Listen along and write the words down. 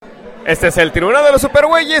Este es el Tribunal de los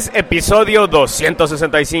Supergüeyes, episodio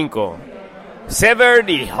 265. Severed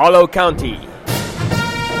y Harrow County.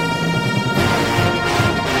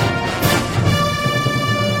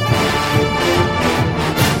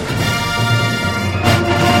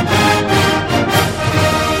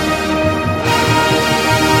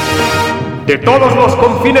 De todos los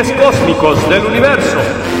confines cósmicos del universo,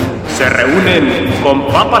 se reúnen con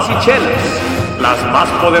papas y chelas las más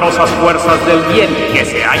poderosas fuerzas del bien que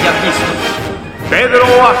se haya visto. Pedro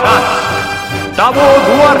Ajaz, Tavo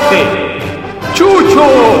Duarte, Chucho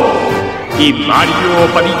y Mario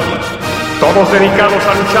Padilla. Todos dedicados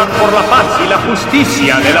a luchar por la paz y la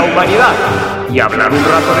justicia de la humanidad y hablar un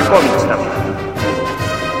rato de cómics también.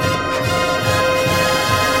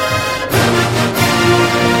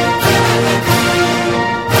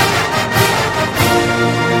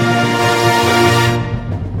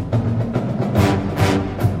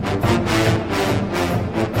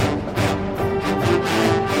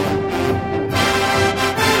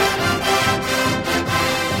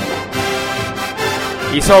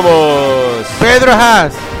 Y somos Pedro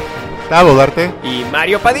Haas, Tavo Duarte y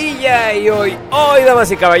Mario Padilla. Y hoy,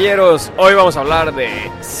 damas y caballeros, hoy vamos a hablar de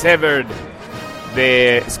Severed,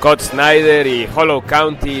 de Scott Snyder y Harrow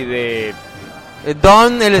County, de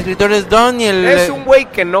Don, el escritor es Don y el... Es un güey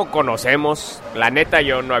que no conocemos. La neta,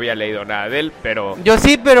 yo no había leído nada de él, pero... Yo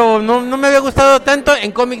sí, pero no me había gustado tanto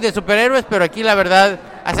en cómics de superhéroes, pero aquí la verdad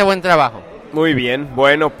hace buen trabajo. Muy bien,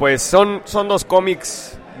 bueno, pues son dos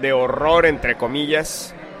cómics de horror, entre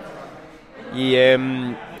comillas. Y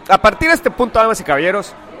a partir de este punto, damas y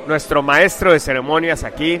caballeros, nuestro maestro de ceremonias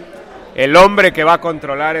aquí, el hombre que va a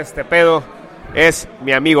controlar este pedo, es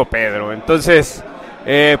mi amigo Pedro. Entonces,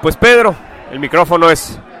 pues Pedro, el micrófono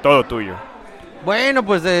es todo tuyo. Bueno,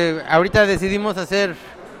 pues ahorita decidimos hacer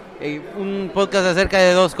un podcast acerca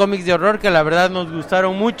de dos cómics de horror que la verdad nos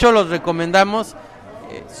gustaron mucho, los recomendamos.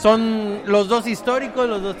 Son los dos históricos,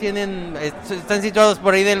 los dos están situados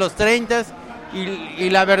por ahí de los 30s y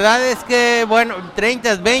la verdad es que, bueno,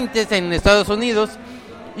 30s, 20s en Estados Unidos,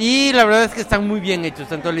 y la verdad es que están muy bien hechos,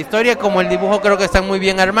 tanto la historia como el dibujo creo que están muy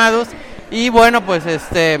bien armados. Y bueno, pues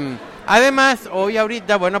además,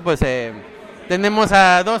 ahorita, bueno, pues tenemos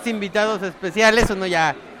a dos invitados especiales, uno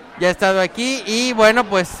ya ha estado aquí, y bueno,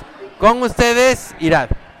 pues con ustedes, Irad.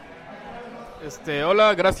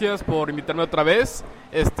 Hola, gracias por invitarme otra vez.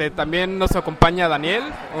 También nos acompaña Daniel,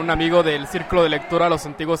 un amigo del Círculo de Lectura Los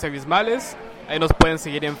Antiguos Abismales. Ahí nos pueden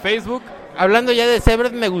seguir en Facebook. Hablando ya de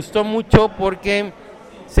Severed, me gustó mucho porque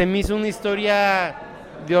se me hizo una historia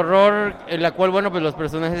de horror en la cual, bueno, pues los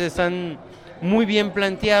personajes están muy bien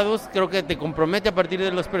planteados. Creo que te compromete a partir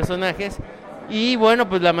de los personajes. Y bueno,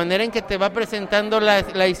 pues la manera en que te va presentando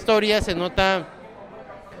la historia, se nota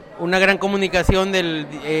una gran comunicación del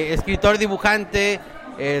escritor dibujante,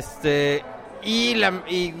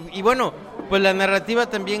 y bueno, pues la narrativa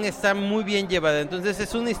también está muy bien llevada. Entonces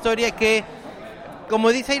es una historia que,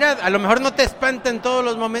 como dice Irad, a lo mejor no te espanta en todos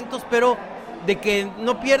los momentos, pero de que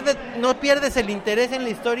no pierdes el interés en la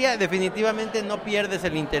historia, definitivamente no pierdes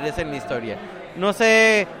el interés en la historia. No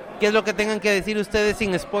sé qué es lo que tengan que decir ustedes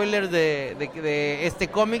sin spoilers de este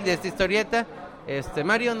cómic, de esta historieta.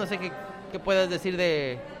 Mario, no sé qué puedas decir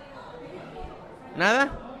de...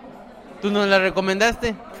 ¿Nada? ¿Tú nos la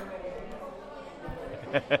recomendaste?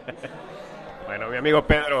 Bueno, mi amigo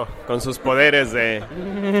Pedro, con sus poderes de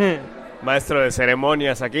maestro de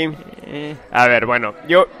ceremonias aquí. A ver, bueno,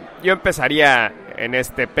 yo empezaría en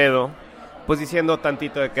este pedo, pues diciendo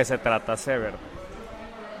tantito de qué se trata Severed.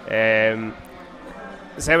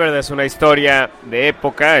 Severed es una historia de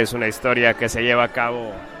época, es una historia que se lleva a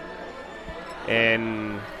cabo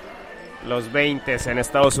en los 20s en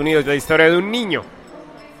Estados Unidos. La historia de un niño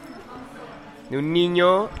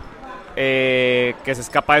que se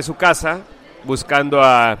escapa de su casa buscando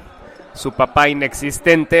a su papá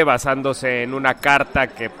inexistente, basándose en una carta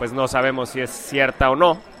que pues no sabemos si es cierta o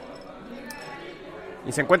no,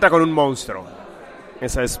 y se encuentra con un monstruo.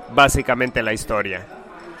 Esa es básicamente la historia.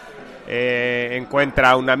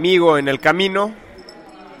 Encuentra a un amigo en el camino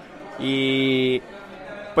y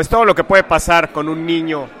pues todo lo que puede pasar con un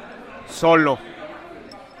niño solo,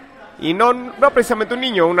 y no precisamente un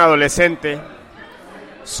niño, un adolescente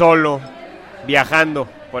solo viajando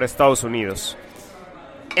por Estados Unidos.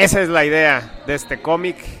 Esa es la idea de este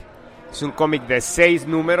cómic. Es un cómic de 6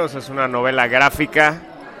 números, es una novela gráfica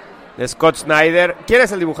de Scott Snyder. ¿Quién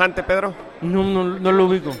es el dibujante, Pedro? No lo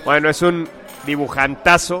ubico. Bueno, es un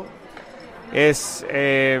dibujantazo.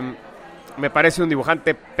 Me parece un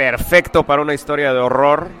dibujante perfecto para una historia de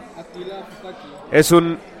horror.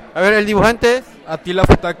 A ver, el dibujante es Attila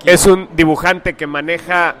Futaki. Es un dibujante que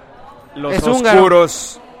maneja los es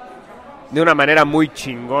oscuros de una manera muy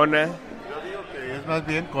chingona. Es más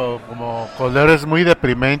bien como colores muy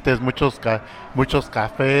deprimentes, muchos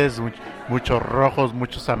cafés, muchos rojos,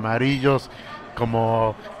 muchos amarillos,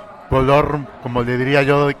 como color, como le diría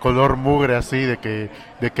yo, de color mugre, así de que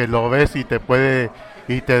lo ves y te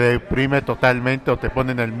deprime totalmente o te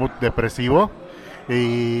pone en el mood depresivo,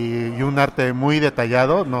 y un arte muy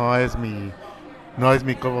detallado. No es mi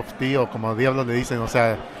cup of tea, o como diablos le dicen, o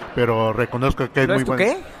sea, pero reconozco que es muy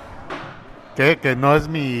bueno. ¿Qué? Que no es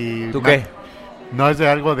mi... ¿Tú qué? No es de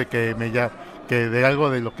algo de que de algo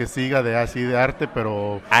de lo que siga de así de arte,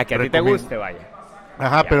 pero que a ti te guste, vaya.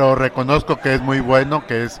 Ajá, pero reconozco que es muy bueno,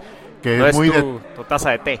 que no es muy tu taza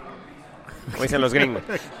de té, como dicen los gringos.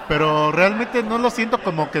 Pero realmente no lo siento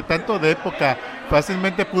como que tanto de época.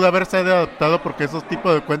 Fácilmente pudo haberse adaptado, porque esos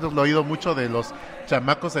tipos de cuentos lo he oído mucho de los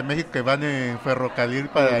chamacos en México que van en ferrocarril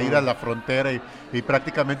para ir a la frontera, y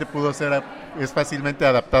prácticamente es fácilmente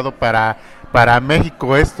adaptado para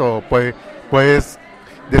México esto. Pues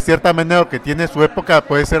de cierta manera, que tiene su época,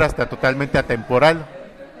 puede ser hasta totalmente atemporal.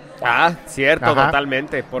 Cierto. Ajá.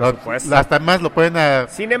 Totalmente, por supuesto. Hasta más lo pueden...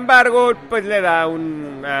 Sin embargo, pues le da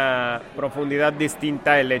una profundidad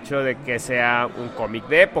distinta el hecho de que sea un cómic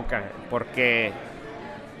de época, porque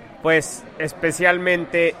pues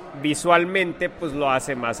especialmente visualmente pues lo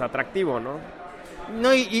hace más atractivo, ¿no?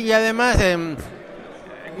 No, y además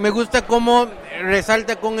me gusta cómo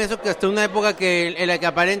resalta con eso que hasta una época en la que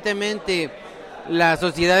aparentemente la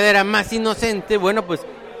sociedad era más inocente, bueno, pues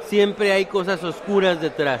siempre hay cosas oscuras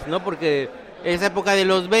detrás, ¿no? Porque esa época de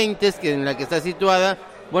los 20, que en la que está situada,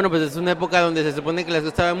 bueno, pues es una época donde se supone que las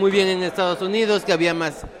cosas estaban muy bien en Estados Unidos, que había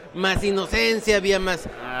más inocencia, había más...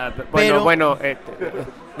 Bueno,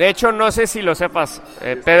 de hecho, no sé si lo sepas,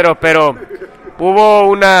 Pedro, pero hubo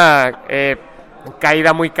una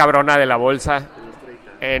caída muy cabrona de la bolsa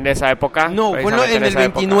en esa época. No, fue en el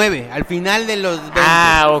 29, época. Al final de los 20.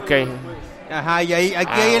 Ok. Ajá, y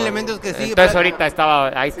aquí hay elementos que sí... Entonces ahorita estaba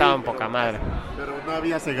en poca madre. Pero no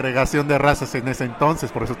había segregación de razas en ese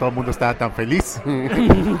entonces, por eso todo el mundo estaba tan feliz.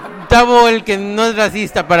 Tavo, el que no es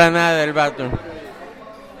racista para nada, el vato.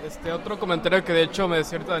 Otro comentario que de hecho me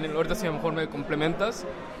decía Daniel, ahorita si a lo mejor me complementas.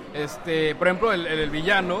 Por ejemplo, el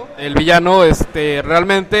villano,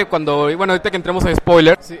 realmente ahorita que entremos a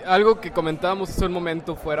spoiler, sí, algo que comentábamos hace un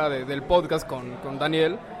momento fuera del podcast con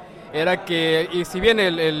Daniel, era que, y si bien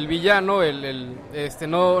el villano,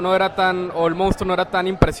 no era tan, o el monstruo no era tan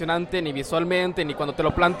impresionante ni visualmente, ni cuando te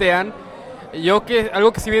lo plantean,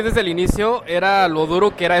 algo que sí vi desde el inicio era lo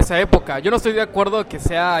duro que era esa época. Yo no estoy de acuerdo que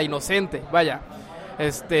sea inocente, vaya.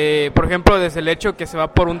 Por ejemplo, desde el hecho que se va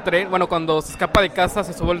por un tren, cuando se escapa de casa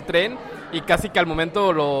se sube el tren y casi que al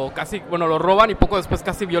momento lo roban, y poco después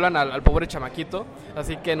casi violan al pobre chamaquito,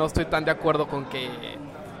 así que no estoy tan de acuerdo con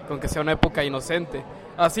que sea una época inocente.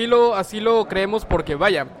 Así lo creemos porque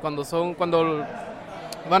cuando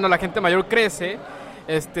la gente mayor crece,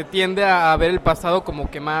 tiende a ver el pasado como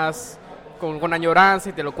que más con añoranza,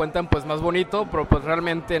 y te lo cuentan pues más bonito, pero pues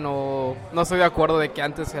realmente no estoy de acuerdo de que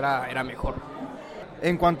antes era mejor.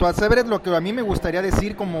 En cuanto a Severus, lo que a mí me gustaría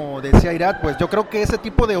decir, como decía Irat, pues yo creo que ese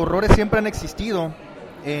tipo de horrores siempre han existido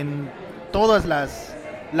en todas las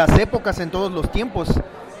épocas, en todos los tiempos.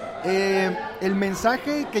 El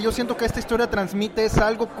mensaje que yo siento que esta historia transmite es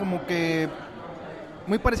algo como que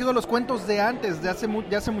muy parecido a los cuentos de antes, de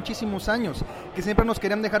hace muchísimos años, que siempre nos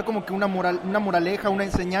querían dejar como que una moraleja, una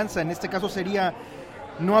enseñanza. En este caso sería: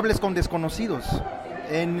 no hables con desconocidos.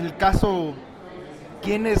 En el caso...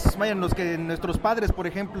 los que nuestros padres, por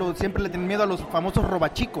ejemplo, siempre le tienen miedo a los famosos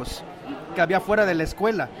robachicos que había fuera de la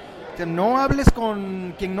escuela. O sea, no hables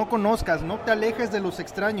con quien no conozcas, no te alejes de los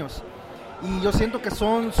extraños. Y yo siento que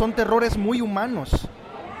son terrores muy humanos,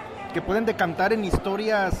 que pueden decantar en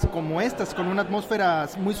historias como estas, con una atmósfera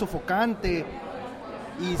muy sofocante.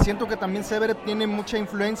 Y siento que también Severus tiene mucha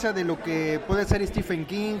influencia de lo que puede ser Stephen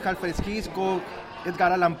King, Alfred Hitchcock,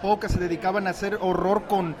 Edgar Allan Poe, que se dedicaban a hacer horror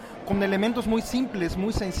con elementos muy simples,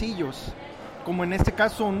 muy sencillos, como en este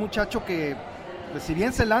caso un muchacho que, pues, si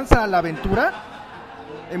bien se lanza a la aventura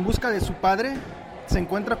en busca de su padre, se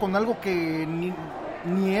encuentra con algo que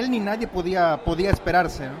ni él ni nadie podía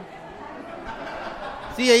esperarse, ¿no?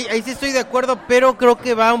 Sí, ahí sí estoy de acuerdo, pero creo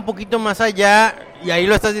que va un poquito más allá, y ahí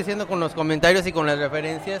lo estás diciendo con los comentarios y con las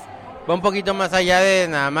referencias, va un poquito más allá de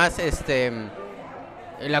nada más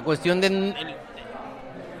la cuestión de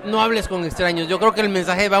no hables con extraños. Yo creo que el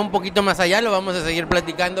mensaje va un poquito más allá, lo vamos a seguir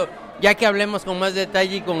platicando ya que hablemos con más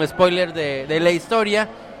detalle y con spoiler de la historia,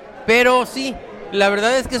 pero sí, la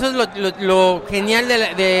verdad es que eso es lo genial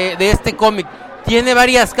de este cómic. Tiene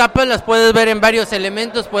varias capas, las puedes ver en varios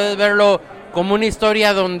elementos, puedes verlo como una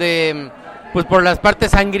historia donde pues por las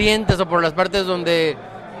partes sangrientas o por las partes donde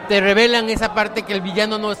te revelan esa parte que el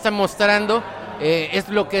villano no está mostrando, es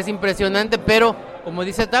lo que es impresionante, pero como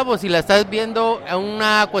dice Tavo, si la estás viendo a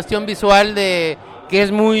una cuestión visual de que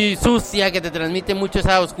es muy sucia, que te transmite mucho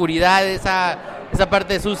esa oscuridad, esa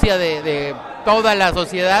parte sucia de toda la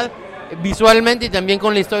sociedad, visualmente y también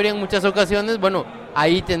con la historia en muchas ocasiones, bueno,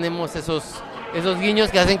 ahí tenemos esos guiños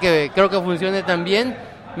que hacen que creo que funcione tan bien.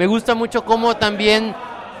 Me gusta mucho cómo también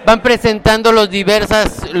van presentando los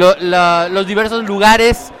diversos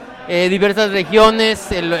lugares, diversas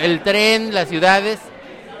regiones, el tren, las ciudades,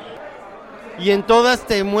 y en todas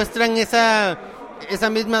te muestran esa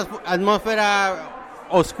misma atmósfera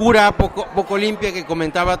oscura, poco limpia que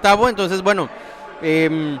comentaba Tavo. Entonces, bueno,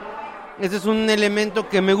 ese es un elemento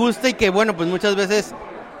que me gusta y que, bueno, pues muchas veces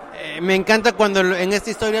me encanta cuando en esta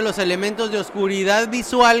historia los elementos de oscuridad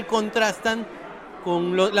visual contrastan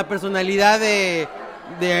con la personalidad de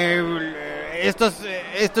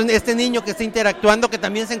este niño que está interactuando, que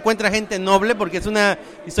también se encuentra gente noble, porque es una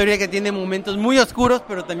historia que tiene momentos muy oscuros,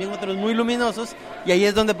 pero también otros muy luminosos, y ahí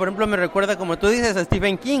es donde, por ejemplo, me recuerda, como tú dices, a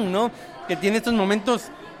Stephen King, ¿no? Que tiene estos momentos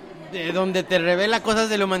donde te revela cosas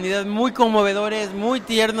de la humanidad muy conmovedores, muy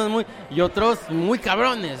tiernos, y otros muy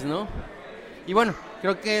cabrones, ¿no? Y bueno,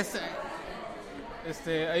 creo que es...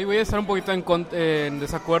 ahí voy a estar un poquito en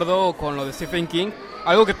desacuerdo con lo de Stephen King.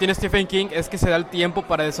 Algo que tiene Stephen King es que se da el tiempo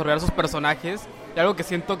para desarrollar sus personajes, y algo que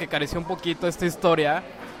siento que careció un poquito esta historia.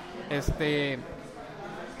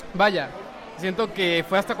 Vaya, siento que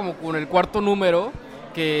fue hasta como con el cuarto número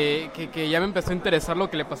que ya me empezó a interesar lo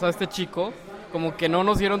que le pasaba a este chico. Como que no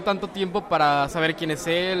nos dieron tanto tiempo para saber quién es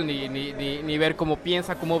él, ni ver cómo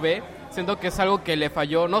piensa, cómo ve. Siento que es algo que le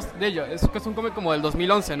falló, no de ello, es que es un cómic como del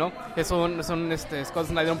 2011, ¿no? Es un Scott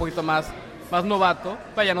Snyder un poquito más novato.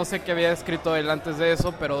 Vaya, no sé qué había escrito él antes de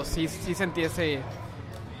eso, pero sí sentí ese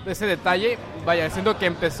detalle. Vaya, siento que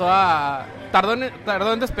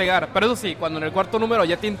tardó en despegar, pero eso sí, cuando en el cuarto número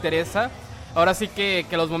ya te interesa, ahora sí que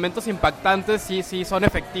los momentos impactantes sí son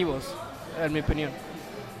efectivos, en mi opinión.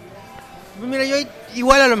 Mira, yo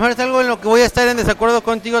igual a lo mejor es algo en lo que voy a estar en desacuerdo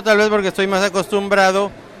contigo, tal vez porque estoy más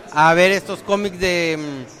acostumbrado a ver estos cómics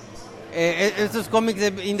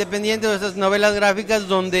independientes, o estas novelas gráficas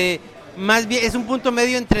donde más bien es un punto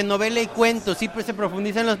medio entre novela y cuento. Sí, pues se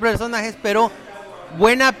profundizan los personajes, pero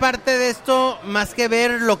buena parte de esto, más que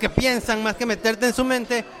ver lo que piensan, más que meterte en su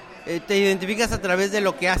mente, te identificas a través de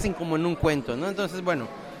lo que hacen como en un cuento, ¿no? Entonces, bueno,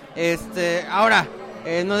 ahora,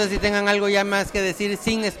 no sé si tengan algo ya más que decir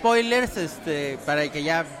sin spoilers, para que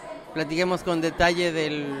ya platiquemos con detalle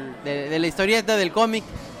de la historieta, del cómic,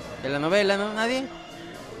 de la novela, ¿no? ¿Nadie?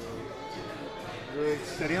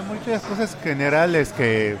 Serían muchas cosas generales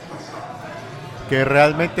que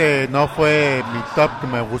realmente no fue mi top, que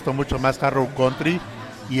me gustó mucho más Harrow Country,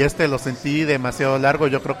 y lo sentí demasiado largo.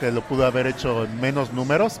 Yo creo que lo pudo haber hecho en menos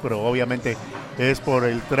números, pero obviamente es por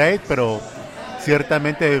el trade, pero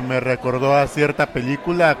ciertamente me recordó a cierta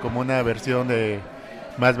película como una versión de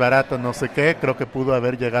más barata, no sé qué. Creo que pudo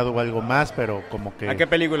haber llegado algo más, pero como que... ¿A qué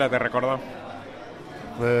película te recordó?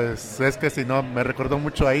 Pues es que si no, me recordó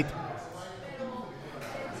mucho a It.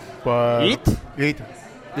 ¿It? It.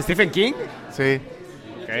 ¿De Stephen King? Sí.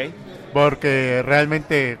 Ok. Porque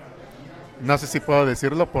realmente, no sé si puedo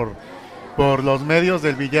decirlo, por los medios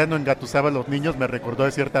del villano engatusaba a los niños, me recordó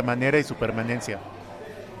de cierta manera y su permanencia.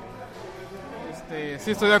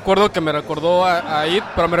 Sí, estoy de acuerdo que me recordó a It,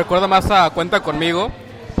 pero me recuerda más a Cuenta Conmigo,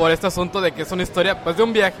 por este asunto de que es una historia pues de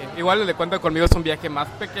un viaje. Igual el de Cuenta Conmigo es un viaje más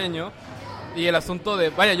pequeño, y el asunto de,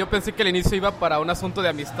 vaya, yo pensé que el inicio iba para un asunto de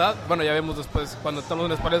amistad. Bueno, ya vemos después cuando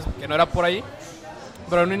estamos en spoilers que no era por ahí,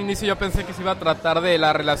 pero en un inicio yo pensé que se iba a tratar de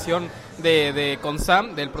la relación con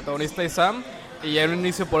Sam, del protagonista de Sam, y en un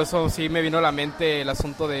inicio por eso sí me vino a la mente el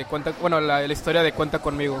asunto de la historia de Cuenta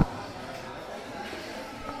Conmigo.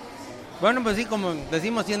 Bueno, pues sí, como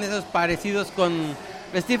decimos, tiene esos parecidos con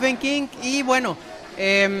Stephen King. Y bueno,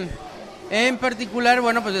 en particular,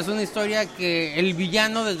 bueno, pues es una historia que el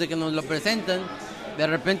villano, desde que nos lo presentan, de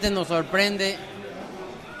repente nos sorprende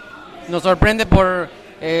por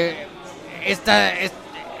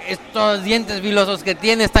estos dientes filosos que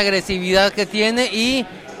tiene, esta agresividad que tiene, y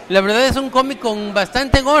la verdad es un cómic con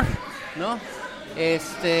bastante gore, ¿no?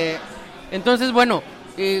 Entonces, bueno,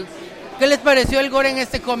 ¿qué les pareció el gore en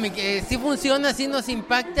este cómic? ¿Sí funciona, sí nos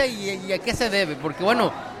impacta y a qué se debe? Porque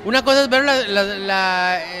bueno, una cosa es ver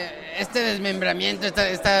este desmembramiento,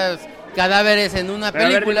 estos cadáveres en una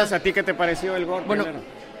película. ¿A ti qué te pareció el gore? Bueno, primero?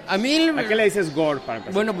 A mí... ¿A qué le dices gore para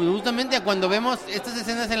empezar? Bueno, pues justamente a cuando vemos estas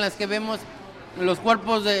escenas en las que vemos los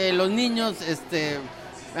cuerpos de los niños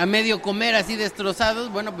a medio comer, así destrozados,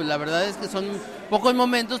 bueno, pues la verdad es que son pocos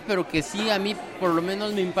momentos, pero que sí a mí por lo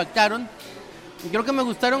menos me impactaron. Y creo que me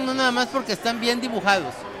gustaron no nada más porque están bien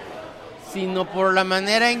dibujados, sino por la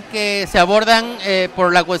manera en que se abordan,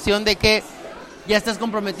 por la cuestión de que ya estás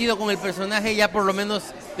comprometido con el personaje, ya por lo menos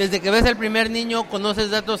desde que ves al primer niño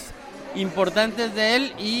conoces datos importantes de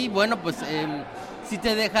él y bueno, pues sí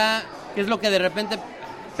te deja, que es lo que de repente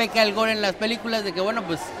peca el gore en las películas, de que bueno,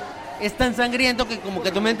 pues es tan sangriento que como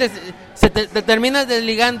que tu mente te terminas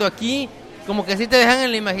desligando. Aquí como que sí te dejan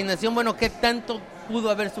en la imaginación, bueno, qué tanto pudo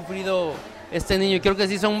haber sufrido este niño, y creo que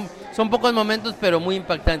sí son pocos momentos pero muy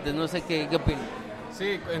impactantes. No sé qué opinas.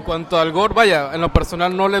 Sí, en cuanto al gore, vaya, en lo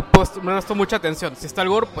personal no le presto mucha atención. Si está el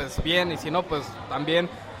gore, pues bien, y si no, pues también.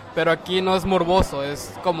 Pero aquí no es morboso,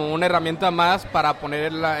 es como una herramienta más para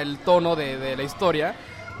poner el tono de la historia.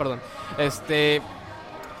 Perdón.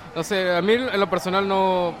 No sé, a mí en lo personal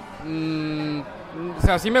no... o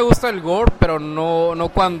sea, sí me gusta el gore, pero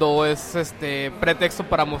no cuando es pretexto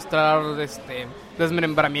para mostrar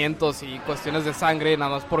desmembramientos y cuestiones de sangre,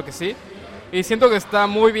 nada más porque sí. Y siento que está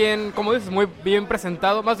muy bien, como dices, muy bien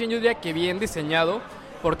presentado, más bien yo diría que bien diseñado,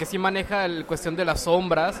 porque sí maneja la cuestión de las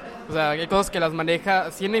sombras. O sea, hay cosas que las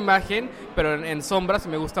maneja sí en la imagen, pero en sombras, y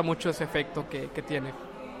me gusta mucho ese efecto que tiene.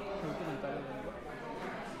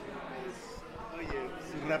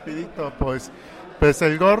 Oye, rapidito, pues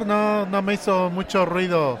el gore no me hizo mucho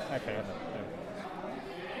ruido.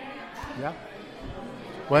 ¿Ya?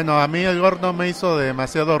 Bueno, a mí el gore no me hizo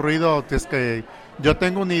demasiado ruido. Es que yo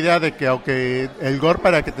tengo una idea de que aunque el gore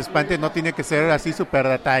para que te espante no tiene que ser así súper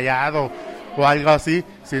detallado o algo así,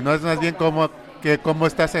 sino es más bien cómo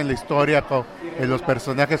estás en la historia, en los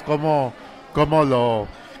personajes, cómo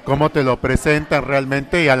te lo presentan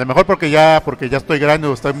realmente. Y a lo mejor porque ya estoy grande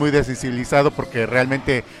o estoy muy desensibilizado, porque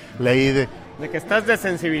realmente leí de que estás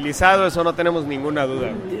desensibilizado, eso no tenemos ninguna duda.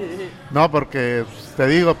 No, porque te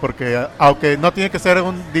digo, porque aunque no tiene que ser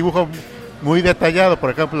un dibujo muy detallado,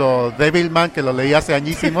 por ejemplo, Devilman, que lo leí hace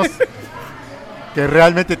añísimos, que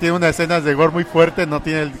realmente tiene unas escenas de gore muy fuertes, no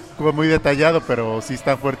tiene el gore muy detallado, pero sí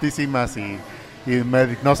están fuertísimas y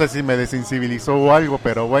no sé si me desensibilizó o algo,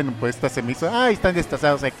 pero bueno, pues esta se me hizo, están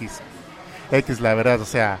destazados X, la verdad, o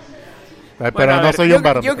sea, pero bueno, no ver, soy un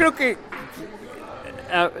varón. Yo creo que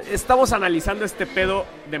estamos analizando este pedo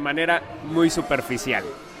de manera muy superficial.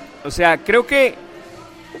 O sea, creo que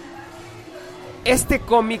este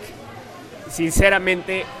cómic,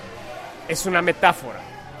 sinceramente, es una metáfora,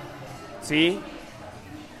 ¿sí?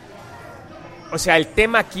 O sea, el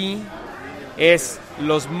tema aquí es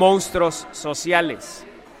los monstruos sociales.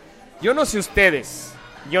 Yo no sé ustedes,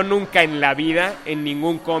 yo nunca en la vida, en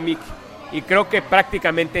ningún cómic, y creo que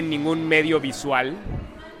prácticamente en ningún medio visual,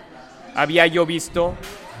 había yo visto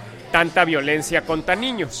tanta violencia contra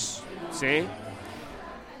niños, ¿sí?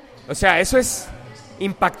 O sea, eso es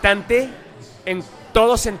impactante en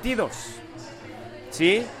todos sentidos,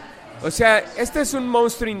 ¿sí? O sea, este es un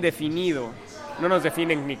monstruo indefinido. No nos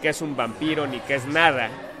definen ni qué es un vampiro ni qué es nada,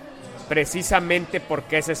 precisamente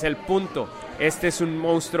porque ese es el punto. Este es un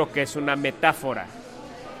monstruo que es una metáfora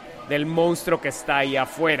del monstruo que está ahí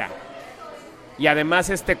afuera. Y además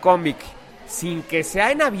este cómic, sin que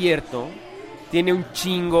sea en abierto, tiene un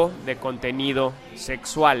chingo de contenido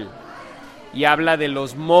sexual y habla de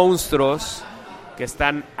los monstruos que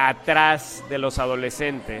están atrás de los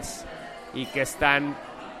adolescentes y que están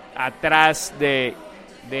atrás de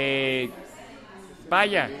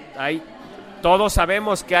vaya, todos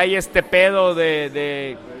sabemos que hay este pedo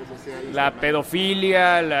de la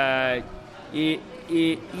pedofilia, y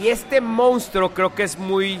este monstruo creo que es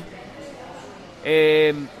muy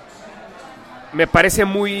me parece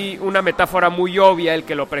muy una metáfora muy obvia el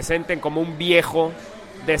que lo presenten como un viejo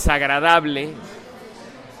desagradable,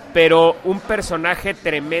 pero un personaje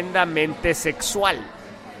tremendamente sexual,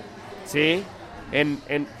 ¿sí?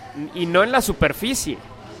 Y no en la superficie,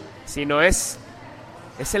 sino es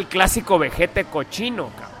el clásico vejete cochino,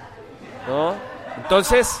 ¿no?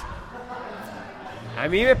 Entonces, a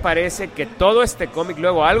mí me parece que todo este cómic,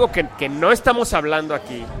 luego algo que no estamos hablando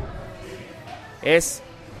aquí, es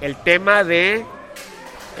el tema de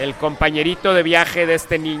el compañerito de viaje de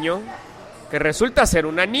este niño, que resulta ser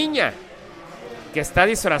una niña, que está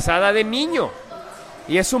disfrazada de niño,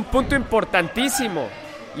 y es un punto importantísimo,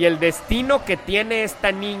 y el destino que tiene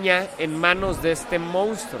esta niña en manos de este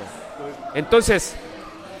monstruo. Entonces,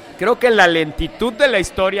 creo que la lentitud de la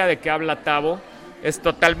historia de que habla Tavo es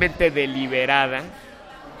totalmente deliberada,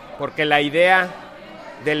 porque la idea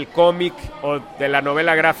del cómic o de la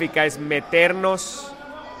novela gráfica es meternos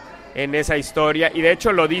en esa historia, y de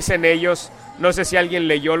hecho lo dicen ellos. No sé si alguien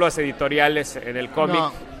leyó las editoriales en el cómic.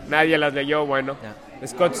 No. Nadie las leyó. Bueno, no.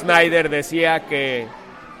 Scott Snyder decía que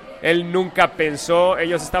Él nunca pensó,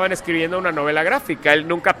 ellos estaban escribiendo una novela gráfica, él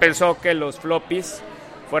nunca pensó que los floppies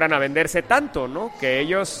fueran a venderse tanto, ¿no? Que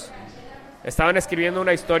ellos estaban escribiendo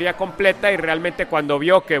una historia completa y realmente cuando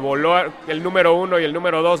vio que voló el número 1 y el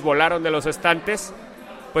número 2 volaron de los estantes,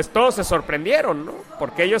 pues todos se sorprendieron, ¿no?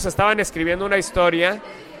 Porque ellos estaban escribiendo una historia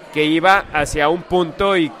que iba hacia un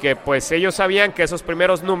punto y que pues ellos sabían que esos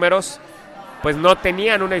primeros números pues no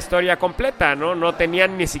tenían una historia completa, ¿no? No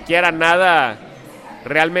tenían ni siquiera nada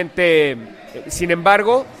realmente. Sin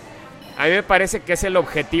embargo, a mí me parece que es el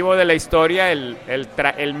objetivo de la historia,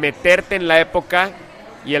 el meterte en la época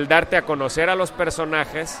y el darte a conocer a los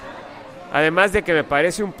personajes. Además de que me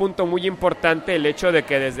parece un punto muy importante el hecho de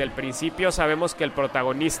que desde el principio sabemos que el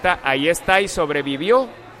protagonista ahí está y sobrevivió.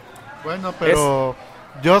 Bueno, pero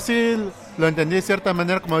yo sí lo entendí de cierta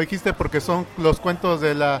manera, como dijiste, porque son los cuentos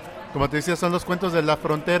de la... Como te decía, son los cuentos de la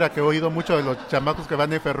frontera, que he oído mucho de los chamacos que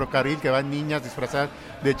van en ferrocarril, que van niñas disfrazadas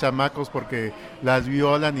de chamacos porque las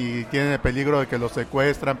violan y tienen el peligro de que los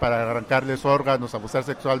secuestran para arrancarles órganos, abusar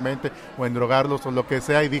sexualmente o endrogarlos o lo que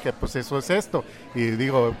sea. Y dije, pues eso es esto. Y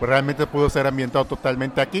digo, pues realmente pudo ser ambientado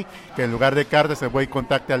totalmente aquí, que en lugar de cartas se voy y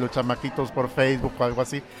contacte a los chamaquitos por Facebook o algo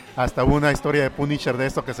así. Hasta hubo una historia de Punisher de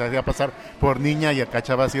esto que se hacía pasar por niña y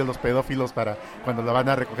acachaba así a los pedófilos para cuando la van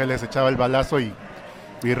a recoger les echaba el balazo y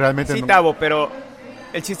realmente sí, Tavo, pero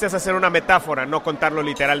el chiste es hacer una metáfora, no contarlo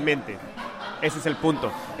literalmente. Ese es el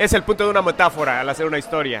punto. Es el punto de una metáfora al hacer una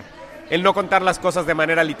historia. El no contar las cosas de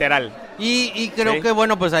manera literal. Y creo que,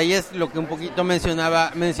 bueno, pues ahí es lo que un poquito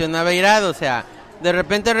mencionaba Irad. O sea, de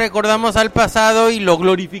repente recordamos al pasado y lo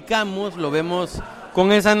glorificamos, lo vemos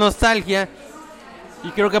con esa nostalgia.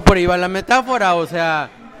 Y creo que por ahí va la metáfora. O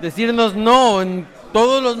sea, decirnos no en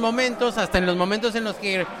todos los momentos, hasta en los momentos en los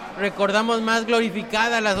que recordamos más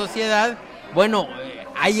glorificada la sociedad, bueno,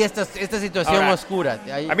 hay esta situación ahora, oscura.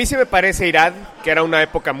 A mí sí me parece, Irad, que era una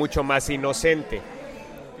época mucho más inocente,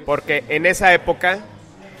 porque en esa época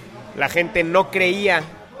la gente no creía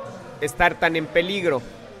estar tan en peligro.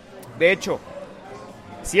 De hecho,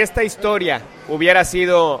 si esta historia hubiera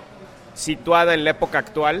sido situada en la época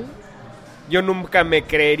actual, yo nunca me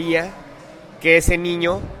creería que ese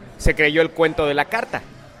niño se creyó el cuento de la carta.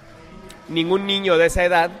 Ningún niño de esa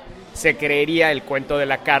edad se creería el cuento de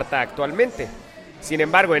la carta actualmente. Sin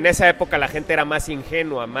embargo, en esa época la gente era más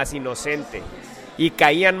ingenua, más inocente y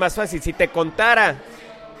caían más fácil. Si te contara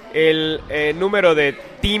el número de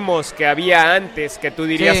timos que había antes, que tú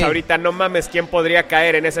dirías sí, ahorita, no mames, ¿quién podría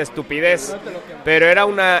caer en esa estupidez? Pero era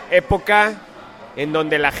una época en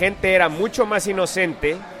donde la gente era mucho más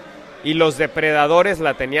inocente y los depredadores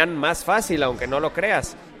la tenían más fácil, aunque no lo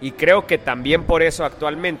creas. Y creo que también por eso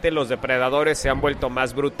actualmente los depredadores se han vuelto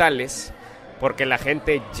más brutales, porque la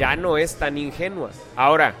gente ya no es tan ingenua.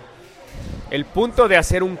 Ahora, el punto de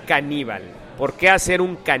hacer un caníbal. ¿Por qué hacer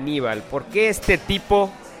un caníbal? ¿Por qué este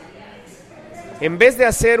tipo, en vez de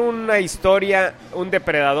hacer una historia, un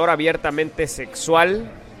depredador abiertamente sexual,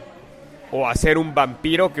 o hacer un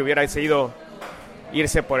vampiro que hubiera sido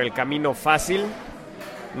irse por el camino fácil,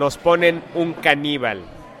 nos ponen un caníbal?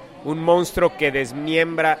 Un monstruo que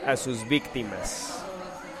desmiembra a sus víctimas.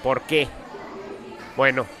 ¿Por qué?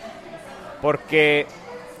 Bueno, porque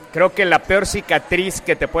creo que la peor cicatriz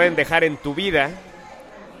que te pueden dejar en tu vida,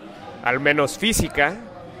 al menos física,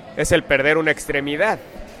 es el perder una extremidad,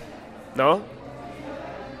 ¿no?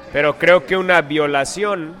 Pero creo que una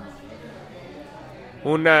violación,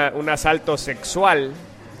 un asalto sexual,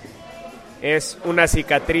 es una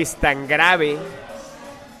cicatriz tan grave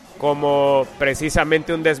como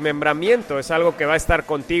precisamente un desmembramiento. Es algo que va a estar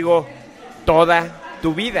contigo toda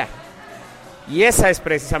tu vida. Y esa es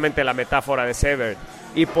precisamente la metáfora de Severed.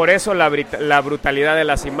 Y por eso la brutalidad de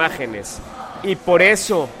las imágenes. Y por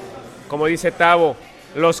eso, como dice Tavo,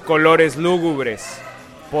 los colores lúgubres.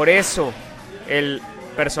 Por eso el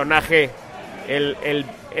personaje,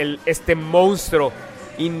 este monstruo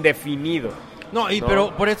indefinido. No,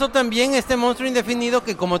 pero por eso también este monstruo indefinido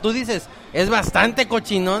que, como tú dices, es bastante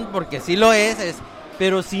cochinón, porque sí lo es,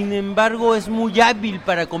 pero sin embargo es muy hábil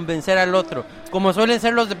para convencer al otro, como suelen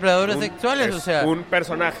ser los depredadores sexuales. O sea, un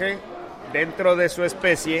personaje dentro de su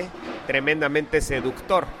especie tremendamente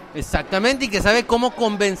seductor. Exactamente, y que sabe cómo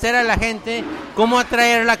convencer a la gente, cómo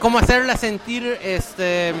atraerla, cómo hacerla sentir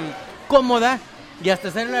cómoda y hasta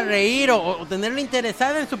hacerla reír o tenerla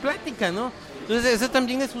interesada en su plática, ¿no? Entonces ese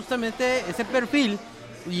también es justamente ese perfil,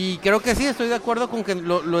 y creo que sí, estoy de acuerdo con que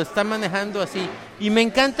lo está manejando así. Y me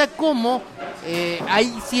encanta cómo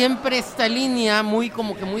hay siempre esta línea muy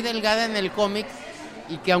delgada en el cómic,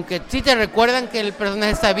 y que aunque sí te recuerdan que el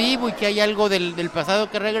personaje está vivo y que hay algo del pasado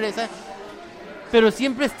que regresa, pero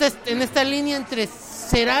siempre está en esta línea entre,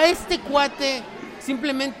 ¿será este cuate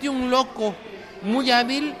simplemente un loco muy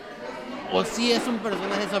hábil o si es un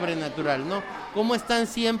personaje sobrenatural, ¿no? ¿Cómo están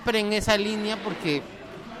siempre en esa línea? Porque...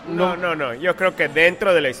 No. Yo creo que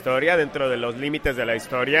dentro de la historia, dentro de los límites de la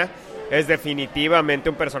historia, es definitivamente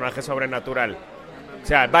un personaje sobrenatural. O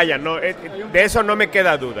sea, vaya, no, de eso no me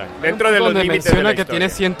queda duda. Dentro de los límites de la menciona que historia. tiene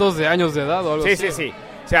cientos de años de edad o algo así. Sí.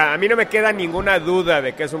 O sea, a mí no me queda ninguna duda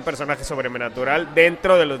de que es un personaje sobrenatural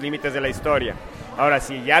dentro de los límites de la historia. Ahora,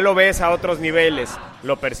 si ya lo ves a otros niveles,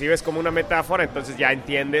 lo percibes como una metáfora, entonces ya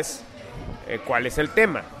entiendes cuál es el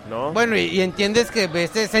tema, ¿no? Bueno, y entiendes que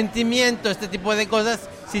este sentimiento, este tipo de cosas,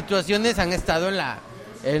 situaciones han estado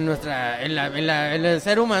en el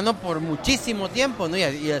ser humano por muchísimo tiempo, ¿no?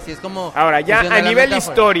 Y así es como... Ahora, ya funciona a la nivel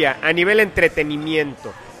metáfora. historia, a nivel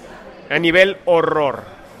entretenimiento, a nivel horror,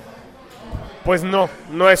 pues no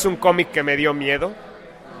es un cómic que me dio miedo.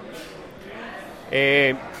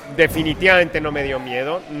 Definitivamente no me dio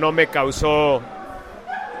miedo, no me causó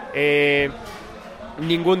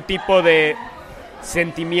ningún tipo de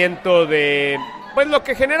sentimiento de... Pues lo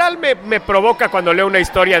que en general me provoca cuando leo una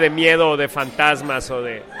historia de miedo o de fantasmas o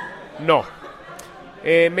de... No.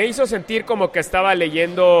 Me hizo sentir como que estaba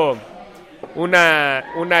leyendo un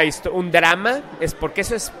drama, es porque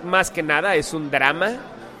eso es más que nada, es un drama,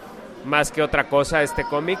 más que otra cosa este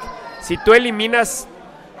cómic. Si tú eliminas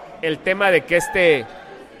el tema de que este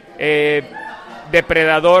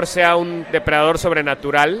depredador sea un depredador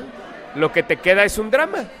sobrenatural, lo que te queda es un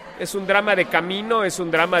drama de camino, es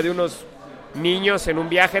un drama de unos niños en un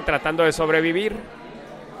viaje tratando de sobrevivir.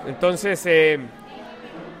 Entonces,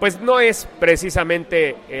 pues no es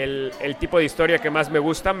precisamente el tipo de historia que más me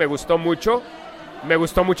gusta. Me gustó mucho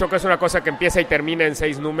que es una cosa que empieza y termina en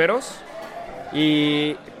 6 números.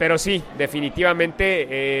 Pero sí,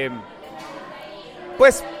 definitivamente,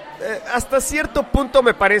 pues hasta cierto punto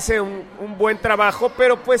me parece un buen trabajo,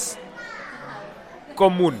 pero pues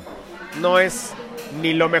común. No es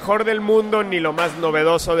ni lo mejor del mundo, ni lo más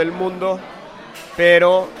novedoso del mundo,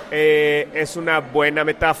 pero es una buena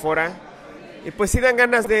metáfora. Y pues sí dan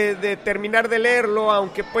ganas de terminar de leerlo,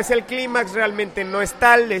 aunque pues el clímax realmente no es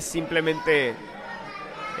tal, es simplemente...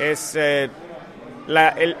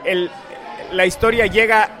 La historia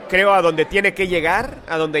llega, creo, a donde tiene que llegar,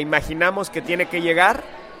 a donde imaginamos que tiene que llegar.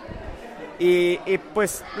 Y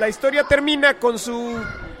pues la historia termina con su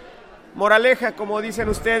moraleja, como dicen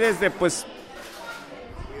ustedes, de pues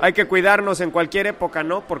hay que cuidarnos en cualquier época,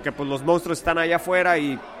 ¿no? Porque pues los monstruos están allá afuera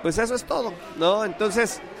y pues eso es todo, ¿no?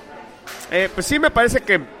 Entonces, pues sí me parece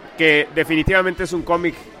que definitivamente es un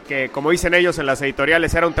cómic que, como dicen ellos en las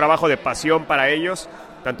editoriales, era un trabajo de pasión para ellos,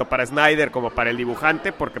 tanto para Snyder como para el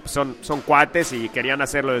dibujante, porque pues son cuates y querían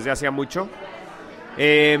hacerlo desde hacía mucho.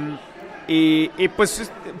 Y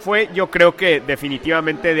pues yo creo que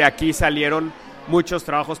definitivamente de aquí salieron muchos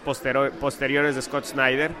trabajos posteriores de Scott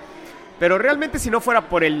Snyder, pero realmente si no fuera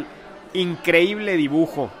por el increíble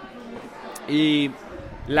dibujo y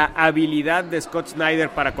la habilidad de Scott Snyder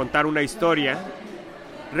para contar una historia,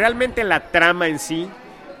 realmente la trama en sí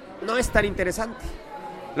no es tan interesante.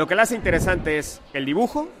 Lo que la hace interesante es el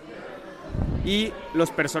dibujo y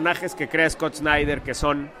los personajes que crea Scott Snyder, que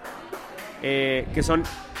son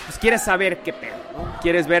pues quieres saber qué pedo, ¿no?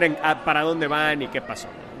 Quieres ver para dónde van y qué pasó.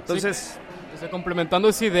 Entonces, sí, complementando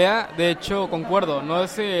esa idea, de hecho concuerdo, no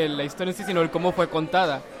es la historia en sí, sino el cómo fue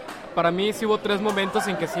contada. Para mí sí hubo 3 momentos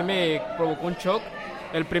en que sí me provocó un shock.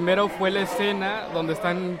 El primero fue la escena donde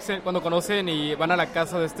cuando conocen y van a la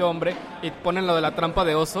casa de este hombre y ponen lo de la trampa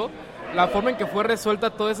de oso. La forma en que fue resuelta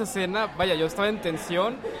toda esa escena, vaya, yo estaba en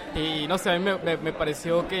tensión y no sé, a mí me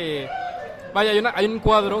pareció que... Vaya, hay un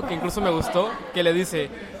cuadro que incluso me gustó, que le dice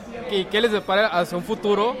que les depara hacia un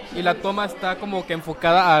futuro y la toma está como que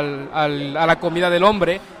enfocada a la comida del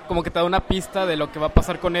hombre, como que te da una pista de lo que va a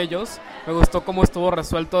pasar con ellos. Me gustó cómo estuvo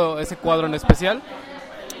resuelto ese cuadro en especial.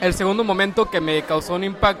 El segundo momento que me causó un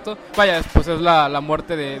impacto, vaya, pues es la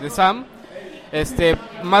muerte de Sam.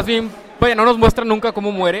 Más bien, vaya, no nos muestra nunca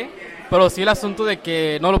cómo muere, pero sí el asunto de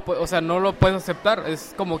que no lo puedes aceptar,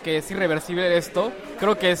 es como que es irreversible esto.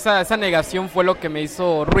 Creo que esa negación fue lo que me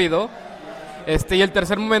hizo ruido. Y el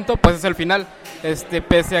tercer momento, pues es el final.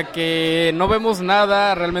 Pese a que no vemos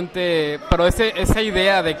nada realmente, pero esa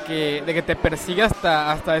idea de que te persiga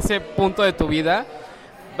hasta ese punto de tu vida,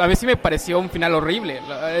 a mí sí me pareció un final horrible.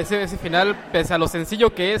 Ese final, pese a lo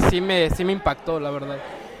sencillo que es, sí me impactó, la verdad.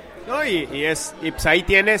 No, y pues ahí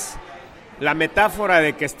tienes la metáfora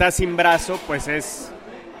de que está sin brazo, pues es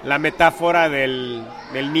la metáfora del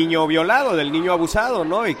niño violado, del niño abusado,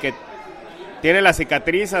 ¿no? Y que tiene la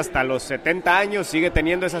cicatriz hasta los 70 años, sigue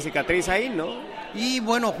teniendo esa cicatriz ahí, ¿no? Y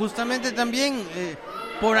bueno, justamente también,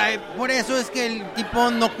 por eso es que el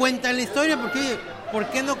tipo no cuenta la historia, porque ¿por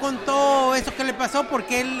qué no contó eso que le pasó?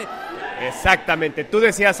 Porque él... Exactamente, tú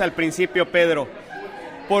decías al principio, Pedro,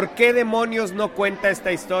 ¿por qué demonios no cuenta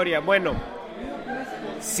esta historia? Bueno,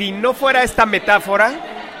 si no fuera esta metáfora,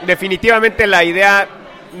 definitivamente la idea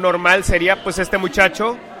normal sería, pues este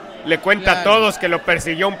muchacho le cuenta a todos que lo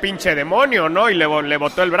persiguió un pinche demonio, ¿no? Y le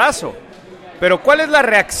botó el brazo. Pero ¿cuál es la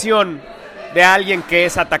reacción de alguien que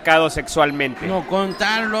es atacado sexualmente? No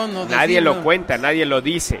contarlo, no decirlo. Nadie lo cuenta, nadie lo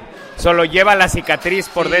dice. Solo lleva la cicatriz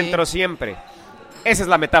por dentro siempre. Esa es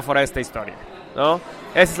la metáfora de esta historia, ¿no?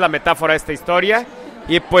 Esa es la metáfora de esta historia.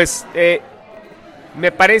 Y pues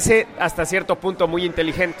me parece hasta cierto punto muy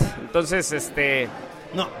inteligente. Entonces,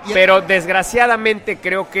 pero desgraciadamente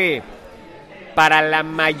creo que para la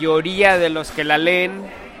mayoría de los que la leen,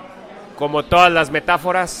 como todas las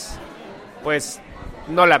metáforas, pues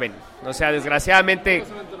no la ven. O sea, desgraciadamente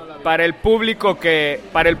para el público que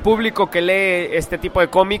lee este tipo de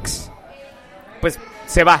cómics, pues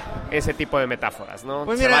se va ese tipo de metáforas, ¿no?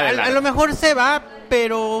 Pues mira, a lo mejor se va,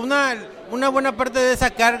 pero una buena parte de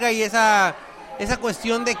esa carga y esa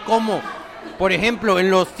cuestión de cómo, por ejemplo, en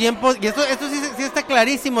los tiempos, y esto sí está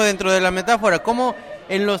clarísimo dentro de la metáfora, cómo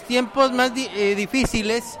en los tiempos más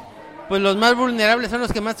difíciles, pues los más vulnerables son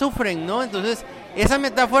los que más sufren, ¿no? Entonces, esa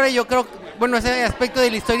metáfora yo creo, bueno, ese aspecto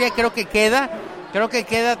de la historia creo que queda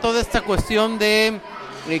toda esta cuestión de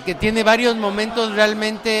que tiene varios momentos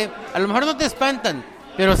realmente, a lo mejor no te espantan,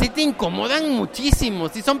 pero sí te incomodan muchísimo,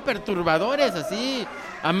 sí son perturbadores, así,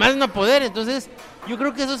 a más no poder. Entonces, yo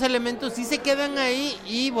creo que esos elementos sí se quedan ahí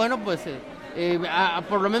y bueno, pues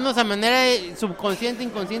por lo menos a manera subconsciente,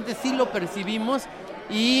 inconsciente, sí lo percibimos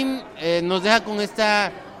y nos deja con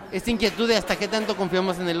esta inquietud de hasta qué tanto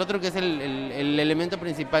confiamos en el otro, que es el elemento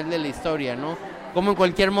principal de la historia, ¿no? Como en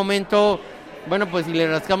cualquier momento, bueno, pues si le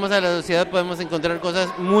rascamos a la sociedad podemos encontrar cosas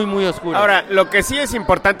muy, muy oscuras. Ahora, lo que sí es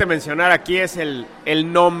importante mencionar aquí es el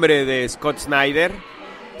nombre de Scott Snyder.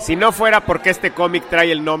 Si no fuera porque este cómic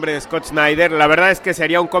trae el nombre de Scott Snyder, la verdad es que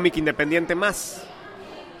sería un cómic independiente más.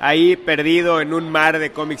 Ahí perdido en un mar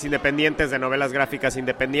de cómics independientes, de novelas gráficas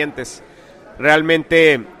independientes.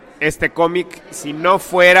 Realmente este cómic, si no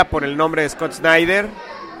fuera por el nombre de Scott Snyder,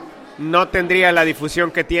 no tendría la difusión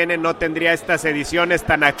que tiene, no tendría estas ediciones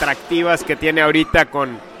tan atractivas que tiene ahorita,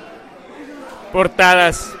 con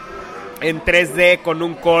portadas en 3D, con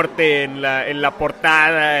un corte en la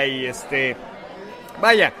portada y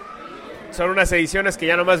vaya, son unas ediciones que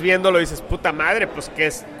ya nomás viéndolo dices, puta madre, pues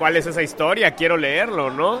 ¿cuál es esa historia? Quiero leerlo,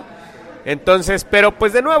 ¿no? Entonces, pero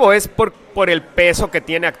pues de nuevo es por el peso que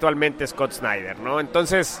tiene actualmente Scott Snyder, ¿no?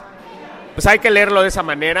 Entonces, pues hay que leerlo de esa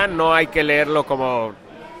manera, no hay que leerlo como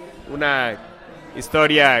una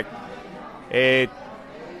historia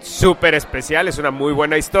súper especial. Es una muy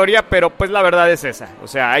buena historia, pero pues la verdad es esa, o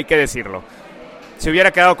sea, hay que decirlo. Se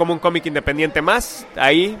hubiera quedado como un cómic independiente más,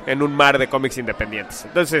 ahí, en un mar de cómics independientes.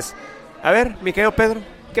 Entonces, a ver, mi querido Pedro,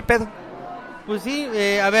 ¿qué pedo? Pues sí,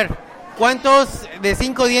 a ver, ¿cuántos de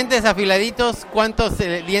 5 dientes afiladitos, cuántos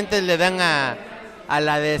dientes le dan a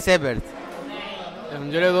la de Severed?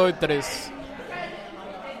 Yo le doy 3.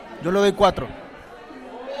 Yo le doy 4.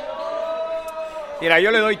 Mira,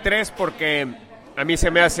 yo le doy 3 porque a mí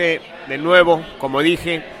se me hace, de nuevo, como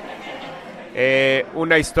dije,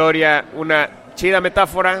 una historia, una chida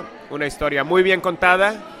metáfora, una historia muy bien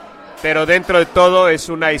contada, pero dentro de todo es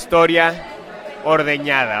una historia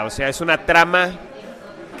ordeñada, o sea, es una trama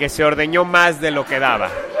que se ordeñó más de lo que daba,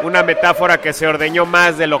 una metáfora que se ordeñó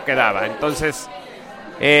más de lo que daba. Entonces,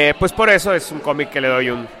 pues por eso es un cómic que le doy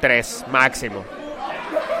un 3 máximo.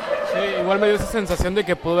 Sí, igual me dio esa sensación de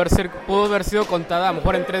que pudo haber sido contada a lo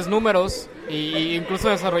mejor en 3 números y incluso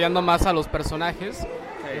desarrollando más a los personajes.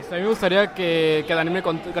 A mí me gustaría que Dani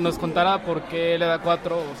que nos contara por qué le da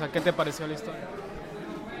 4, o sea, ¿qué te pareció la historia?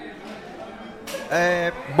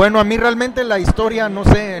 Bueno, a mí realmente la historia, no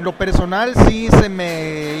sé, en lo personal sí se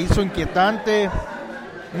me hizo inquietante,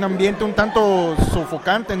 un ambiente un tanto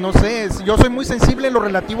sofocante, no sé, yo soy muy sensible en lo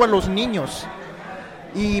relativo a los niños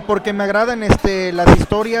y porque me agradan las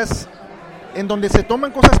historias en donde se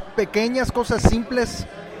toman cosas pequeñas, cosas simples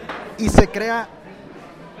y se crea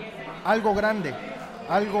algo grande,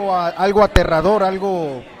 algo aterrador,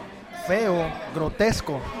 algo feo,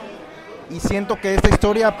 grotesco. Y siento que esta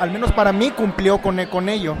historia, al menos para mí, cumplió con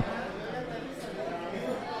ello.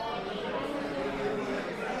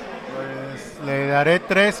 Pues le daré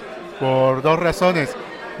 3 por 2 razones.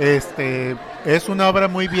 Es una obra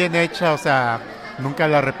muy bien hecha, o sea, nunca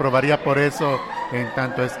la reprobaría por eso. en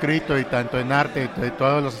tanto escrito y tanto en arte, y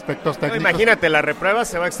todos los aspectos No, técnicos. imagínate, la reprueba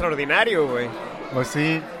se va extraordinario, güey. Pues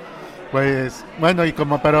sí, pues bueno,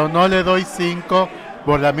 pero no le doy 5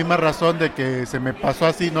 por la misma razón de que se me pasó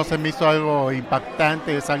así, no se me hizo algo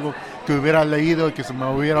impactante, es algo que hubiera leído y que se me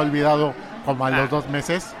hubiera olvidado como a los 2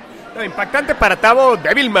 meses. No, impactante para Tavo,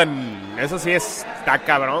 Devilman. Eso sí está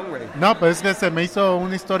cabrón, güey. No, pues es que se me hizo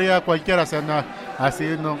una historia cualquiera, o sea,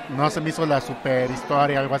 no se me hizo la super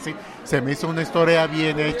historia, algo así. Se me hizo una historia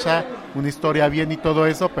bien hecha, una historia bien y todo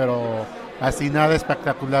eso, pero así nada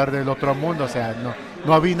espectacular del otro mundo, o sea,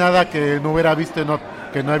 no vi nada que no hubiera visto,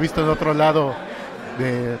 que no he visto en otro lado,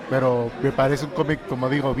 pero me parece un cómic, como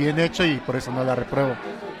digo, bien hecho y por eso no la repruebo.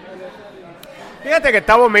 Fíjate que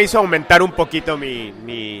Tavo me hizo aumentar un poquito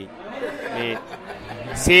mi...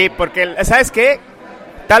 Sí, porque, ¿sabes qué?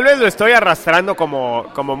 Tal vez lo estoy arrastrando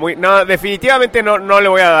como muy... No, definitivamente no le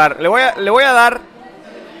voy a dar. Le voy a dar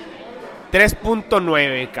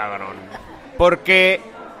 3.9, cabrón. Porque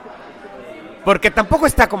tampoco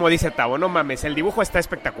está como dice Tavo, no mames. El dibujo está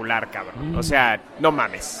espectacular, cabrón. O sea, no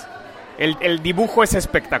mames. El dibujo es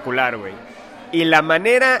espectacular, güey. Y la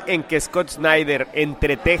manera en que Scott Snyder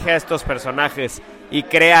entreteje a estos personajes y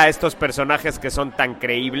crea a estos personajes que son tan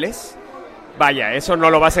creíbles, vaya, eso no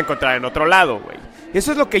lo vas a encontrar en otro lado, güey.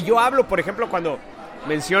 Eso es lo que yo hablo, por ejemplo, cuando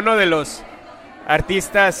menciono de los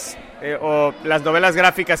artistas o las novelas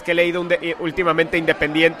gráficas que he leído últimamente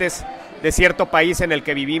independientes de cierto país en el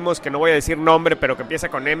que vivimos, que no voy a decir nombre, pero que empieza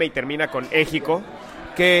con M y termina con Éxico,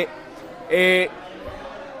 que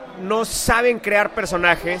no saben crear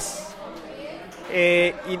personajes.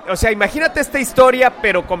 O sea, imagínate esta historia,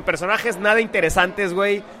 pero con personajes nada interesantes,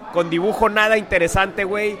 güey, con dibujo nada interesante,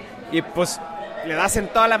 güey, y pues le das en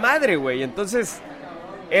toda la madre, güey. Entonces,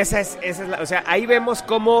 esa es o sea, ahí vemos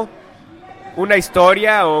cómo una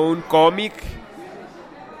historia o un cómic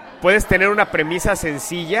puedes tener una premisa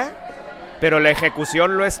sencilla, pero la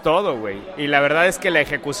ejecución lo es todo, güey. Y la verdad es que la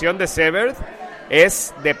ejecución de Severed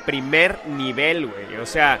es de primer nivel, güey. O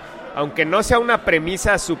sea, aunque no sea una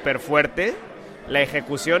premisa súper fuerte, la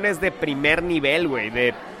ejecución es de primer nivel, güey,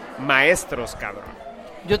 de maestros, cabrón.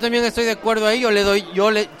 Yo también estoy de acuerdo ahí,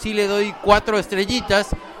 sí le doy 4 estrellitas,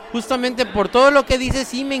 justamente por todo lo que dice.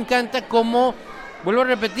 Sí me encanta cómo, vuelvo a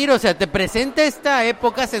repetir, o sea, te presenta esta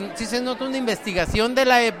época, sí se nota una investigación de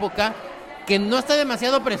la época que no está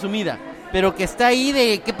demasiado presumida, pero que está ahí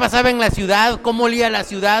de qué pasaba en la ciudad, cómo olía la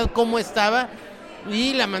ciudad, cómo estaba,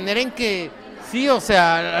 y la manera en que, sí, o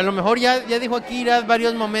sea, a lo mejor ya dijo aquí Irad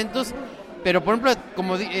varios momentos, pero por ejemplo,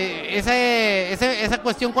 como esa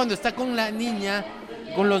cuestión cuando está con la niña,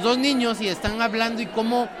 con los 2 niños y están hablando y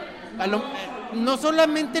cómo no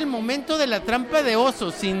solamente el momento de la trampa de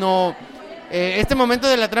osos, sino este momento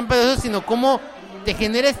de la trampa de osos, sino cómo te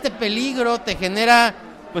genera este peligro, te genera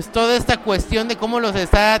pues toda esta cuestión de cómo los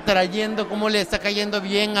está atrayendo, cómo le está cayendo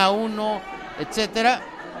bien a uno, etcétera.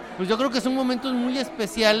 Pues yo creo que son momentos muy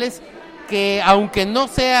especiales que, aunque no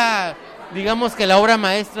sea, digamos que la obra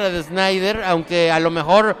maestra de Snyder, aunque a lo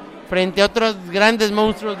mejor frente a otros grandes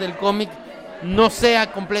monstruos del cómic no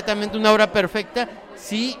sea completamente una obra perfecta,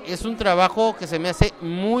 sí es un trabajo que se me hace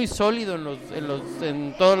muy sólido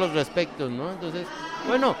en todos los respectos, ¿no? Entonces,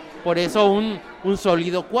 bueno, por eso un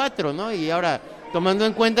sólido 4, ¿no? Y ahora, tomando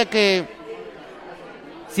en cuenta que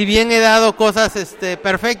si bien he dado cosas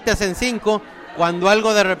perfectas en 5, cuando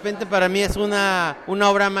algo de repente para mí es una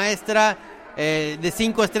obra maestra, de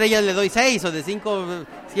 5 estrellas le doy 6, o de 5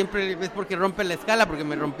 siempre es porque rompe la escala, porque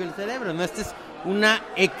me rompió el cerebro, ¿no? Esta es una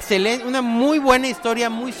excelente, una muy buena historia,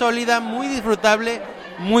 muy sólida, muy disfrutable,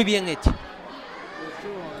 muy bien hecha.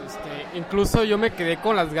 Incluso yo me quedé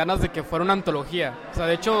con las ganas de que fuera una antología. O sea,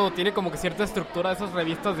 de hecho tiene como que cierta estructura de esas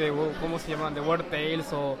revistas de, ¿cómo se llaman? De Weird Tales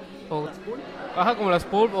o baja como las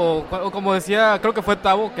Pulp, o como decía, creo que fue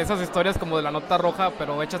Tavo, que esas historias como de la nota roja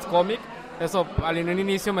pero hechas cómic. Eso al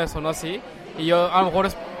inicio me sonó así. Y yo a lo mejor,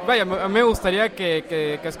 a mí me gustaría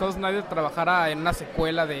que Scott Snyder trabajara en una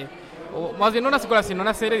secuela o más bien no una secuela, sino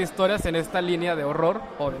una serie de historias en esta línea de horror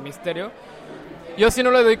o de misterio. Yo sí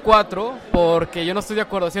no le doy 4 porque yo no estoy de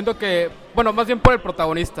acuerdo. Siento que, bueno, más bien por el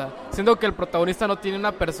protagonista. Siento que el protagonista no tiene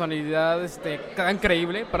una personalidad tan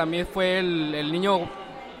creíble. Para mí fue el niño,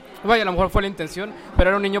 a lo mejor fue la intención, pero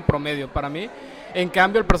era un niño promedio para mí. En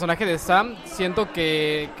cambio, el personaje de Sam, siento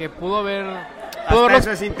que pudo haber...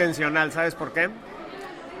 Eso es intencional, ¿sabes por qué?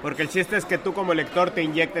 Porque el chiste es que tú como lector te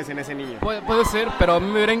inyectes en ese niño. Puede ser, pero a mí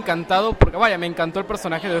me hubiera encantado, porque me encantó el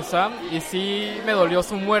personaje de Sam y sí me dolió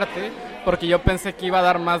su muerte, porque yo pensé que iba a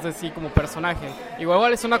dar más de sí como personaje.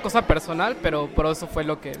 Igual es una cosa personal, pero eso fue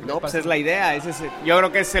lo que... No, pues es la idea, yo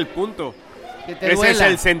creo que ese es el punto. Que te ese duela. es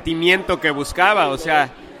el sentimiento que buscaba, o sea,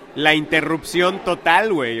 la interrupción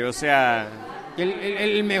total, güey, o sea...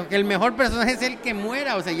 El mejor personaje es el que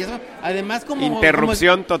muera, o sea, y eso, además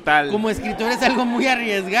interrupción total. Como escritor es algo muy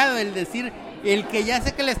arriesgado el decir, el que ya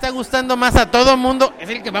sé que le está gustando más a todo mundo es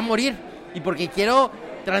el que va a morir, y porque quiero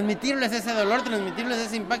transmitirles ese dolor, transmitirles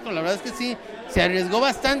ese impacto. La verdad es que sí, se arriesgó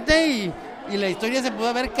bastante y la historia se pudo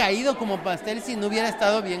haber caído como pastel si no hubiera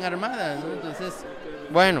estado bien armada, ¿no? Entonces,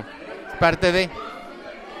 bueno, parte de...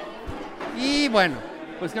 Y bueno,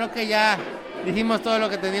 pues creo que ya dijimos todo lo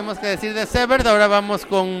que teníamos que decir de Severed. Ahora vamos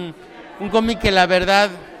con un cómic que la verdad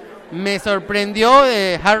me sorprendió,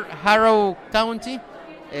 de Harrow County.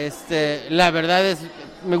 La verdad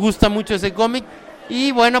me gusta mucho ese cómic.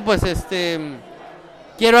 Y bueno, pues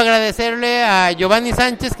quiero agradecerle a Giovanni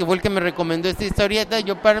Sánchez, que fue el que me recomendó esta historieta.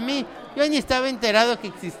 Yo ni estaba enterado que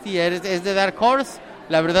existía. Es de Dark Horse.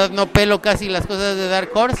 La verdad no pelo casi las cosas de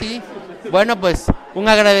Dark Horse. Y bueno, pues un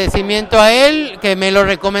agradecimiento a él, que me lo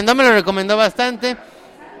recomendó bastante.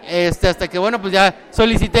 Hasta que bueno, pues ya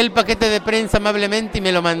solicité el paquete de prensa amablemente y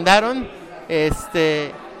me lo mandaron.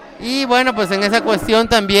 Y bueno, pues en esa cuestión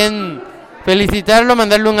también felicitarlo,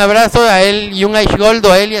 mandarle un abrazo a él y un Ice Gold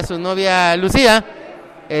a él y a su novia Lucía,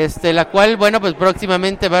 la cual, bueno, pues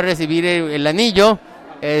próximamente va a recibir el anillo.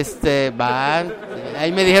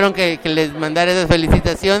 Ahí me dijeron que les mandara esas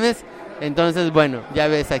felicitaciones. Entonces, bueno, ya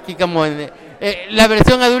ves, aquí como en la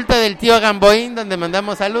versión adulta del tío Gamboín, donde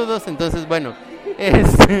mandamos saludos. Entonces, bueno,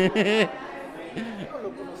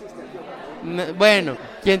 bueno,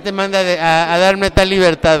 ¿quién te manda a darme tal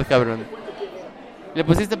libertad, cabrón? ¿Le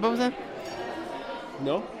pusiste pausa?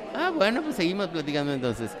 ¿No? Ah, bueno, pues seguimos platicando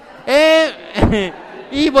entonces.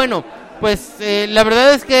 Y bueno, pues la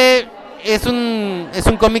verdad es que es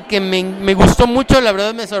un cómic que me gustó mucho. La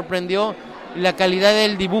verdad me sorprendió la calidad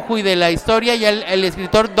del dibujo y de la historia. Ya el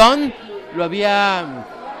escritor Don lo había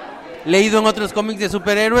leído en otros cómics de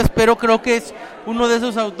superhéroes, pero creo que es uno de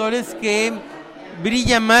esos autores que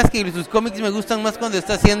brilla más, que sus cómics me gustan más cuando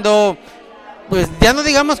está haciendo, pues ya no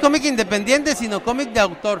digamos cómic independiente, sino cómic de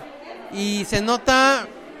autor. Y se nota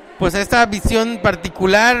pues esta visión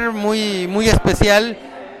particular, muy, muy especial,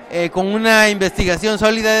 con una investigación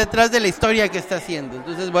sólida detrás de la historia que está haciendo.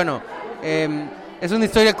 Entonces, bueno, es una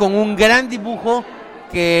historia con un gran dibujo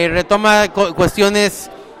que retoma cuestiones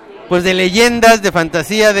pues de leyendas, de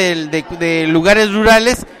fantasía, de lugares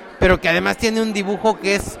rurales, pero que además tiene un dibujo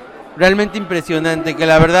que es realmente impresionante, que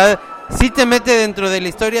la verdad sí te mete dentro de la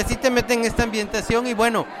historia, sí te mete en esta ambientación. Y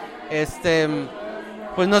bueno,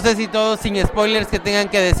 pues no sé si todos, sin spoilers, que tengan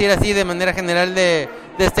que decir así de manera general de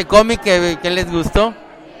este cómic que les gustó.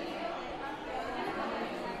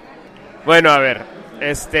 Bueno, a ver,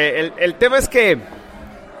 el tema es que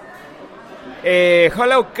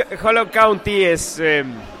Harrow County es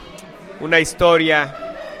una historia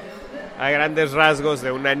a grandes rasgos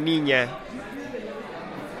de una niña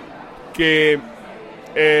que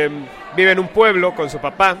vive en un pueblo con su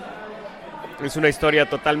papá. Es una historia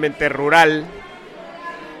totalmente rural,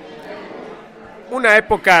 una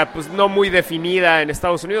época pues no muy definida en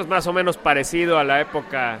Estados Unidos, más o menos parecido a la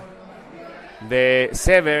época de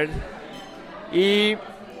Severed. Y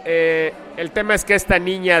el tema es que esta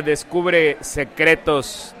niña descubre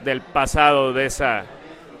secretos del pasado de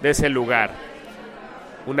ese lugar.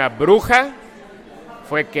 Una bruja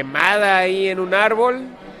fue quemada ahí en un árbol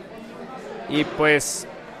y pues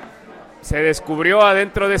se descubrió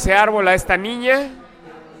adentro de ese árbol a esta niña.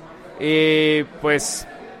 Y pues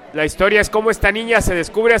la historia es cómo esta niña se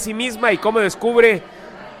descubre a sí misma y cómo descubre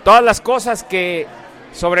todas las cosas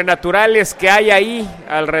sobrenaturales que hay ahí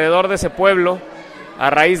alrededor de ese pueblo, a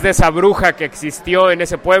raíz de esa bruja que existió en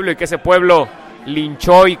ese pueblo y que ese pueblo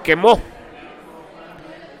linchó y quemó.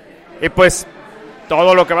 Y pues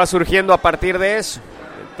todo lo que va surgiendo a partir de eso.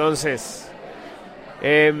 Entonces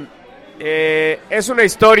es una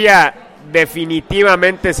historia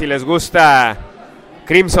definitivamente, si les gusta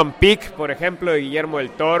Crimson Peak, por ejemplo, de Guillermo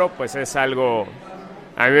del Toro, pues es algo,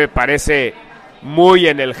 a mí me parece muy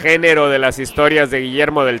en el género de las historias de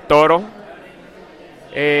Guillermo del Toro.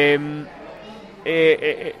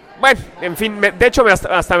 Bueno, en fin, de hecho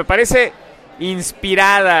hasta me parece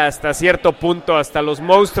inspirada hasta cierto punto. Hasta los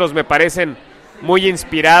monstruos me parecen muy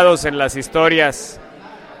inspirados en las historias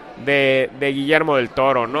de Guillermo del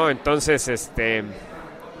Toro, ¿no? Entonces,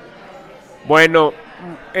 bueno,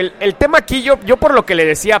 el tema aquí, yo por lo que le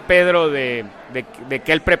decía a Pedro de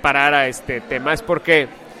que él preparara este tema, es porque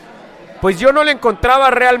pues yo no le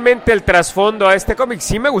encontraba realmente el trasfondo a este cómic.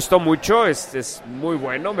 Sí me gustó mucho, es muy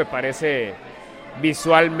bueno, me parece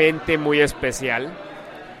visualmente muy especial,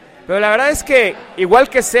 pero la verdad es que igual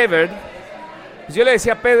que Severed, pues yo le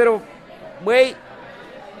decía a Pedro, güey,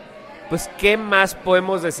 pues ¿qué más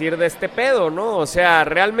podemos decir de este pedo, no? O sea,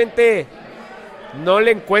 realmente no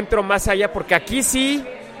le encuentro más allá, porque aquí sí,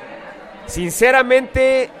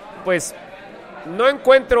 sinceramente, pues no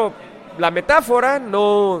encuentro la metáfora,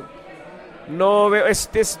 no veo, es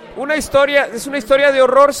una historia de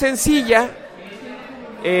horror sencilla,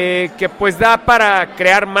 que pues da para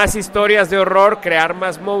crear más historias de horror, crear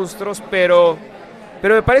más monstruos, pero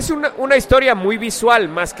me parece una historia muy visual,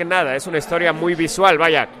 más que nada, es una historia muy visual,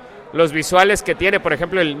 vaya, los visuales que tiene, por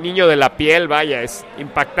ejemplo, el niño de la piel, vaya, es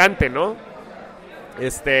impactante, ¿no?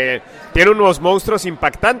 Tiene unos monstruos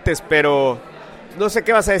impactantes, pero no sé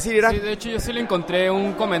qué vas a decir, Irak. Sí, de hecho yo sí le encontré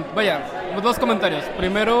dos comentarios.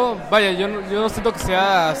 Primero, yo no siento que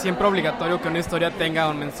sea siempre obligatorio que una historia tenga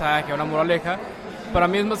un mensaje, una moraleja. Para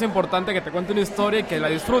mí es más importante que te cuente una historia y que la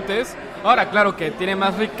disfrutes. Ahora, claro que tiene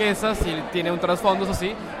más riquezas y tiene un trasfondo, eso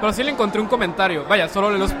sí, pero sí le encontré un comentario. Solo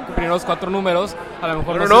leí los primeros 4 números, a lo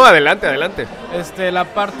mejor No, adelante. La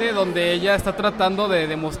parte donde ella está tratando de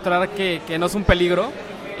demostrar que no es un peligro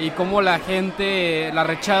y cómo la gente la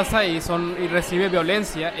rechaza y recibe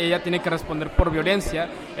violencia, ella tiene que responder por violencia.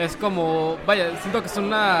 Es como, siento que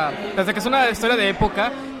desde que es una historia de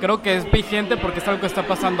época, creo que es vigente porque es algo que está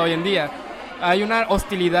pasando hoy en día. Hay una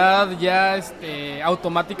hostilidad ya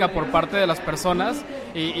automática por parte de las personas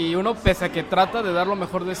y uno, pese a que trata de dar lo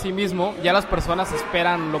mejor de sí mismo, ya las personas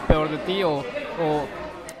esperan lo peor de ti o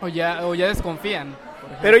ya desconfían.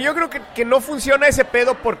 Pero yo creo que no funciona ese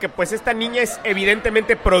pedo porque pues esta niña es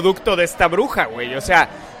evidentemente producto de esta bruja, güey. O sea,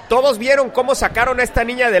 todos vieron cómo sacaron a esta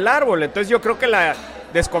niña del árbol. Entonces yo creo que la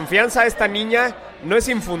desconfianza de esta niña no es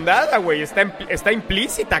infundada, güey. Está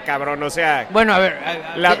implícita, cabrón. O sea, bueno, a ver,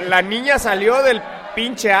 la niña salió del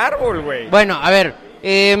pinche árbol, güey. Bueno, a ver,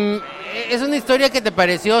 es una historia que te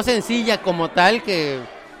pareció sencilla como tal, que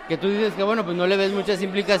tú dices que bueno, pues no le ves muchas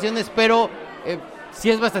implicaciones, pero sí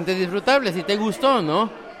es bastante disfrutable, si te gustó, ¿no?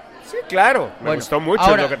 Sí, claro, me gustó mucho,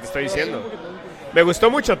 ahora, es lo que te estoy diciendo. Me gustó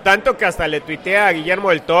mucho, tanto que hasta le tuiteé a Guillermo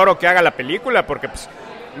del Toro que haga la película, porque pues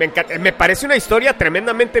me parece una historia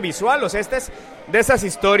tremendamente visual. O sea, esta es de esas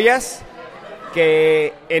historias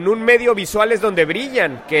que en un medio visual es donde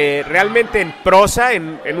brillan, que realmente en prosa,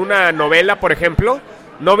 en una novela, por ejemplo,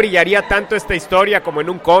 no brillaría tanto esta historia como en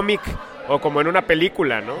un cómic o como en una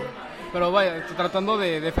película, ¿no? Pero tratando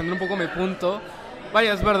de defender un poco mi punto,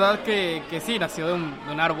 es verdad que sí, nació de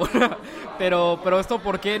un árbol, pero esto,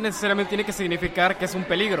 ¿por qué necesariamente tiene que significar que es un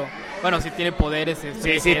peligro? Bueno, si tiene poderes.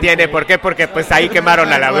 Sí tiene, ¿por qué? Porque pues ahí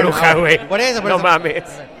quemaron a la bruja, güey. Por eso. No mames.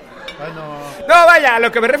 No, a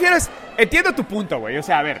lo que me refiero es, entiendo tu punto, güey, o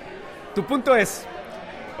sea, a ver, tu punto es,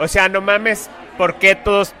 o sea, no mames, ¿por qué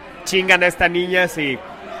todos chingan a esta niña si,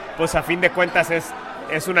 pues a fin de cuentas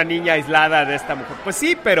es una niña aislada de esta mujer? Pues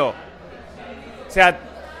sí, pero, o sea,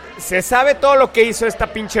 se sabe todo lo que hizo esta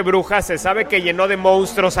pinche bruja, se sabe que llenó de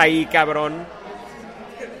monstruos ahí, cabrón.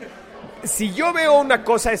 Si yo veo una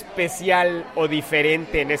cosa especial o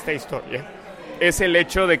diferente en esta historia, es el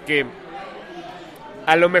hecho de que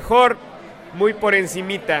a lo mejor, muy por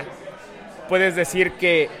encimita, puedes decir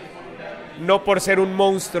que no por ser un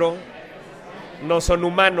monstruo, no son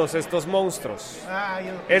humanos estos monstruos.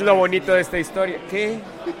 Es lo bonito de esta historia. ¿Qué?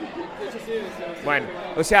 Bueno,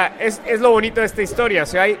 o sea, es lo bonito de esta historia. O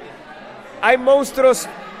sea, hay monstruos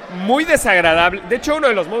muy desagradables. De hecho, uno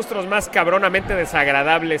de los monstruos más cabronamente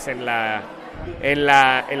desagradables en la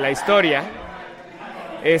historia,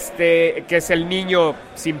 que es el niño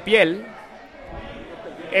sin piel,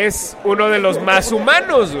 es uno de los más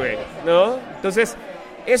humanos, güey, ¿no? Entonces,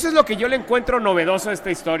 eso es lo que yo le encuentro novedoso a esta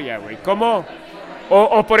historia, güey. Como,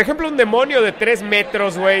 o por ejemplo, un demonio de 3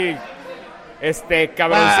 metros, güey,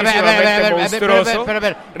 cabroncísimamente monstruoso,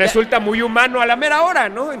 resulta muy humano a la mera hora,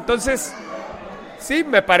 ¿no? Entonces, sí,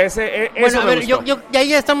 me parece, eso bueno, a ver, yo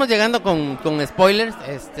ya estamos llegando con spoilers,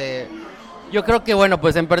 yo creo que, bueno,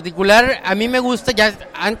 pues en particular, a mí me gusta,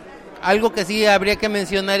 algo que sí habría que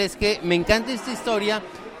mencionar es que me encanta esta historia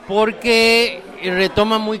porque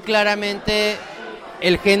retoma muy claramente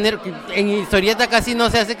el género, en historieta casi no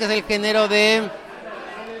se hace, que es el género de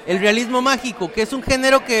el realismo mágico, que es un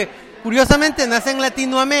género que curiosamente nace en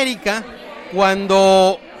Latinoamérica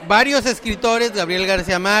cuando varios escritores, Gabriel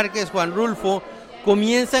García Márquez, Juan Rulfo,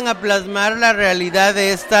 comienzan a plasmar la realidad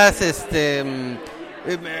de estas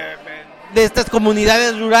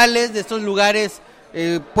comunidades rurales, de estos lugares,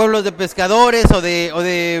 pueblos de pescadores o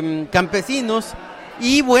de campesinos,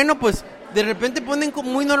 y bueno, pues de repente ponen como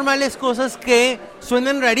muy normales cosas que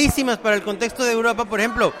suenan rarísimas para el contexto de Europa. Por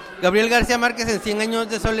ejemplo, Gabriel García Márquez en 100 años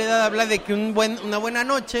de soledad habla de que una buena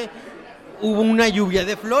noche hubo una lluvia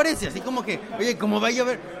de flores, y así como que, oye, ¿cómo va a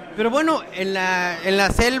llover? Pero bueno, en la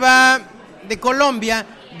selva de Colombia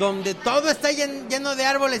donde todo está lleno de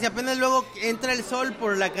árboles y apenas luego entra el sol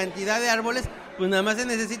por la cantidad de árboles, pues nada más se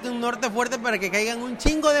necesita un norte fuerte para que caigan un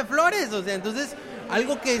chingo de flores. O sea, entonces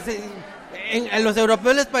algo que a los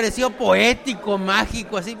europeos les pareció poético,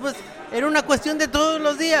 mágico, así pues era una cuestión de todos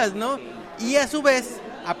los días, ¿no? Y a su vez,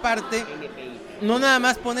 aparte, no nada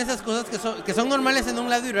más pone esas cosas que son normales en un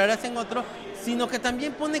lado y raras en otro, sino que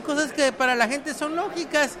también pone cosas que para la gente son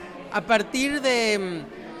lógicas a partir de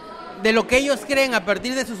lo que ellos creen, a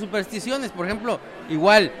partir de sus supersticiones. Por ejemplo,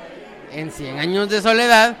 igual en 100 años de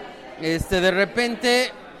soledad, de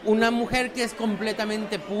repente una mujer que es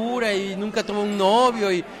completamente pura y nunca tuvo un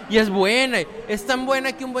novio y es buena, y es tan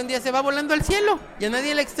buena que un buen día se va volando al cielo y a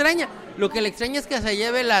nadie le extraña. Lo que le extraña es que se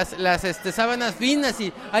lleve las sábanas finas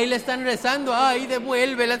y ahí le están rezando, ay,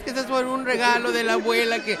 devuélvelas, que ese fue un regalo de la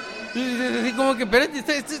abuela, que así como que, espérate,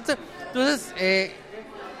 entonces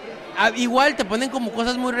igual te ponen como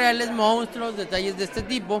cosas muy reales, monstruos, detalles de este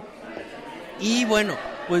tipo. Y bueno,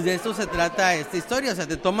 pues de esto se trata esta historia. O sea,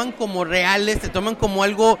 te toman como reales, te toman como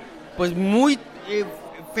algo pues muy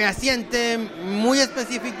fehaciente, muy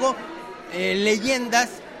específico, leyendas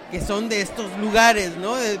que son de estos lugares,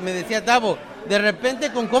 ¿no? Me decía Tavo, de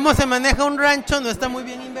repente con cómo se maneja un rancho no está muy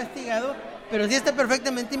bien investigado, pero sí está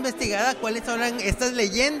perfectamente investigada cuáles son estas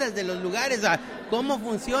leyendas de los lugares, o sea, cómo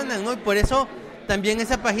funcionan, ¿no? Y por eso también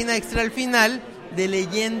esa página extra al final de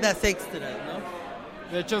leyendas extras,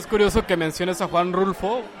 ¿no? De hecho, es curioso que menciones a Juan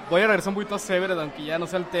Rulfo. Voy a regresar un poquito a Severed, aunque ya no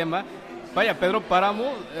sea el tema. Vaya, Pedro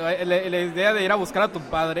Páramo, la idea de ir a buscar a tu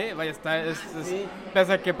padre, vaya, sí.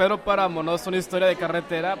 Pese a que Pedro Páramo no es una historia de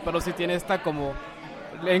carretera, pero sí tiene esta como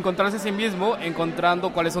encontrarse a sí mismo,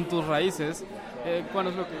 encontrando cuáles son tus raíces. ¿Cuál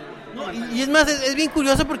es lo que...? No, y es más, es bien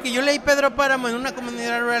curioso porque yo leí Pedro Páramo en una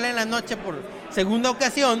comunidad rural en la noche por segunda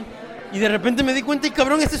ocasión. Y de repente me di cuenta, y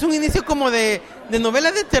cabrón, este es un inicio como de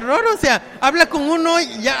novela de terror. O sea, habla con uno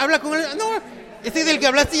y ya habla con el... No, este del que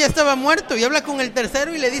hablaste ya estaba muerto. Y habla con el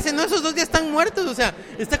tercero y le dice, no, esos dos ya están muertos. O sea,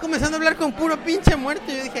 está comenzando a hablar con puro pinche muerto.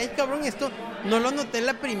 Y yo dije, ay, cabrón, esto no lo noté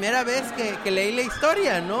la primera vez que leí la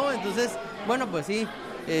historia, ¿no? Entonces, bueno, pues sí,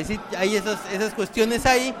 sí hay esas cuestiones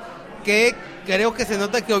ahí que creo que se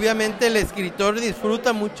nota que obviamente el escritor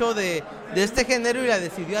disfruta mucho de este género y la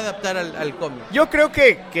decidió adaptar al cómic. Yo creo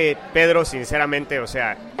que Pedro, sinceramente, o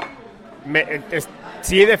sea,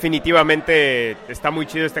 sí, definitivamente está muy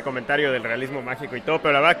chido este comentario del realismo mágico y todo,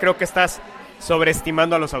 pero la verdad creo que estás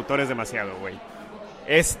sobreestimando a los autores demasiado, güey.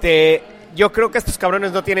 Yo creo que estos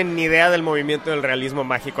cabrones no tienen ni idea del movimiento del realismo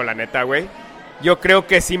mágico, la neta, güey. Yo creo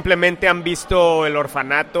que simplemente han visto El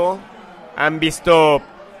Orfanato, han visto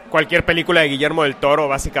cualquier película de Guillermo del Toro,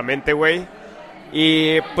 básicamente, güey.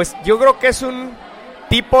 Y pues yo creo que es un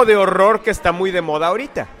tipo de horror que está muy de moda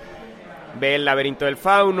ahorita. Ve El laberinto del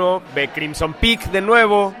fauno, ve Crimson Peak de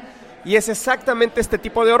nuevo, y es exactamente este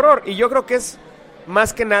tipo de horror. Y yo creo que es,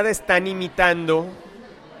 más que nada, están imitando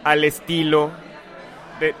al estilo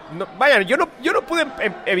de... Vayan, yo no pude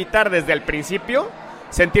evitar desde el principio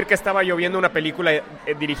sentir que estaba yo viendo una película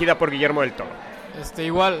dirigida por Guillermo del Toro.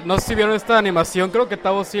 Igual, no sé si vieron esta animación, creo que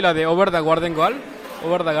Tavo sí, la de Over the Garden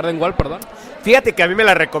Wall, perdón. Fíjate que a mí me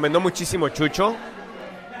la recomendó muchísimo Chucho.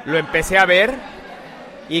 Lo empecé a ver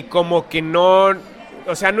y como que no...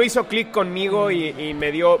 O sea, no hizo clic conmigo y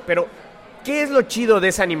me dio... Pero, ¿qué es lo chido de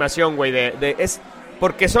esa animación, güey? Es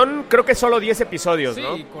porque son, creo que solo 10 episodios, sí, ¿no?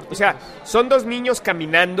 Cortitos. O sea, son dos niños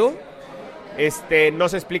caminando. No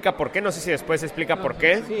se explica por qué, no sé si después se explica por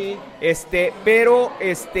qué. Sí. Pero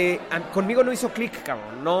conmigo no hizo clic,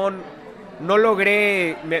 cabrón. No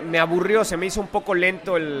logré, me aburrió, se me hizo un poco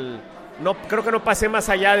lento creo que no pasé más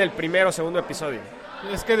allá del primero o segundo episodio.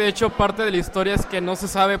 Es que de hecho parte de la historia es que no se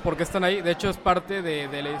sabe por qué están ahí. De hecho es parte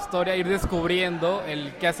de la historia ir descubriendo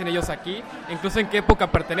el qué hacen ellos aquí, incluso en qué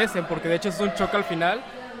época pertenecen, porque de hecho es un choque al final.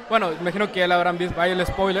 Bueno, imagino que ya la habrán visto. Hay el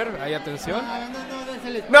spoiler, hay atención.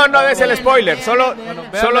 No des el spoiler.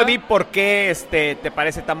 Solo di por qué te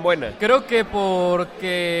parece tan buena. Creo que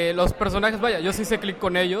porque los personajes, vaya, yo sí hice clic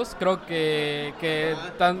con ellos. Creo que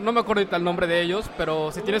no me acuerdo el nombre de ellos,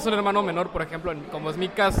 pero si tienes un hermano menor, por ejemplo, como es mi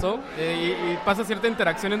caso, y pasa cierta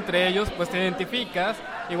interacción entre ellos, pues te identificas.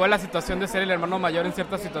 Igual la situación de ser el hermano mayor en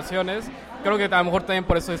ciertas situaciones, creo que a lo mejor también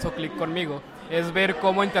por eso hizo clic conmigo. Es ver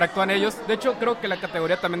cómo interactúan ellos. De hecho, creo que la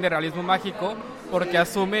categoría también de realismo mágico, porque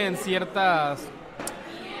asume en ciertas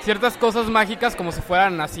cosas mágicas como si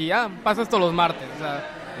fueran así, pasa esto los martes, o sea,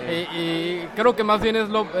 y creo que más bien es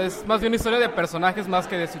más bien una historia de personajes más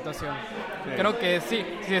que de situación. Sí. Creo que sí,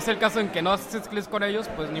 si es el caso en que no haces clic con ellos,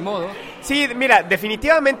 pues ni modo. Sí, mira,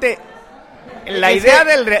 definitivamente la idea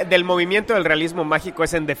del movimiento del realismo mágico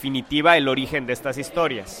es en definitiva el origen de estas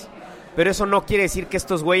historias. Pero eso no quiere decir que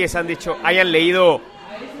estos güeyes hayan leído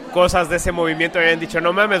cosas de ese movimiento y hayan dicho,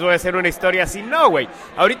 no mames, voy a hacer una historia así. No, güey.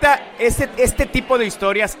 Ahorita este tipo de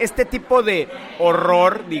historias, este tipo de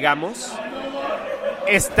horror, digamos,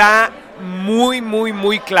 está muy, muy,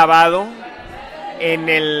 muy clavado en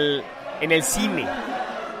el cine.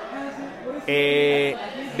 De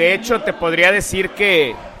hecho, te podría decir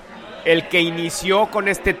que el que inició con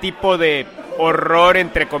este tipo de horror,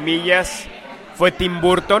 entre comillas, fue Tim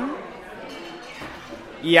Burton.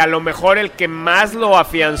 Y a lo mejor el que más lo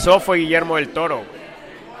afianzó fue Guillermo del Toro.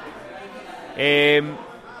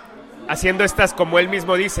 Haciendo estas, como él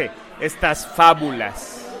mismo dice, estas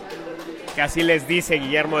fábulas. Que así les dice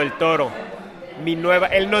Guillermo del Toro.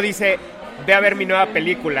 Él no dice, ve a ver mi nueva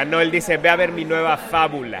película. No, él dice, ve a ver mi nueva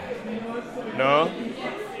fábula. ¿No?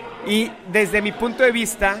 Y desde mi punto de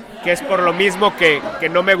vista, que es por lo mismo que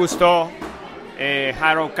no me gustó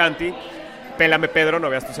Harrow County, pélame Pedro, no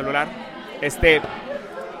veas tu celular.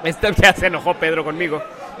 Ya se enojó Pedro conmigo.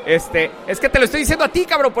 Es que te lo estoy diciendo a ti,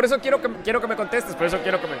 cabrón, por eso quiero que me contestes, por eso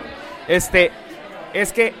quiero que me...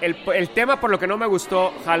 es que el tema por lo que no me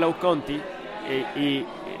gustó Harrow County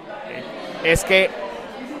es que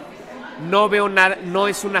no veo nada, no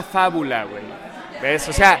es una fábula, güey. ¿Ves?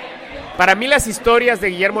 O sea, para mí las historias de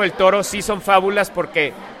Guillermo del Toro sí son fábulas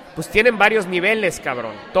porque pues tienen varios niveles,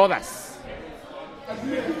 cabrón, todas.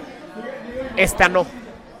 Esta no.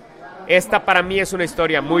 Esta para mí es una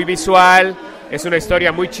historia muy visual, es una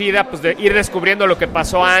historia muy chida, pues de ir descubriendo lo que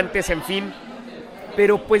pasó antes, en fin.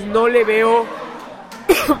 Pero pues no le veo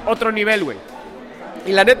otro nivel, güey.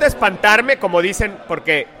 Y la neta espantarme, como dicen,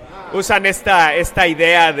 porque usan esta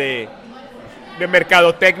idea de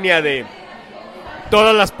mercadotecnia de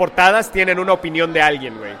todas las portadas tienen una opinión de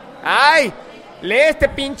alguien, güey. ¡Ay! Lee este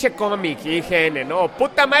pinche cómic, IGN, no,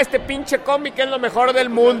 puta madre, este pinche cómic es lo mejor del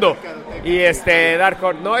mundo. Y Dark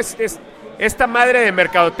Horse, no, es esta madre de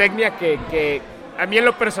mercadotecnia que a mí en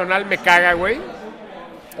lo personal me caga, güey.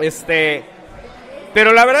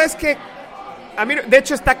 Pero la verdad es que a mí, de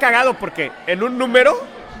hecho está cagado porque en un número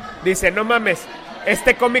dice, no mames,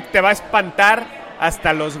 este cómic te va a espantar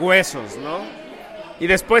hasta los huesos, ¿no? Y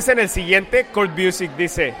después en el siguiente, Kurt Busiek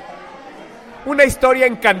dice, una historia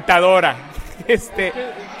encantadora. ¿Tú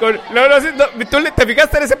te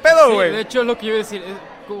fijaste en ese pedo, güey? Sí, de hecho es lo que yo iba a decir.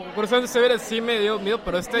 Curiosamente Sever sí me dio miedo,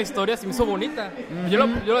 pero esta historia sí me hizo bonita. Yo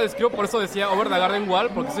lo describo, por eso decía Over the Garden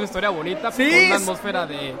Wall, porque es una historia bonita, sí,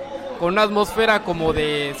 con una atmósfera como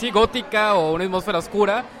de, sí, gótica o una atmósfera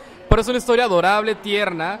oscura, pero es una historia adorable,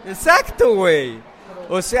 tierna. Exacto, güey.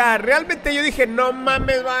 O sea, realmente yo dije, no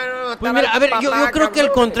mames, bueno, pues mira, a ver, yo creo que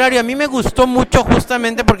al contrario, a mí me gustó mucho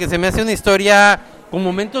justamente porque se me hace una historia con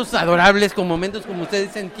momentos adorables, con momentos, como ustedes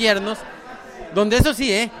dicen, tiernos, donde eso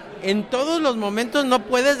sí, en todos los momentos no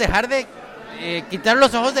puedes dejar de quitar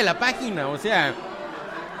los ojos de la página. O sea,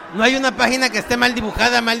 no hay una página que esté mal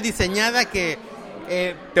dibujada, mal diseñada, que...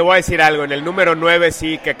 Te voy a decir algo, en el número 9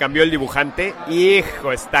 sí, que cambió el dibujante,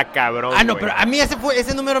 hijo, está cabrón. No, pero a mí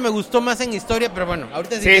ese número me gustó más en historia, pero bueno,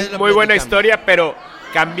 ahorita sí. Sí, muy buena historia, pero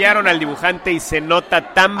cambiaron al dibujante y se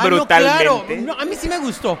nota tan brutalmente. No, claro, no, a mí sí me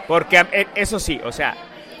gustó. Porque eso sí, o sea,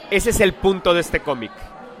 ese es el punto de este cómic.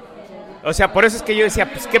 O sea, por eso es que yo decía,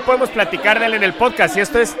 pues, ¿qué podemos platicar de él en el podcast? Y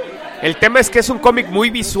el tema es que es un cómic muy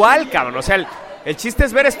visual, cabrón. O sea, el chiste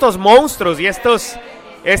es ver estos monstruos y estas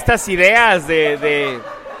ideas de...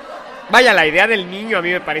 Vaya, la idea del niño a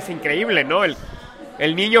mí me parece increíble, ¿no? El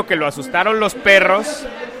niño que lo asustaron los perros,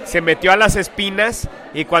 se metió a las espinas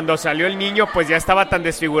y cuando salió el niño pues ya estaba tan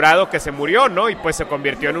desfigurado que se murió, ¿no? Y pues se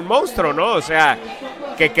convirtió en un monstruo, ¿no? O sea,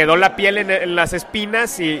 que quedó la piel en las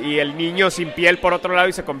espinas y el niño sin piel por otro lado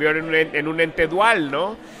y se convirtió en un ente dual,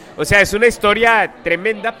 ¿no? O sea, es una historia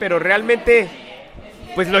tremenda, pero realmente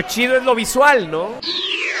pues lo chido es lo visual, ¿no?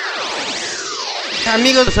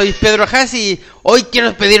 Amigos, soy Pedro Haas y hoy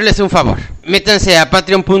quiero pedirles un favor. Métanse a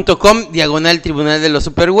patreon.com/Tribunal de los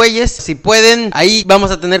Supergüeyes. Si pueden, ahí vamos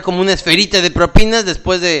a tener como una esferita de propinas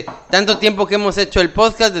después de tanto tiempo que hemos hecho el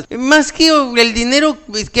podcast. Más que el dinero,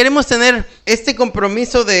 queremos tener este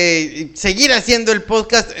compromiso de seguir haciendo el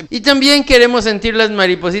podcast. Y también queremos sentir las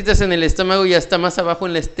maripositas en el estómago y hasta más abajo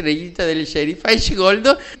en la estrellita del sheriff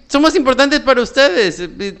Goldo. Somos importantes para ustedes.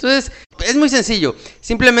 Entonces, es muy sencillo.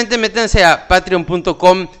 Simplemente métanse a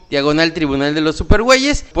patreon.com/Tribunal de los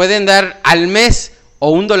Supergüeyes. Pueden dar al mes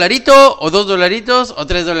o $1, o $2, o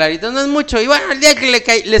 $3. No es mucho. Y bueno, el día que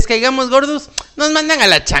les caigamos gordos, nos mandan a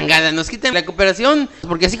la changada, nos quiten la cooperación.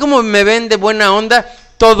 Porque así como me ven de buena onda,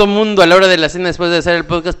 todo mundo a la hora de la cena después de hacer el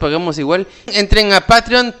podcast pagamos igual. Entren a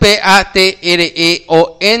Patreon,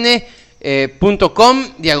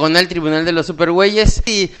 patreon.com/Tribunal de los Supergüeyes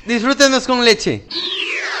y disfrútenos con leche.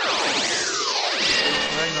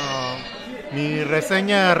 Mi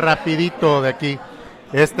reseña rapidito de aquí.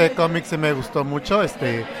 Este cómic sí me gustó mucho.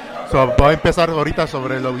 Voy a empezar ahorita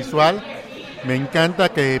sobre lo visual. Me encanta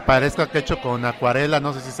que parezca que hecho con acuarela,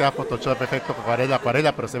 no sé si sea Photoshop, efecto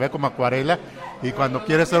acuarela, pero se ve como acuarela. Y cuando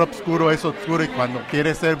quiere ser oscuro es oscuro, y cuando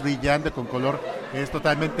quiere ser brillante con color es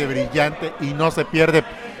totalmente brillante y no se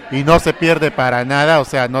pierde para nada, o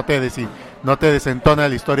sea, no te desentona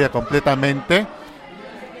la historia completamente.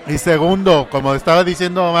 Y segundo, como estaba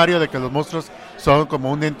diciendo Mario, de que los monstruos son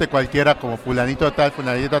como un ente cualquiera, como fulanito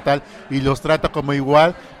tal, y los trata como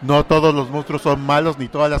igual. No todos los monstruos son malos, ni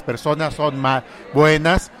todas las personas son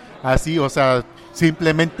buenas, así, o sea,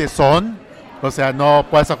 simplemente son. O sea, no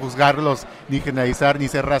puedes juzgarlos, ni generalizar, ni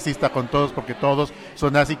ser racista con todos, porque todos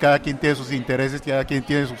son así, cada quien tiene sus intereses, cada quien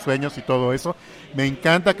tiene sus sueños y todo eso. Me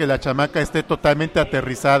encanta que la chamaca esté totalmente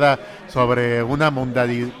aterrizada sobre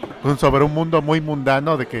sobre un mundo muy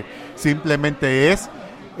mundano, de que simplemente es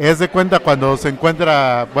de cuenta cuando se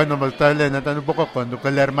encuentra, bueno, me está adelantando un poco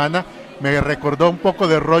con la hermana, me recordó un poco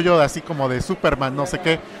de rollo así como de Superman, no sé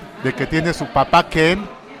qué, de que tiene su papá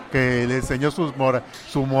Ken, que le enseñó sus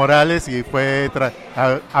morales, y fue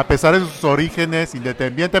a pesar de sus orígenes,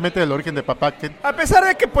 independientemente del origen de papá Ken. A pesar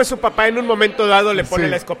de que pues su papá en un momento dado le pone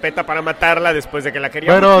la escopeta para matarla después de que la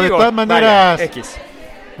quería. Pero de todas maneras, vaya, X.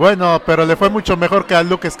 Bueno, pero le fue mucho mejor que a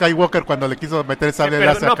Luke Skywalker cuando le quiso meter el sable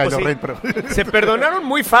láser a Kylo Ren. Se perdonaron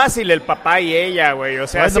muy fácil el papá y ella, güey. O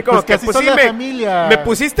sea, bueno, así como pues que pues, sí, me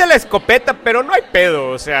pusiste la escopeta, pero no hay pedo.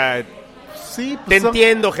 O sea, sí, pues,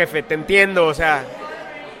 entiendo, jefe, te entiendo. O sea,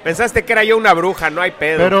 pensaste que era yo una bruja, no hay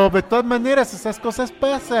pedo. Pero de todas maneras, esas cosas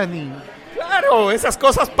pasan y... Claro, esas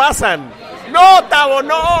cosas pasan. No, Tavo,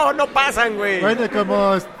 no pasan, güey. Bueno,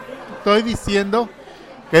 como estoy diciendo,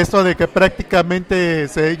 que esto de que prácticamente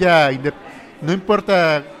ella, no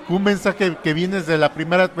importa un mensaje que vienes de la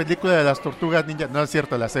primera película de las Tortugas Ninja, no es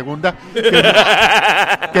cierto, la segunda,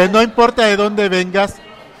 que no importa de dónde vengas,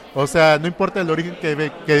 o sea, no importa el origen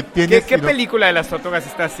que tienes. ¿Qué película de las Tortugas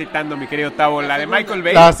estás citando, mi querido Tavo? ¿La de Michael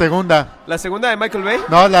Bay? La segunda. ¿La segunda de Michael Bay?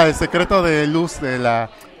 No, la de Secreto de Luz, de la...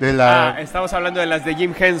 estamos hablando de las de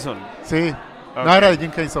Jim Henson. Sí, okay. No era de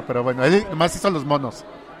Jim Henson, pero bueno, él nomás hizo los monos.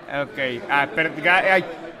 Ok,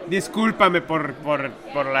 discúlpame por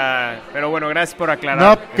la... Pero bueno, gracias por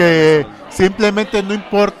aclarar. No, que simplemente no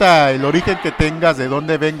importa el origen que tengas, de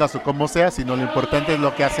dónde vengas o cómo sea, sino lo importante es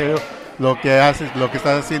lo que haces, lo que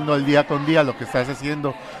estás haciendo el día con día, lo que estás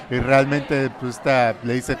haciendo. Y realmente pues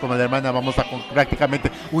le dice como la hermana,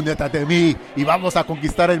 prácticamente, únete a mí y vamos a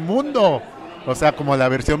conquistar el mundo. O sea, como la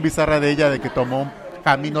versión bizarra de ella, de que tomó un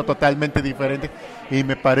camino totalmente diferente, y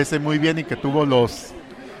me parece muy bien, y que tuvo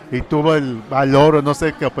el valor, o no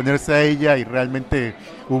sé, que oponerse a ella, y realmente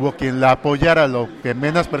hubo quien la apoyara. Lo que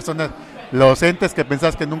menos personas, los entes que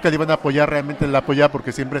pensás que nunca le iban a apoyar, realmente la apoyaba,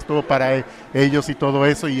 porque siempre estuvo para ellos y todo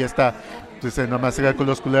eso. Y esta pues nomás se ve con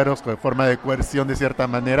los culeros de forma de coerción de cierta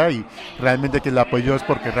manera, y realmente quien la apoyó es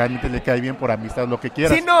porque realmente le cae bien, por amistad, lo que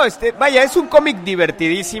quieras. Sí, no, vaya, es un cómic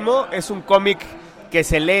divertidísimo, es un cómic que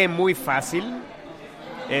se lee muy fácil,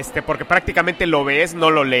 porque prácticamente lo ves, no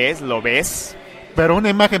lo lees, lo ves. Pero una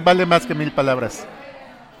imagen vale más que 1000 palabras.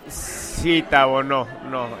 Sí, Tavo, no.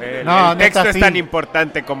 El texto es tan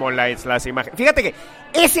importante como las imágenes. Fíjate que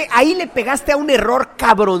ahí le pegaste a un error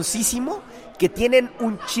cabroncísimo que tienen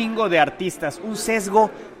un chingo de artistas, un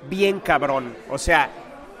sesgo bien cabrón. O sea,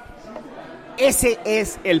 ese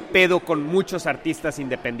es el pedo con muchos artistas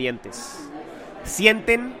independientes.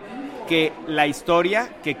 Sienten que la historia,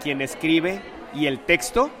 que quien escribe y el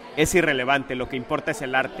texto es irrelevante, lo que importa es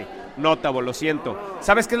el arte. No, Tavo, lo siento.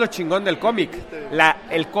 ¿Sabes qué es lo chingón del cómic?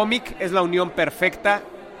 El cómic es la unión perfecta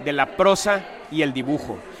de la prosa y el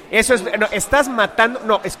dibujo. Eso es... No, estás matando...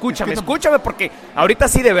 No, escúchame, porque ahorita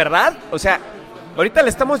sí, de verdad, o sea, ahorita le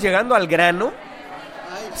estamos llegando al grano.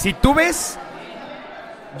 Si tú ves...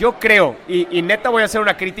 Yo creo, y neta voy a hacer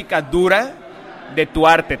una crítica dura de tu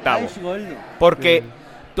arte, Tavo. Porque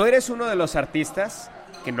tú eres uno de los artistas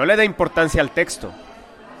que no le da importancia al texto.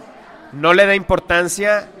 No le da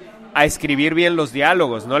importancia a escribir bien los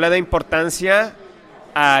diálogos, no le da importancia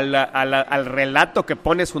al relato que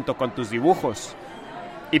pones junto con tus dibujos.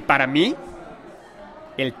 Y para mí,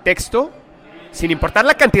 el texto, sin importar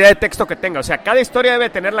la cantidad de texto que tenga, o sea, cada historia debe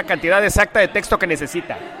tener la cantidad exacta de texto que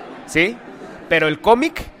necesita, ¿sí? Pero el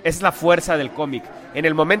cómic es la fuerza del cómic. En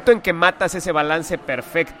el momento en que matas ese balance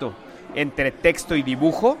perfecto entre texto y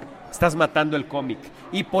dibujo, estás matando el cómic.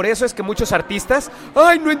 Y por eso es que muchos artistas,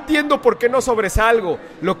 no entiendo por qué no sobresalgo.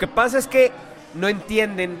 Lo que pasa es que no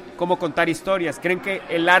entienden cómo contar historias. Creen que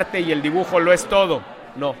el arte y el dibujo lo es todo.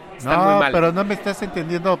 No, están muy mal. Pero no me estás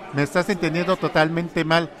entendiendo totalmente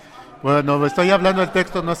mal. Bueno, estoy hablando del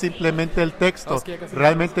texto, no simplemente el texto.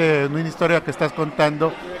 Realmente en una historia que estás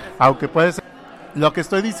contando, aunque puede ser... Lo que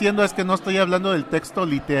estoy diciendo es que no estoy hablando del texto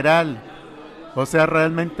literal. O sea,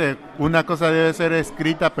 realmente una cosa debe ser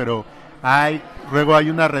escrita, pero luego hay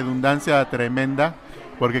una redundancia tremenda,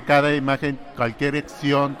 porque cada imagen, cualquier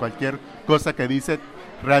acción, cualquier cosa que dice,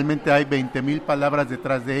 realmente hay 20,000 palabras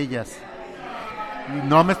detrás de ellas. Y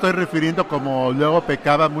no me estoy refiriendo como luego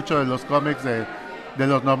pecaba mucho de los cómics de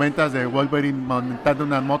los 90 de Wolverine montando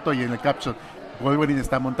una moto y en el caption Wolverine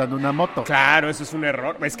está montando una moto. Claro, eso es un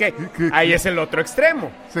error. Es que ahí es el otro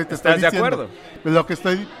extremo. Sí, ¿Estás de acuerdo? Lo que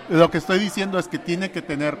estoy diciendo es que tiene que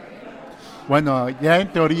tener, bueno, ya en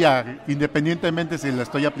teoría, independientemente si lo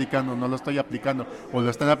estoy aplicando o no lo estoy aplicando, o lo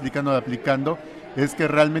están aplicando, es que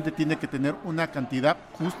realmente tiene que tener una cantidad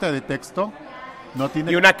justa de texto.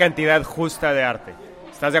 Y una cantidad justa de arte.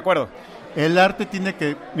 ¿Estás de acuerdo? El arte tiene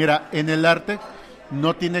que, mira, en el arte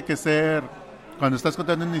no tiene que ser, cuando estás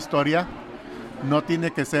contando una historia, no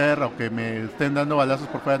tiene que ser, aunque me estén dando balazos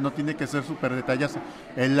por fuera, no tiene que ser súper detalloso.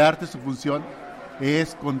 El arte, su función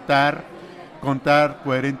es contar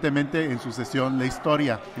coherentemente en sucesión la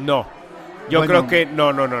historia. No. Yo creo que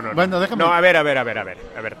no. Bueno, déjame. No, a ver,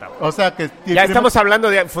 Tavo. O sea, que ya estamos hablando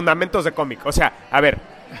de fundamentos de cómic. O sea, a ver.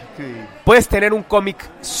 Sí. Puedes tener un cómic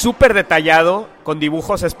súper detallado con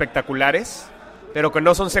dibujos espectaculares, pero que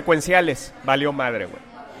no son secuenciales. Valió madre,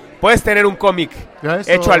 güey. Puedes tener un cómic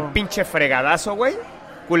hecho al pinche fregadazo, güey.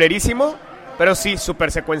 Culerísimo, pero sí,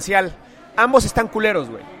 súper secuencial. Ambos están culeros,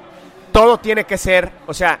 güey. Todo tiene que ser,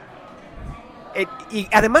 o sea... y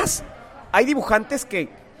además, hay dibujantes que...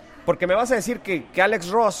 Porque me vas a decir que Alex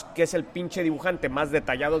Ross, que es el pinche dibujante más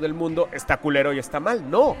detallado del mundo, está culero y está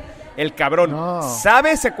mal. No, el cabrón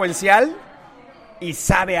sabe secuencial y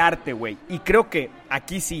sabe arte, güey. Y creo que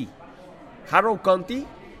aquí sí, Harrow County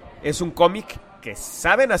es un cómic que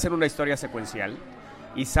saben hacer una historia secuencial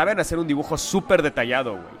y saben hacer un dibujo súper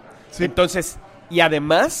detallado, güey. Sí. Entonces, y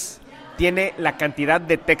además tiene la cantidad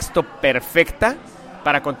de texto perfecta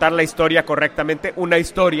para contar la historia correctamente, una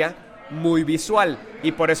historia muy visual,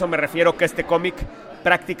 y por eso me refiero que este cómic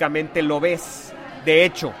prácticamente lo ves. De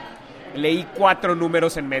hecho, leí 4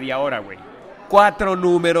 números en media hora, güey. 4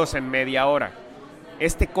 números en media hora.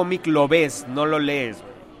 Este cómic lo ves, no lo lees,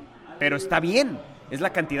 güey. Pero está bien, es la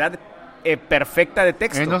cantidad perfecta de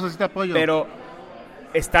texto. No sé si te apoyo. Pero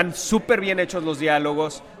están súper bien hechos los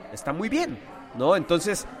diálogos, está muy bien, ¿no?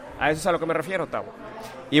 Entonces, a eso es a lo que me refiero, Tavo.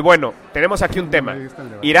 Y bueno, tenemos aquí un tema.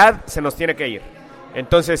 Irad se nos tiene que ir.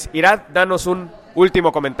 Entonces, Irad, danos un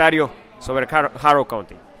último comentario sobre Harrow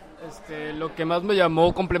County. Lo que más me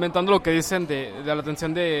llamó, complementando lo que dicen de la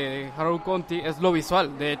atención de Harrow County, es lo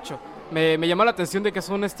visual, de hecho. Me llama la atención de que es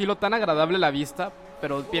un estilo tan agradable a la vista,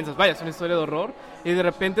 pero piensas, vaya, es una historia de horror, y de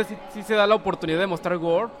repente sí se da la oportunidad de mostrar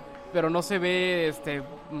gore, pero no se ve,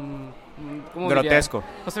 ¿cómo grotesco.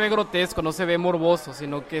 Diría? No se ve grotesco, no se ve morboso,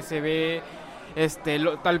 sino que se ve...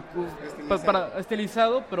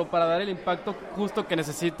 estilizado, pero para dar el impacto justo que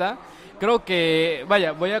necesita. Creo que,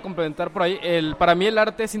 vaya, voy a complementar por ahí, para mí el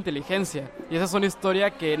arte es inteligencia, y esa es una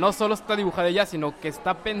historia que no solo está dibujada ella, sino que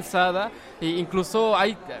está pensada, e incluso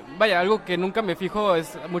hay, vaya, algo que nunca me fijo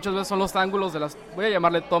muchas veces son los ángulos de las, voy a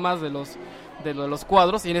llamarle tomas de los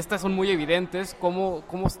cuadros, y en estas son muy evidentes, cómo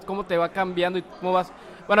te va cambiando y cómo vas...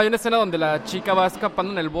 Bueno, hay una escena donde la chica va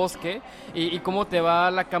escapando en el bosque y cómo te va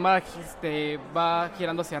la cámara, va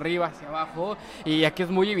girando hacia arriba, hacia abajo, y aquí es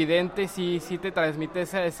muy evidente, sí te transmite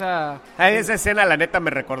esa... Esa escena, la neta,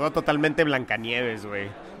 me recordó totalmente Blancanieves, güey.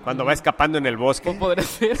 Cuando va escapando en el bosque. ¿Cómo podría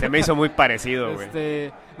ser? Se me hizo muy parecido, güey.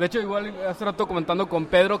 De hecho, igual hace rato comentando con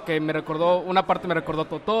Pedro que una parte me recordó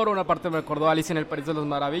Totoro, una parte me recordó Alicia en el País de las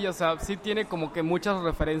Maravillas. O sea, sí tiene como que muchas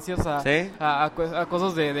referencias a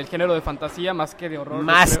cosas del género de fantasía más que de horror.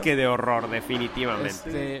 Más que de horror,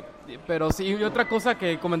 definitivamente. Pero sí, y otra cosa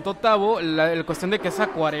que comentó Tavo, la cuestión de que es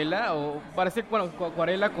acuarela, o parece, bueno,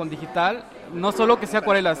 acuarela con digital, no solo que sea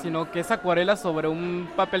acuarela, sino que es acuarela sobre un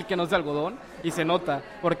papel que no es de algodón, y se nota,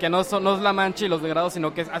 porque no es la mancha y los degrados,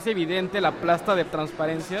 sino que hace evidente la plasta de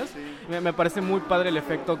transparencias. Sí. Me parece muy padre el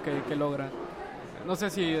efecto que logra. No sé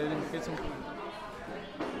si...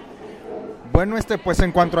 Bueno, pues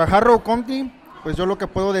en cuanto a Harrow County, pues yo lo que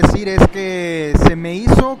puedo decir es que se me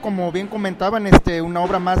hizo, como bien comentaban, una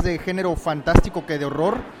obra más de género fantástico que de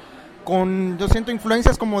horror, yo siento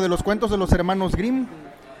influencias como de los cuentos de los hermanos Grimm.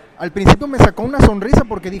 Al principio me sacó una sonrisa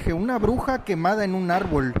porque dije, una bruja quemada en un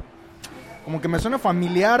árbol. Como que me suena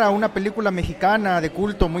familiar a una película mexicana de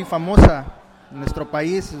culto muy famosa en nuestro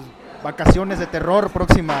país, Vacaciones de Terror,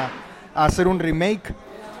 próxima a hacer un remake.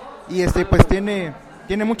 Y pues tiene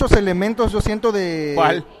muchos elementos, yo siento, de...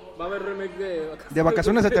 ¿Cuál? Va a haber remake de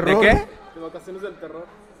Vacaciones de Terror. ¿De qué? De Vacaciones del Terror.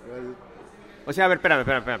 O sea, a ver,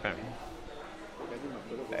 espérame.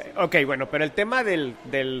 Ok, bueno, pero el tema del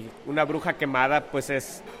una bruja quemada, pues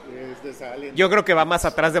es... Yo creo que va más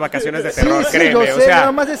atrás de Vacaciones de Terror, sí, créeme. yo sé, o sea,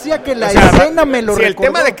 nada más decía que la o sea, escena me lo si el recordó.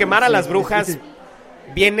 tema de quemar a las brujas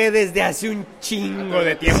viene desde hace un chingo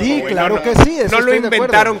de tiempo. Sí, güey. claro No, que sí, eso No lo estoy de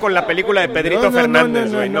inventaron acuerdo. con la película de Pedrito No,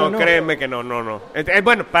 Fernández, güey. No, no. créeme que no.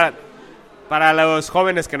 Bueno, para los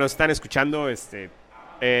jóvenes que nos están escuchando,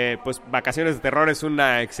 pues Vacaciones de Terror es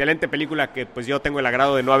una excelente película que pues yo tengo el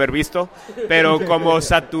agrado de no haber visto, pero como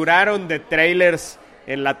saturaron de trailers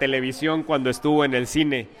en la televisión cuando estuvo en el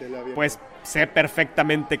cine, pues sé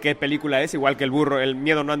perfectamente qué película es, igual que El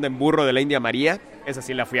miedo no anda en burro de la India María. Esa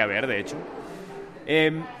sí la fui a ver, de hecho.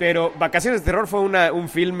 Pero Vacaciones de Terror fue un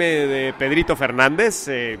filme de Pedrito Fernández,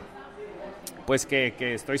 pues que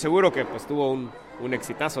estoy seguro que pues tuvo un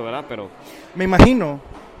exitazo, ¿verdad? Pero Me imagino.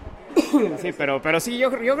 sí, pero sí, yo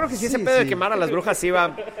creo que sí, ese Sí, pedo de sí. quemar a las brujas sí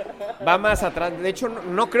va más atrás. De hecho,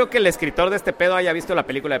 no creo que el escritor de este pedo haya visto la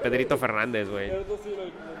película de Pedrito Fernández, güey.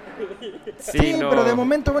 Sí, no. pero de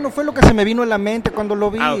momento, bueno, fue lo que se me vino a la mente cuando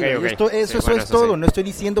lo vi. Ah, ok. Eso Sí, es bueno, eso todo. sí. No estoy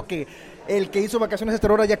diciendo que el que hizo Vacaciones de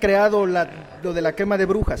Terror haya creado lo de la quema de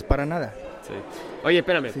brujas, para nada. Sí. Oye,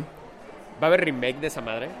 espérame. Sí. ¿Va a haber remake de esa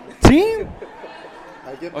madre? Sí,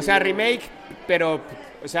 O sea, remake, pero,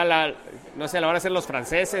 o sea, no sé, la van a hacer los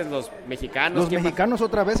franceses, los mexicanos. los ¿quién va- mexicanos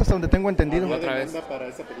otra vez, hasta donde tengo entendido. Otra vez.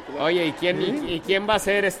 Oye, ¿y quién va a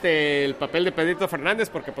hacer el papel de Pedrito Fernández?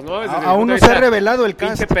 Porque pues no mames, desde mi Aún punto no de se ha vista, revelado el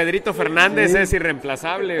pinche cast. Pedrito Fernández Sí. es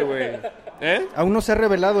irreemplazable, güey. Aún no se ha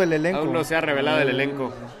revelado el elenco. Aún no se ha revelado el elenco.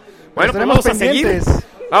 Pero Bueno, pues estaremos vamos a seguir. pendientes.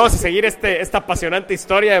 Vamos a seguir esta apasionante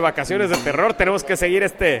historia de Vacaciones de Terror. Tenemos que seguir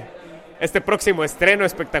este próximo estreno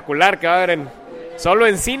espectacular que va a haber solo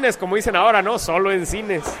en cines, como dicen ahora, ¿no? Solo en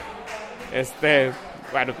cines.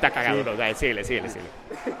 Bueno, está cagado, Sí. ¿no? Dale, síguele.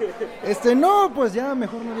 No, pues ya,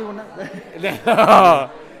 mejor no digo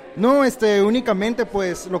nada. No, únicamente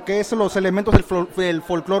pues lo que es los elementos del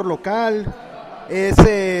folclore local,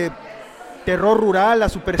 ese terror rural, la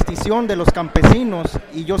superstición de los campesinos,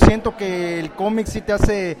 y yo siento que el cómic sí te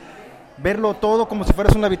hace verlo todo como si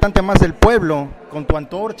fueras un habitante más del pueblo, con tu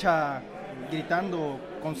antorcha, gritando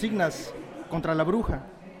consignas contra la bruja.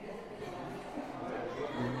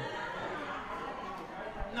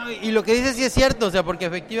 No, y lo que dices sí es cierto, o sea, porque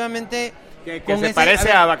efectivamente... ¿Que con se ese-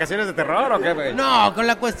 parece a a ver, Vacaciones de Terror o qué, güey? No, con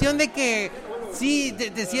la cuestión de que sí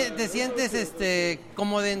te sientes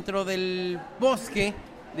como dentro del bosque,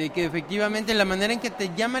 de que efectivamente la manera en que te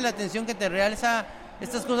llama la atención, que te realza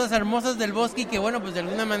estas cosas hermosas del bosque y que bueno, pues de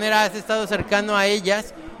alguna manera has estado cercano a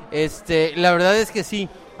ellas, la verdad es que sí,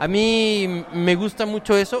 a mí me gusta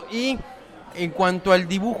mucho eso. Y en cuanto al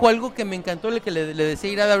dibujo, algo que me encantó, que le decía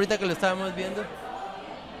a Irada ahorita que lo estábamos viendo.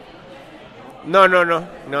 No,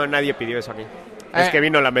 nadie pidió eso aquí. Es que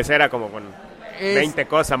vino la mesera como con 20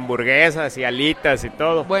 cosas, hamburguesas y alitas y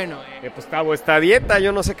todo. Bueno, Pues Tavo está a dieta,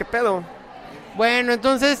 yo no sé qué pedo. bueno,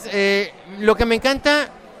 entonces lo que me encanta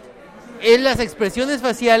es las expresiones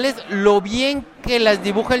faciales, lo bien que las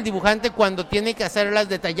dibuja el dibujante cuando tiene que hacerlas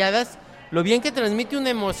detalladas, lo bien que transmite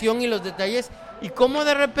una emoción y los detalles, y cómo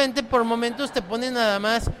de repente por momentos te pone nada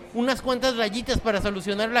más unas cuantas rayitas para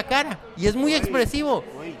solucionar la cara, y es muy expresivo.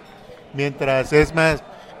 Mientras es más,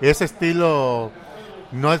 ese estilo,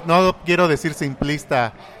 no quiero decir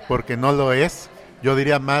simplista porque no lo es, yo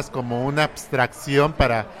diría más como una abstracción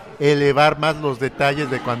para elevar más los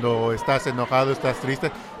detalles de cuando estás enojado, estás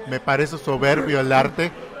triste. Me parece soberbio el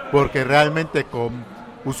arte porque realmente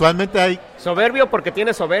usualmente hay... ¿Soberbio porque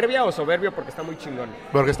tiene soberbia o soberbio porque está muy chingón?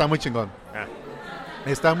 Porque está muy chingón. Ah.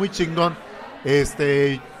 Está muy chingón.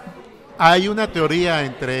 Hay una teoría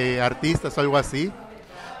entre artistas o algo así,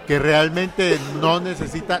 que realmente no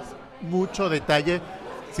necesita mucho detalle,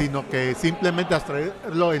 sino que simplemente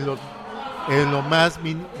abstraerlo en lo más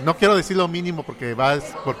no quiero decir lo mínimo porque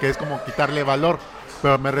es como quitarle valor,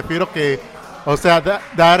 pero me refiero que, o sea,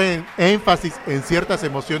 dar énfasis en ciertas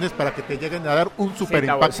emociones para que te lleguen a dar un super Sí,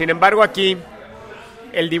 Tavo. impacto. Sin embargo, aquí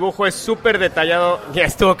el dibujo es súper detallado. Ya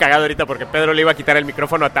estuvo cagado ahorita porque Pedro le iba a quitar el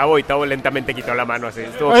micrófono a Tavo y Tavo lentamente quitó la mano así.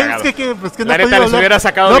 Estuvo Ay, cagado. es que no la he neta, podido les hablar. hubiera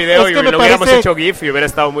sacado No, video es y que me lo hubiéramos parece- hecho GIF y hubiera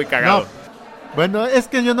estado muy cagado. No. Bueno, es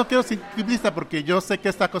que yo no quiero ser simplista porque yo sé que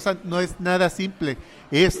esta cosa no es nada simple.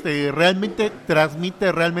 Realmente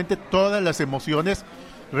transmite realmente todas las emociones,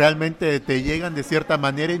 realmente te llegan de cierta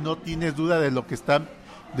manera y no tienes duda de lo que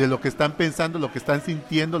están pensando, lo que están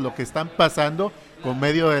sintiendo, lo que están pasando con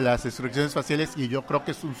medio de las expresiones faciales, y yo creo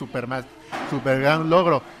que es un super gran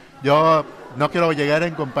logro. Yo no quiero llegar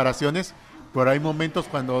en comparaciones, pero hay momentos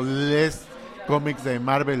cuando cómics de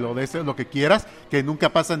Marvel o de ese, lo que quieras, que nunca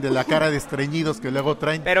pasan de la cara de estreñidos que luego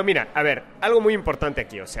traen. Pero mira, a ver, algo muy importante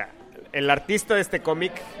aquí, o sea, el artista de este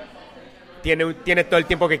cómic tiene todo el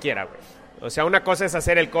tiempo que quiera, güey. O sea, una cosa es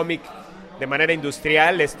hacer el cómic de manera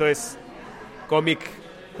industrial, esto es cómic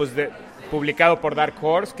pues publicado por Dark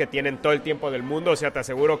Horse, que tienen todo el tiempo del mundo, o sea, te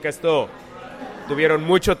aseguro que esto tuvieron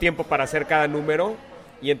mucho tiempo para hacer cada número,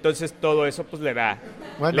 y entonces todo eso pues le da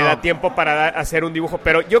tiempo para hacer un dibujo.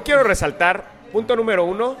 Pero yo quiero resaltar, punto número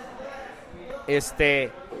 1,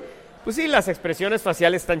 pues sí, las expresiones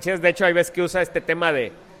faciales están chidas. De hecho, hay veces que usa este tema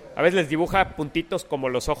de, a veces les dibuja puntitos como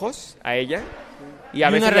los ojos a ella, y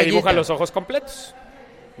a veces le dibuja los ojos completos,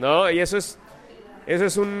 ¿no? Y eso es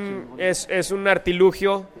un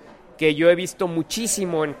artilugio que yo he visto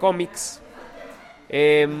muchísimo en cómics,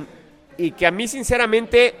 y que a mí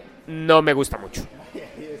sinceramente no me gusta mucho.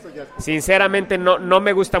 Sinceramente no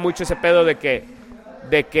me gusta mucho ese pedo de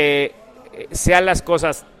que sean las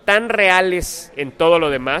cosas tan reales en todo lo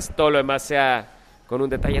demás sea con un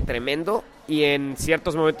detalle tremendo, y en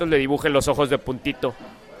ciertos momentos le dibujen los ojos de puntito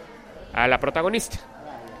a la protagonista.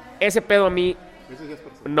 Ese pedo a mí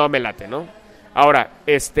no me late, ¿no? Ahora,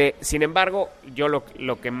 sin embargo, yo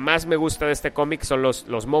lo que más me gusta de este cómic son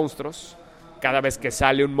los monstruos. Cada vez que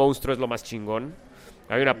sale un monstruo es lo más chingón.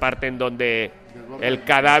 Hay una parte en donde el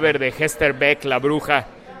cadáver de Hester Beck, la bruja,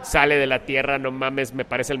 sale de la tierra. No mames, me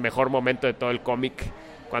parece el mejor momento de todo el cómic,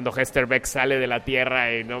 cuando Hester Beck sale de la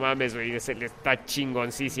tierra, y no mames, güey, está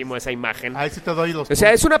chingoncísimo esa imagen. Ahí sí te doy los O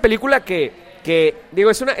sea, es una película que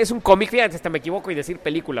digo, es un cómic, fíjate, hasta me equivoco y decir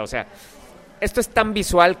película, o sea, esto es tan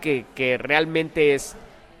visual que realmente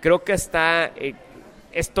creo que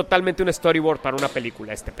es totalmente un storyboard para una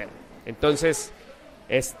película, este pedo. Entonces,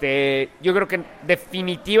 yo creo que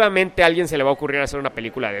definitivamente a alguien se le va a ocurrir hacer una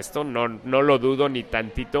película de esto, no lo dudo ni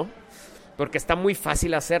tantito, porque está muy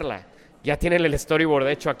fácil hacerla. Ya tienen el storyboard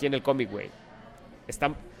hecho aquí en el cómic, güey.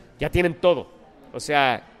 Ya tienen todo. O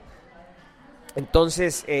sea,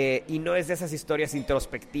 entonces, y no es de esas historias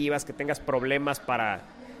introspectivas que tengas problemas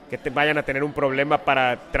que te vayan a tener un problema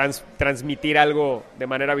para transmitir algo de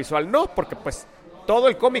manera visual. No, porque pues todo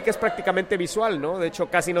el cómic es prácticamente visual, ¿no? De hecho,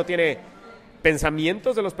 casi no tiene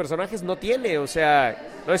pensamientos de los personajes, no tiene. O sea,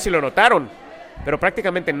 no sé si lo notaron, pero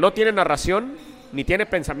prácticamente no tiene narración ni tiene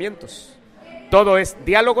pensamientos. Todo es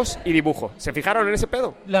diálogos y dibujo. ¿Se fijaron en ese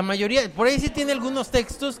pedo? La mayoría, por ahí sí tiene algunos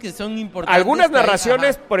textos que son importantes. Algunas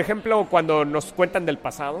narraciones, por ejemplo, cuando nos cuentan del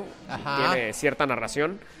pasado, tiene cierta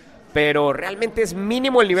narración, pero realmente es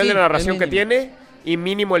mínimo el nivel de narración que tiene, y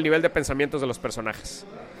mínimo el nivel de pensamientos de los personajes.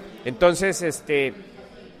 Entonces,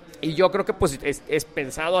 y yo creo que pues es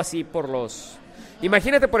pensado así por los...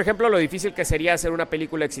 Imagínate, por ejemplo, lo difícil que sería hacer una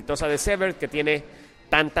película exitosa de Severed, que tiene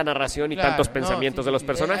tanta narración y tantos pensamientos de los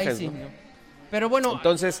personajes, sí, ¿no? ¿no? Pero bueno,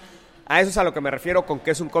 entonces, a eso es a lo que me refiero con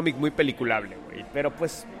que es un cómic muy peliculable, güey. Pero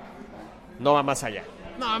pues, no va más allá.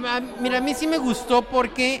 No, mira, a mí sí me gustó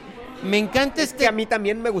porque me encanta que a mí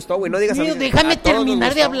también me gustó, güey. No digas a mí. Déjame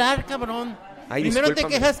terminar de hablar, cabrón. Ay, primero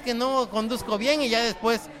discúlpame. te quejas que no conduzco bien y ya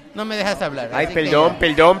después no me dejas hablar. Ay, Así perdón,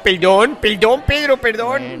 Pedro.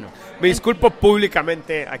 Bueno. Me disculpo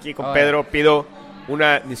públicamente aquí con Pedro. Pido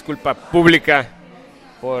una disculpa pública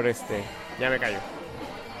por Ya me callo.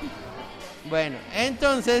 Bueno,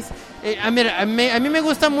 entonces, a mí me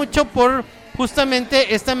gusta mucho por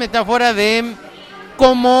justamente esta metáfora de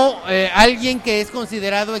cómo alguien que es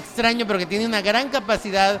considerado extraño, pero que tiene una gran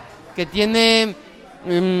capacidad, que tiene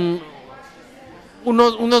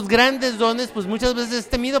unos grandes dones, pues muchas veces es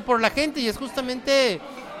temido por la gente, y es justamente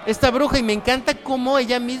esta bruja. Y me encanta cómo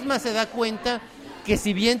ella misma se da cuenta que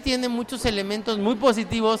si bien tiene muchos elementos muy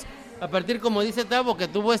positivos, a partir, como dice Tavo, que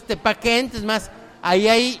tuvo paquete, es más, ahí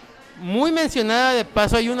hay... Muy mencionada de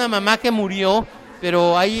paso, hay una mamá que murió,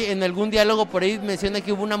 pero hay en algún diálogo por ahí menciona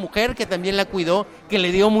que hubo una mujer que también la cuidó, que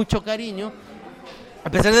le dio mucho cariño. A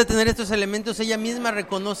pesar de tener estos elementos, ella misma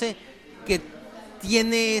reconoce que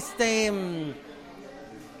tiene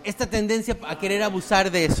esta tendencia a querer abusar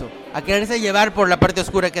de eso, a quererse llevar por la parte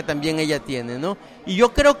oscura que también ella tiene, ¿no? Y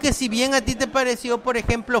yo creo que si bien a ti te pareció, por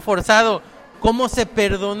ejemplo, forzado cómo se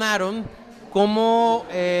perdonaron, cómo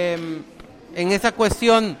en esa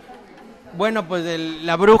cuestión... Bueno, pues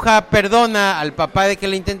la bruja perdona al papá de que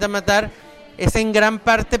le intenta matar, es en gran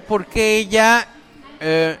parte porque ella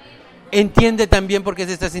entiende también por qué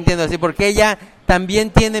se está sintiendo así, porque ella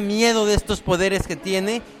también tiene miedo de estos poderes que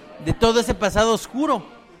tiene, de todo ese pasado oscuro,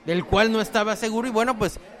 del cual no estaba seguro. Y bueno,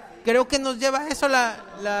 pues creo que nos lleva a eso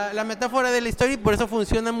la metáfora de la historia, y por eso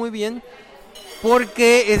funciona muy bien,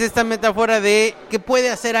 porque es esta metáfora de qué puede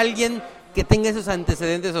hacer alguien que tenga esos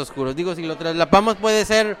antecedentes oscuros. Digo, si lo traslapamos, puede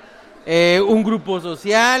ser un grupo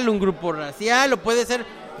social, un grupo racial, o puede ser,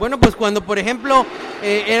 bueno, pues cuando, por ejemplo,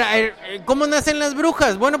 ¿cómo nacen las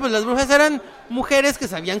brujas? Bueno, pues las brujas eran mujeres que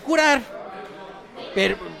sabían curar,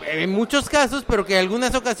 pero en muchos casos, pero que en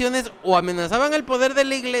algunas ocasiones o amenazaban el poder de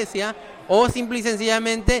la iglesia, o simple y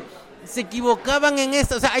sencillamente se equivocaban en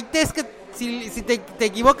esto. O sea, hay test que si te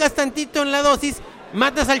equivocas tantito en la dosis,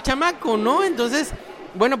 matas al chamaco, ¿no? Entonces,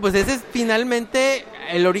 bueno, pues ese es finalmente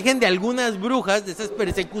el origen de algunas brujas, de esas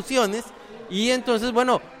persecuciones. Y entonces,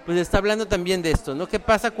 bueno, pues está hablando también de esto, ¿no? ¿Qué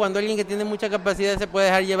pasa cuando alguien que tiene mucha capacidad se puede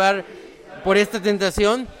dejar llevar por esta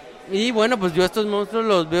tentación? Y bueno, pues yo a estos monstruos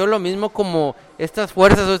los veo lo mismo como estas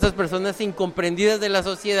fuerzas o estas personas incomprendidas de la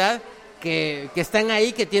sociedad que están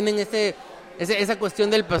ahí, que tienen esa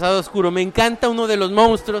cuestión del pasado oscuro. Me encanta uno de los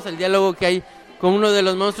monstruos, el diálogo que hay con uno de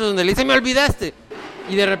los monstruos donde le dice, me olvidaste.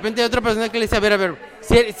 Y de repente hay otra persona que le dice, a ver,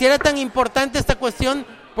 si era tan importante esta cuestión,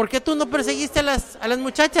 ¿por qué tú no perseguiste a las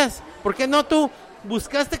muchachas? ¿Por qué no tú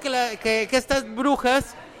buscaste que estas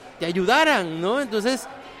brujas te ayudaran, ¿no? Entonces,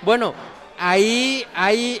 bueno, ahí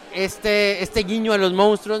hay este guiño a los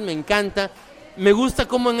monstruos, me encanta. Me gusta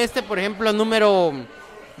como en por ejemplo, número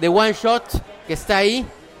de One Shot que está ahí,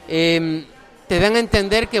 te dan a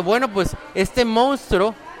entender que, bueno, pues este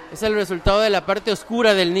monstruo es el resultado de la parte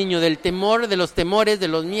oscura del niño, del temor, de los temores, de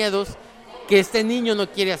los miedos que este niño no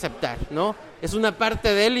quiere aceptar, ¿no? Es una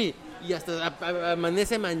parte de él y hasta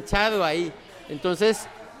amanece manchado ahí. Entonces,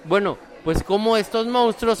 bueno, pues como estos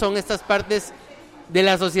monstruos son estas partes de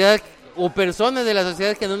la sociedad o personas de la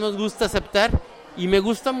sociedad que no nos gusta aceptar, y me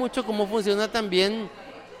gusta mucho cómo funciona también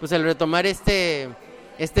pues el retomar este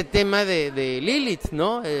tema de Lilith,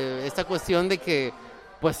 ¿no? Esta cuestión de que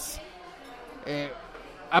pues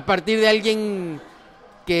a partir de alguien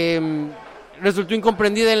que resultó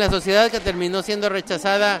incomprendida en la sociedad, que terminó siendo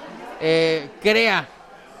rechazada, crea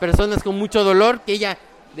personas con mucho dolor, que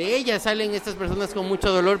de ella salen estas personas con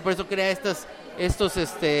mucho dolor, por eso crea estos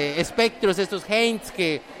espectros, estos Haints,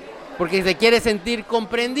 porque se quiere sentir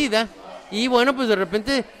comprendida, y bueno, pues de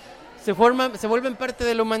repente se vuelven parte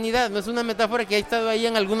de la humanidad, ¿no? Es una metáfora que ha estado ahí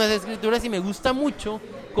en algunas escrituras, y me gusta mucho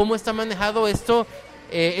cómo está manejado esto,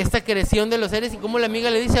 esta creación de los seres, y cómo la amiga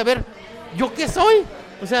le dice, a ver, ¿yo qué soy?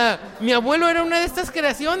 O sea, mi abuelo era una de estas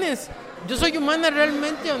creaciones, ¿yo soy humana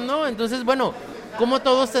realmente o no? Entonces, bueno, como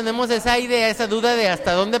todos tenemos esa idea, esa duda de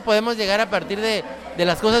hasta dónde podemos llegar a partir de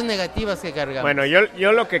las cosas negativas que cargamos. Bueno,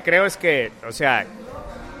 yo lo que creo es que, o sea,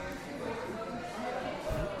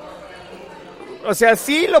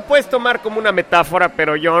 sí lo puedes tomar como una metáfora,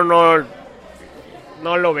 pero yo no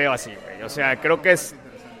lo veo así, güey. O sea, creo que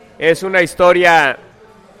es una historia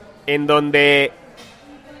en donde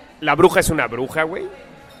la bruja es una bruja, güey.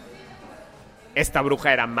 Esta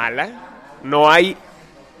bruja era mala. No hay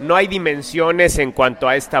dimensiones en cuanto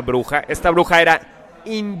a esta bruja. Esta bruja era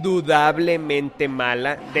indudablemente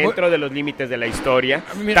mala dentro de los límites de la historia.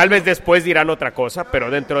 Tal vez después dirán otra cosa, pero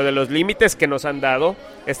dentro de los límites que nos han dado,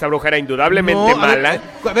 esta bruja era indudablemente mala.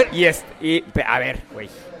 A ver, güey.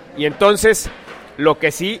 Y entonces, lo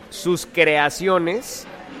que sí, sus creaciones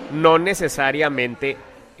no necesariamente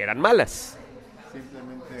eran malas.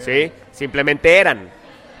 Simplemente eran.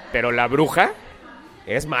 Pero la bruja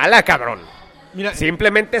es mala, cabrón. Mira,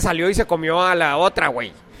 simplemente salió y se comió a la otra,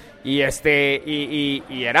 güey. Y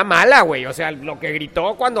era mala, güey. O sea, lo que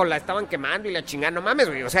gritó cuando la estaban quemando y la chingada, no mames,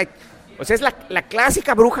 güey. O sea, es la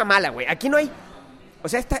clásica bruja mala, güey. Aquí no hay... O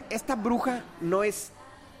sea, esta bruja no es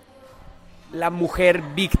la mujer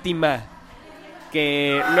víctima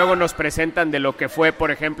que luego nos presentan de lo que fue,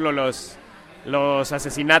 por ejemplo, los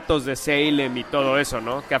asesinatos de Salem y todo eso,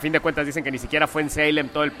 ¿no? Que a fin de cuentas dicen que ni siquiera fue en Salem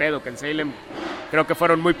todo el pedo, que en Salem creo que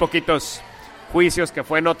fueron muy poquitos juicios, que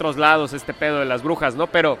fue en otros lados este pedo de las brujas, ¿no?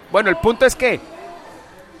 Pero, bueno, el punto es que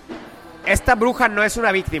esta bruja no es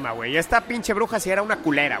una víctima, güey. Esta pinche bruja sí era una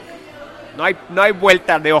culera, güey. No hay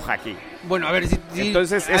vuelta de hoja aquí. Bueno, a ver si...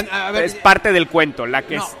 Entonces, es parte del cuento.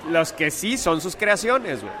 Los que sí son sus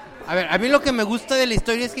creaciones, güey. A ver, a mí lo que me gusta de la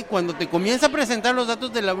historia es que cuando te comienza a presentar los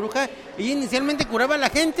datos de la bruja, ella inicialmente curaba a la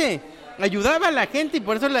gente, ayudaba a la gente, y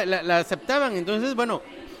por eso la aceptaban. Entonces, bueno,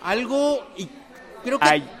 algo... Y creo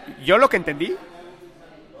que... yo lo que entendí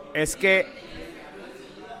es que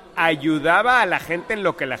ayudaba a la gente en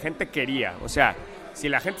lo que la gente quería. O sea, si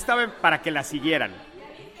la gente estaba para que la siguieran,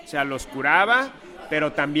 o sea, los curaba,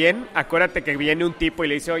 pero también acuérdate que viene un tipo y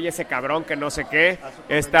le dice, oye, ese cabrón que no sé qué,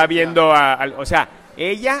 está viendo o sea,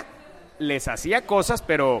 ella les hacía cosas,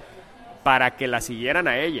 pero para que la siguieran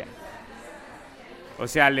a ella. O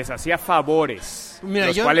sea, les hacía favores,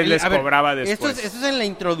 los cuales les cobraba después. Esto es en la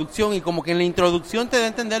introducción, y como que en la introducción te da a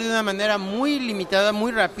entender de una manera muy limitada,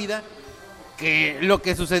 muy rápida, que lo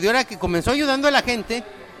que sucedió era que comenzó ayudando a la gente,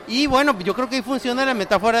 Y bueno, yo creo que ahí funciona la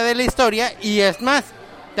metáfora de la historia, y es más,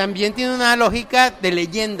 también tiene una lógica de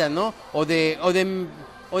leyenda, ¿no? O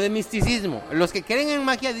de misticismo. Los que creen en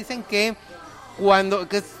magia dicen que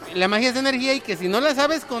la magia es energía, y que si no la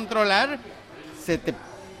sabes controlar,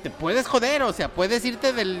 te puedes joder, o sea, puedes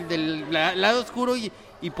irte del lado oscuro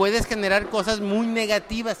y puedes generar cosas muy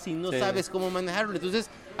negativas si no sabes cómo manejarlo. Entonces,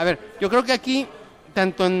 a ver, yo creo que aquí,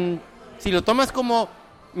 si lo tomas como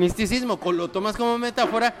misticismo, lo tomas como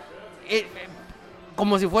metáfora,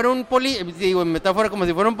 como si fuera metáfora, como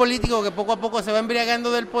si fuera un político que poco a poco se va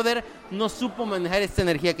embriagando del poder, no supo manejar esta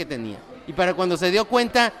energía que tenía. Y para cuando se dio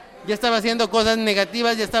cuenta, ya estaba haciendo cosas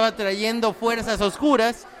negativas, ya estaba trayendo fuerzas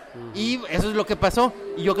oscuras, y eso es lo que pasó.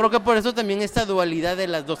 Y yo creo que por eso también esta dualidad de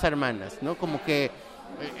las dos hermanas, ¿no? Como que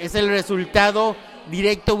es el resultado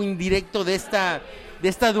directo o indirecto de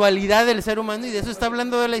esta dualidad del ser humano, y de eso está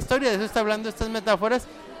hablando de la historia, de eso está hablando estas metáforas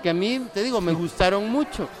que a mí, te digo, me gustaron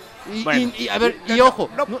mucho. Y a ver, y ojo,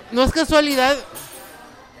 no es casualidad,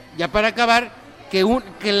 ya para acabar,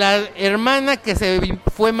 que la hermana que se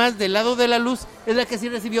fue más del lado de la luz es la que sí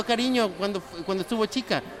recibió cariño cuando estuvo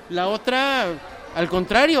chica. La otra, al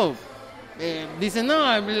contrario, dice,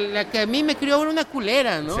 no, la que a mí me crió era una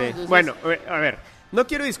culera, ¿no? Sí. Entonces, bueno, a ver, no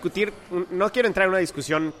quiero entrar en una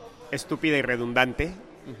discusión estúpida y redundante.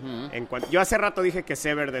 Yo hace rato dije que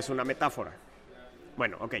Severed es una metáfora.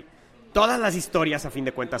 Bueno, ok. Todas las historias, a fin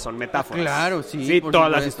de cuentas, son metáforas. Claro, sí. Sí, por todas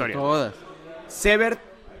supuesto, las historias. Todas. Severed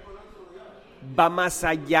va más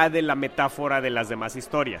allá de la metáfora de las demás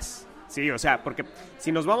historias. Sí, o sea, porque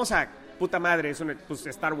si nos vamos a puta madre, pues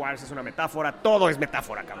Star Wars es una metáfora, todo es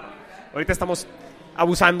metáfora, cabrón. Ahorita estamos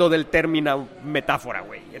abusando del término metáfora,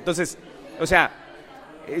 güey. Entonces, o sea,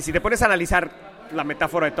 si te pones a analizar la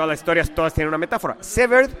metáfora de todas las historias, todas tienen una metáfora.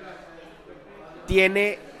 Severed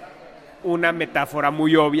tiene una metáfora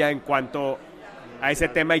muy obvia en cuanto a ese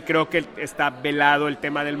tema, y creo que está velado el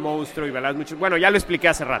tema del monstruo y velado mucho. Bueno, ya lo expliqué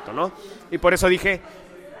hace rato, ¿no? Y por eso dije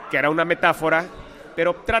que era una metáfora,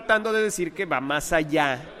 pero tratando de decir que va más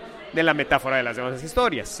allá de la metáfora de las demás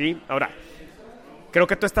historias, ¿sí? Ahora, creo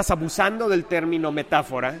que tú estás abusando del término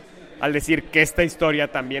metáfora al decir que esta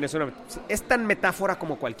historia también es tan metáfora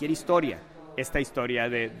como cualquier historia. Esta historia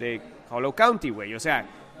de Harrow County, güey. O sea,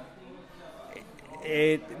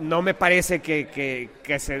 no me parece que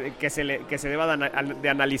se deba de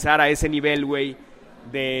analizar a ese nivel, güey,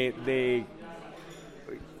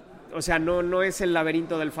 o sea, no es el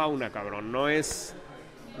laberinto del fauna, cabrón. No es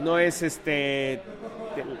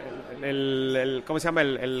 ¿cómo se llama?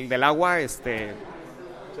 El del agua,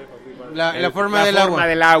 La forma del agua. La forma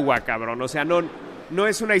del agua, cabrón. O sea, no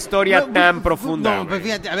es una historia tan profunda. No, pues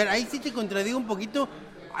fíjate, a ver, ahí sí te contradigo un poquito.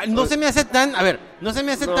 No se me hace tan profunda.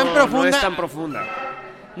 No es tan profunda.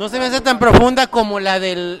 No se me hace tan profunda como la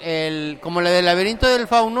del laberinto del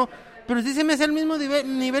fauno, pero sí se me hace al mismo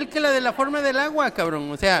nivel que la de la forma del agua, cabrón.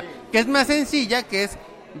 O sea, que es más sencilla, que es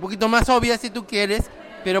un poquito más obvia si tú quieres,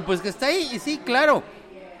 pero pues que está ahí. Y sí, claro,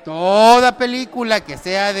 toda película que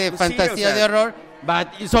sea de fantasía, o sea, de horror,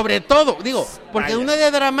 y sobre todo, digo, porque una de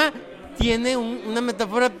drama tiene una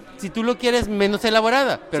metáfora, si tú lo quieres, menos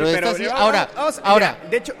elaborada. Pero sí, esta sí. Ahora. Mira,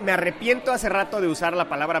 de hecho, me arrepiento hace rato de usar la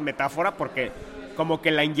palabra metáfora, porque como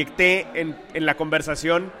que la inyecté en la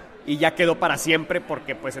conversación y ya quedó para siempre,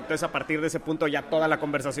 porque pues entonces a partir de ese punto ya toda la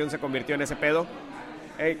conversación se convirtió en ese pedo.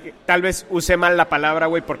 Tal vez usé mal la palabra,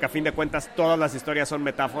 güey, porque a fin de cuentas todas las historias son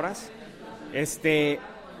metáforas.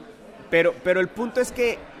 Pero el punto es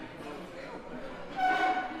que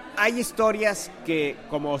hay historias que,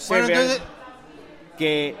 como Severed,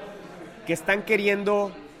 que están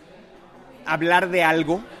queriendo hablar de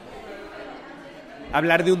algo,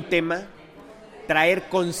 hablar de un tema, traer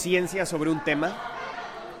conciencia sobre un tema,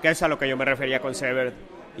 que es a lo que yo me refería con Severed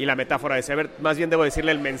y la metáfora de Severed. Más bien debo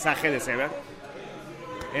decirle el mensaje de Severed.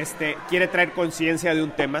 Quiere traer conciencia de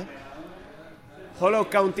un tema. Harrow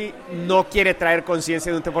County no quiere traer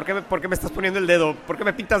conciencia de un tema. ¿Por qué me estás poniendo el dedo? ¿Por qué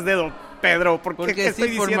me pintas dedo, Pedro? Porque ¿Qué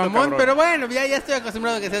estoy por diciendo, mamón, cabrón? pero bueno, ya estoy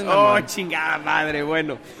acostumbrado a que seas mamón. Oh, chingada madre,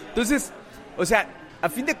 bueno. Entonces, o sea, a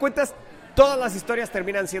fin de cuentas, todas las historias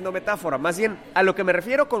terminan siendo metáfora. Más bien, a lo que me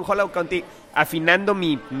refiero con Harrow County, afinando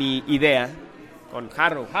mi idea, con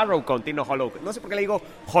Harrow County, no Harrow. No sé por qué le digo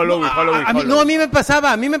Harrow. A mí me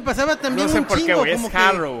pasaba también no sé un por chingo. qué, güey, es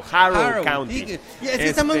Harrow County. Sí, es que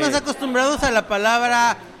estamos más acostumbrados a la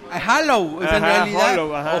palabra Hollow, o sea, en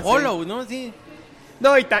realidad, Hollow, ¿no? Sí.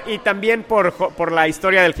 No, y también por la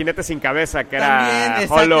historia del jinete sin cabeza, que también,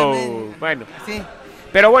 era Hollow. Bueno, sí.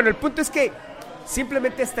 Pero bueno, el punto es que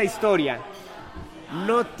simplemente esta historia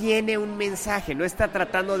no tiene un mensaje, no está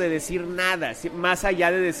tratando de decir nada, más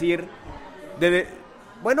allá de decir,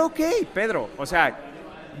 bueno, ok, Pedro, o sea,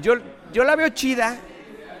 Yo la veo chida,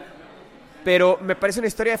 pero me parece una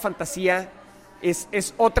historia de fantasía.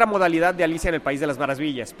 Es otra modalidad de Alicia en el País de las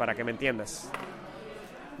Maravillas, para que me entiendas.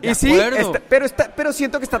 Y sí, pero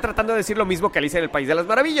siento que está tratando de decir lo mismo que Alicia en el País de las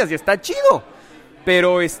Maravillas, y está chido.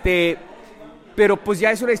 Pero pues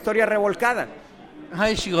ya es una historia revolcada.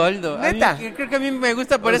 Ay, Shigoldo. Neta. Creo que a mí me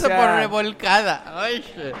gusta por eso, por revolcada. Ay,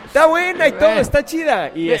 está buena y todo, está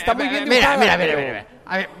chida. Y está muy bien dibujada. Mira.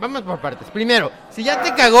 A ver, vamos por partes. Primero, si ya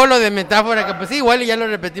te cagó lo de metáfora, que pues sí, igual y ya lo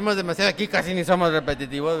repetimos demasiado aquí, casi ni somos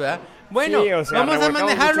repetitivos, ¿verdad? Bueno, sí, o sea, vamos a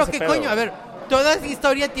manejarlo, que coño. A ver, toda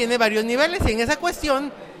historia tiene varios niveles y en esa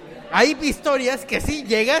cuestión hay historias que sí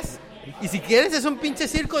llegas y si quieres es un pinche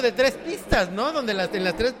circo de 3 pistas, ¿no? Donde en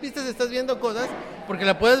las 3 pistas estás viendo cosas porque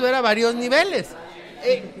la puedes ver a varios niveles.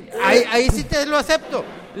 Ahí sí te lo acepto.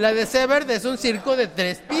 La de Severed es un circo de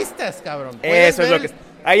 3 pistas, cabrón. Eso es lo que...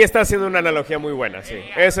 Ahí está haciendo una analogía muy buena, sí.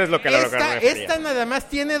 Eso es lo que me refería. Esta nada más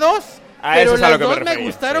tiene 2. Pero las dos me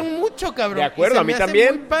gustaron mucho, cabrón. De acuerdo, a mí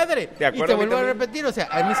también. Muy padre. De acuerdo, y te vuelvo a repetir, o sea,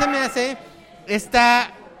 a mí se me hace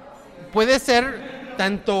puede ser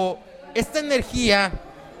tanto esta energía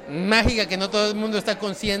mágica que no todo el mundo está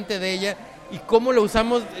consciente de ella y cómo lo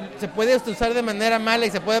usamos, se puede usar de manera mala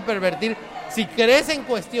y se puede pervertir si crees en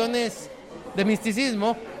cuestiones de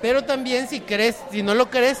misticismo, pero también si no lo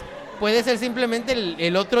crees, puede ser simplemente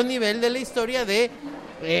el otro nivel de la historia de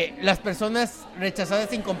las personas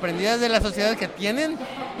rechazadas e incomprendidas de la sociedad que tienen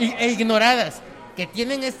e ignoradas, que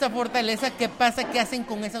tienen esta fortaleza. ¿Qué pasa? ¿Qué hacen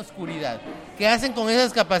con esa oscuridad? ¿Qué hacen con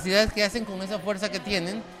esas capacidades? ¿Qué hacen con esa fuerza que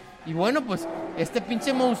tienen? Y bueno, pues este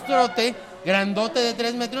pinche monstruote grandote de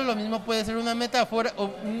 3 metros, lo mismo puede ser una metáfora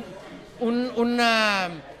o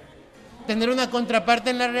tener una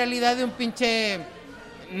contraparte en la realidad de un pinche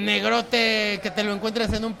negrote que te lo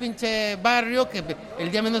encuentras en un pinche barrio que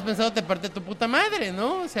el día menos pensado te parte tu puta madre,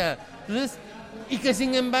 ¿no? O sea, entonces, y que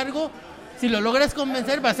sin embargo, si lo logras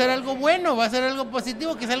convencer, va a ser algo bueno, va a ser algo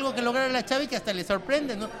positivo, que es algo que logra la chava y que hasta le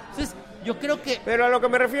sorprende, ¿no? Entonces, yo creo que... Pero a lo que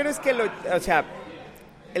me refiero es que,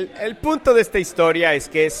 el punto de esta historia es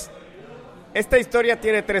que esta historia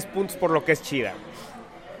tiene 3 puntos por lo que es chida.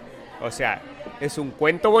 O sea, es un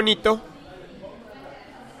cuento bonito,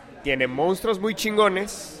 tiene monstruos muy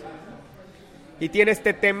chingones y tiene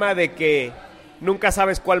este tema de que nunca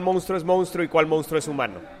sabes cuál monstruo es monstruo y cuál monstruo es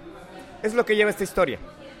humano. Es lo que lleva esta historia.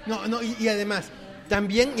 Y además,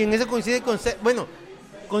 también, y en eso coincide con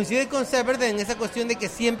Severed en esa cuestión de que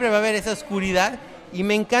siempre va a haber esa oscuridad, y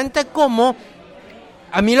me encanta cómo,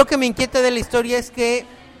 a mí lo que me inquieta de la historia es que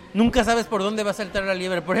nunca sabes por dónde va a saltar la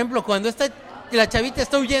liebre. Por ejemplo, cuando la chavita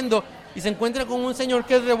está huyendo y se encuentra con un señor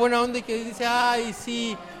que es de buena onda y que dice, ay,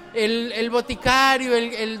 sí, el boticario,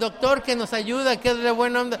 el doctor que nos ayuda, que es de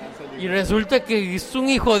buena onda, y resulta que es un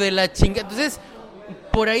hijo de la chinga. Entonces,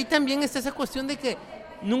 por ahí también está esa cuestión de que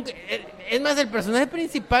nunca, es más, el personaje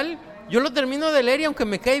principal, yo lo termino de leer y aunque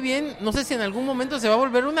me cae bien, no sé si en algún momento se va a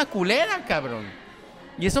volver una culera, cabrón.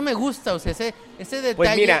 Y eso me gusta, o sea, ese detalle.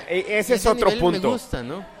 Pues mira, ese es otro punto. Me gusta,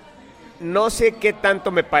 ¿no? No sé qué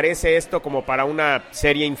tanto me parece esto como para una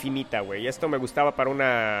serie infinita, güey. Esto me gustaba para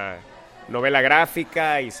una novela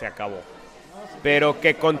gráfica y se acabó. Pero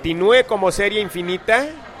que continúe como serie infinita,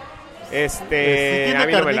 sí tiene a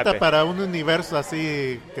mí no me carnita late. Para un universo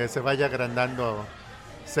así que se vaya agrandando.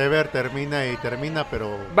 Sever termina,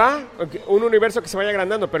 pero... Va, un universo que se vaya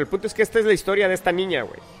agrandando, pero el punto es que esta es la historia de esta niña,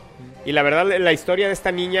 güey. Y la verdad, la historia de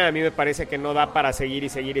esta niña a mí me parece que no da para seguir y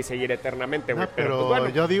seguir y seguir eternamente, güey. Pero pues,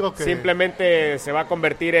 bueno, yo digo que... simplemente se va a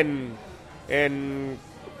convertir en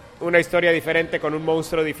una historia diferente con un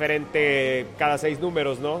monstruo diferente cada 6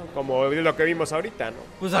 números, ¿no? Como es lo que vimos ahorita, ¿no?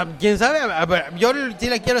 Pues quién sabe, a ver, yo sí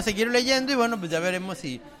la quiero seguir leyendo y bueno, pues ya veremos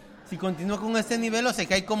si continúa con este nivel o se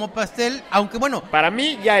cae como pastel, aunque bueno... Para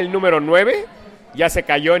mí ya el número 9 ya se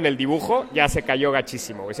cayó en el dibujo, ya se cayó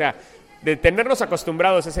gachísimo, o sea... De tenernos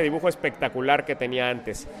acostumbrados a ese dibujo espectacular que tenía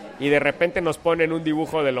antes y de repente nos ponen un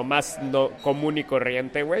dibujo de lo más común y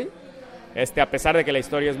corriente, güey. A pesar de que la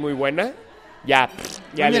historia es muy buena, ya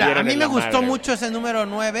mira, le dieron a mí en me la gustó madre, mucho ese número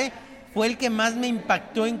 9. Fue el que más me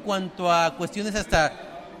impactó en cuanto a cuestiones hasta,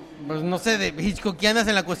 pues no sé, de Hitchcockianas,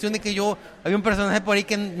 en la cuestión de que había un personaje por ahí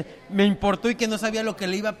que me importó y que no sabía lo que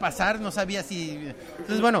le iba a pasar, no sabía si...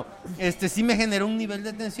 Entonces, bueno, sí me generó un nivel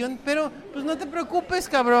de tensión, pero pues no te preocupes,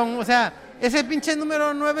 cabrón, o sea, ese pinche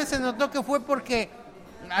número 9 se notó que fue porque,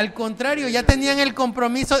 al contrario, ya tenían el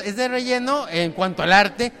compromiso, es de relleno en cuanto al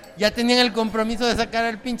arte, ya tenían el compromiso de sacar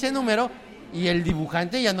el pinche número y el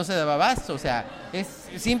dibujante ya no se daba abasto, o sea, es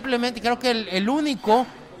simplemente, creo que el único...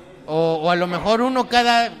 o a lo mejor uno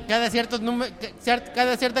cada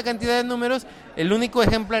cierta cantidad de números, el único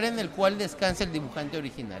ejemplar en el cual descansa el dibujante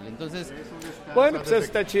original. Entonces, bueno, pues eso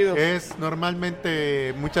está chido. Es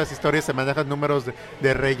normalmente muchas historias se manejan números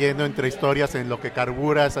de relleno entre historias en lo que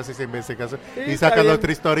carburas, haces investigación y sacas la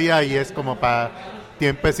otra historia y es como para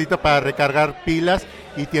tiempecito para recargar pilas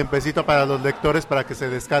y tiempecito para los lectores para que se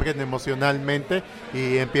descarguen emocionalmente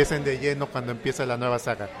y empiecen de lleno cuando empiece la nueva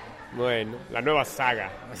saga. Bueno, la nueva saga.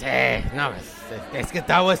 Sí, no, es que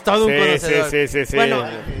Tavo es todo un conocedor. Sí. Bueno,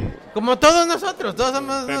 como todos nosotros, todos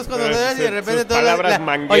somos unos conocedores y de repente todas palabras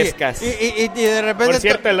manguescas. Oye, y de repente... Por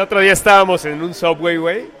cierto, el otro día estábamos en un subway,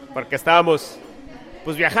 güey, porque estábamos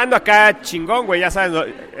pues viajando acá chingón, güey, ya sabes,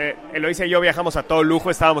 Eloísa y yo viajamos a todo lujo,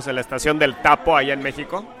 estábamos en la estación del Tapo allá en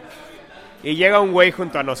México. Y llega un güey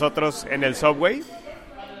junto a nosotros en el subway.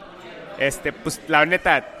 Pues la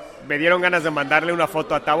neta, me dieron ganas de mandarle una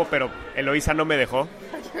foto a Tavo, pero Eloísa no me dejó.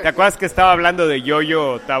 ¿Te acuerdas que estaba hablando de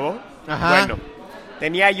Yoyo, Tavo? Ajá. Bueno,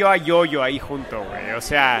 tenía yo a Yoyo ahí junto, güey. O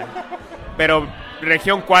sea, pero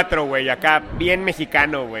región 4, güey, acá bien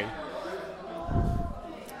mexicano, güey.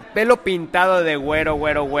 Pelo pintado de güero,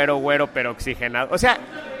 pero oxigenado. O sea,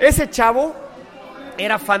 ese chavo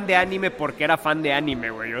era fan de anime porque era fan de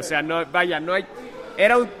anime, güey. O sea, no, vaya, no hay...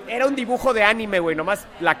 Era un dibujo de anime, güey. Nomás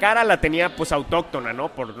la cara la tenía, pues, autóctona, ¿no?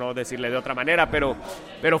 Por no decirle de otra manera. Pero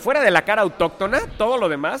fuera de la cara autóctona, todo lo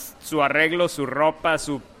demás, su arreglo, su ropa,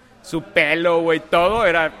 su pelo, güey, todo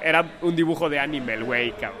era un dibujo de anime, el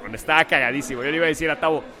güey, cabrón. Estaba cagadísimo. Yo le iba a decir a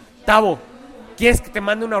Tavo, ¿quieres que te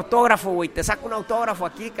mande un autógrafo, güey? Te saco un autógrafo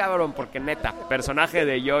aquí, cabrón. Porque, neta, personaje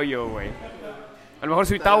de Yoyo, güey. A lo mejor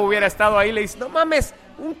si Tavo hubiera estado ahí, le dice, no mames,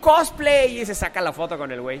 un cosplay. Y se saca la foto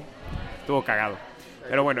con el güey. Estuvo cagado.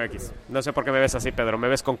 Pero bueno, X. No sé por qué me ves así, Pedro. Me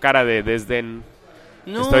ves con cara de desdén.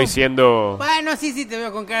 No. Estoy siendo... Bueno, sí, te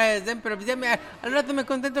veo con cara de desdén, pero ya al rato me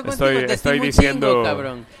contento contigo. Estoy diciendo... Chingo,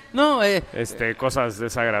 cabrón. No, cosas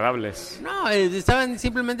desagradables. No, estaban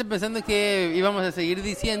simplemente pensando que íbamos a seguir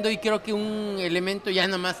diciendo y creo que un elemento ya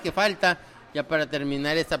nada más que falta, ya para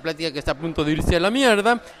terminar esta plática que está a punto de irse a la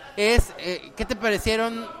mierda, es, ¿qué te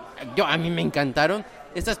parecieron? A mí me encantaron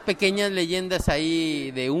estas pequeñas leyendas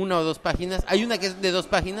ahí de 1 o 2 páginas. Hay una que es de 2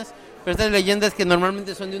 páginas, pero estas leyendas que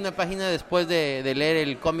normalmente son de 1 página después de leer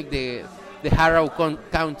el cómic de Harrow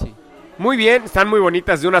County. Muy bien, están muy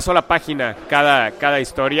bonitas, de una sola página cada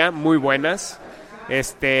historia, muy buenas.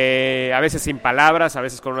 A veces sin palabras, a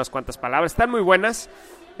veces con unas cuantas palabras, están muy buenas.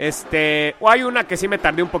 O hay una que sí me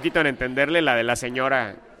tardé un poquito en entenderle, la de la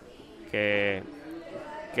señora que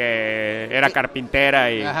era carpintera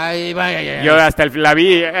y, ajá, y vaya. Yo hasta la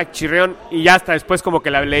vi chirrión y ya hasta después como que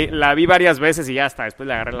la vi varias veces y ya hasta después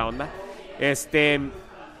le agarré la onda.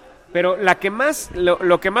 Pero lo que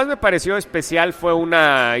más me pareció especial fue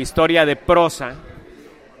una historia de prosa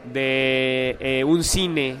de un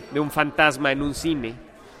cine, de un fantasma en un cine,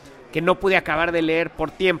 que no pude acabar de leer por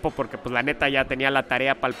tiempo, porque pues la neta ya tenía la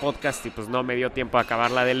tarea para el podcast y pues no me dio tiempo a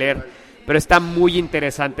acabarla de leer. Pero está muy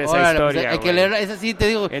interesante esa historia. Pues hay que leerla, esa sí te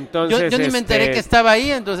digo. Entonces, yo ni me enteré que estaba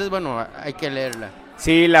ahí, entonces bueno, hay que leerla.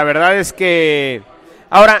 Sí, la verdad es que...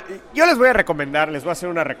 Ahora, yo les voy a hacer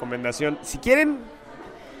una recomendación. Si quieren...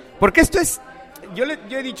 Porque esto es... Yo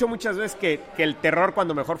he dicho muchas veces que el terror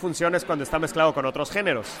cuando mejor funciona es cuando está mezclado con otros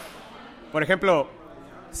géneros. Por ejemplo,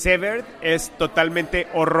 Severed es totalmente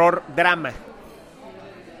horror-drama.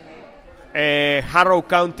 Harrow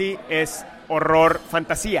County es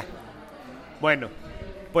horror-fantasía. Bueno,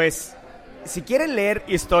 pues si quieren leer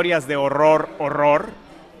historias de horror,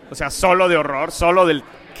 o sea, solo de horror, solo del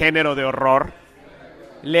género de horror,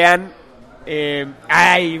 lean...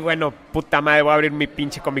 bueno, puta madre, voy a abrir mi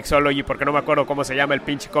pinche Comixology porque no me acuerdo cómo se llama el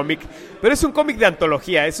pinche cómic. Pero es un cómic de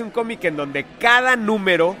antología, es un cómic en donde cada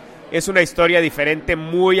número es una historia diferente,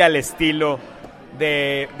 muy al estilo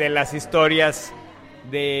de las historias...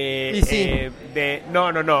 de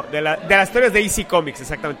las historias de DC Comics,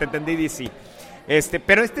 exactamente, entendí DC.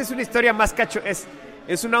 Pero esta es una historia más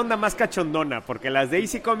es una onda más cachondona, porque las de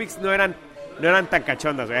DC Comics no eran tan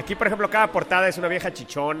cachondas, güey. Aquí, por ejemplo, cada portada es una vieja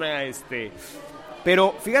chichona,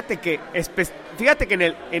 pero fíjate que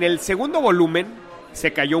en el segundo volumen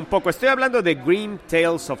se cayó un poco. Estoy hablando de Green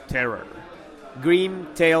Tales of Terror,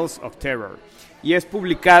 y es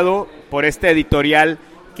publicado por esta editorial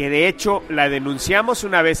que de hecho la denunciamos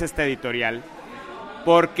una vez, esta editorial,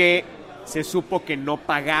 porque se supo que no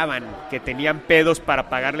pagaban, que tenían pedos para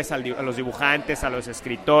pagarles a los dibujantes, a los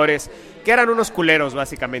escritores, que eran unos culeros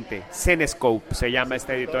básicamente. Zenescope se llama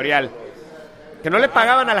esta editorial, que no le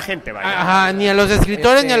pagaban a la gente, vaya. Ajá, ni a los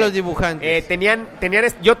escritores ni a los dibujantes.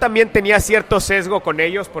 Yo también tenía cierto sesgo con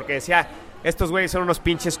ellos porque decía, estos güeyes son unos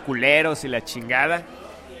pinches culeros y la chingada.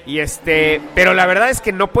 Pero la verdad es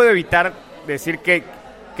que no puedo evitar decir que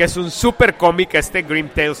es un super cómic Grim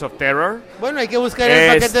Tales of Terror. Bueno, hay que buscar el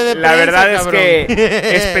paquete de prensa, la verdad cabrón. es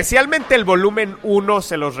que especialmente el volumen 1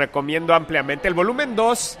 se los recomiendo ampliamente. El volumen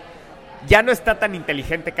 2 ya no está tan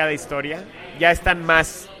inteligente cada historia, ya están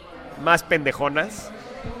más pendejonas.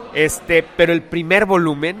 Pero el primer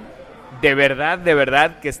volumen, de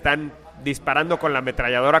verdad que están disparando con la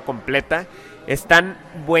ametralladora completa. Están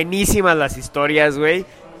buenísimas las historias, güey.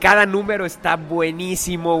 Cada número está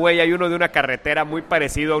buenísimo, güey. Hay uno de una carretera muy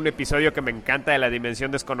parecido a un episodio que me encanta de La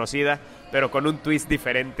Dimensión Desconocida, pero con un twist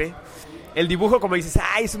diferente. El dibujo, como dices,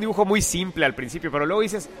 es un dibujo muy simple al principio, pero luego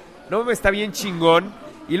dices, no, está bien chingón.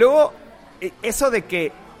 Y luego, eso de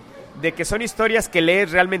que son historias que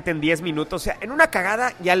lees realmente en 10 minutos. O sea, en una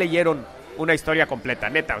cagada ya leyeron una historia completa,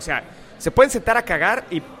 neta. O sea, se pueden sentar a cagar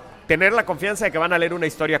y tener la confianza de que van a leer una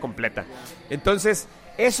historia completa. Entonces,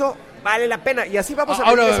 eso vale la pena. Y así vamos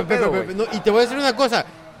a ver ese pedo, no, y te voy a decir una cosa.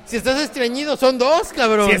 Si estás estreñido, son 2,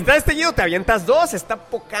 cabrón. Si estás estreñido, te avientas 2. Está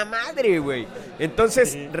poca madre, güey.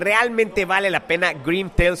 Entonces, realmente vale la pena Grim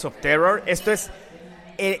Tales of Terror. Esto es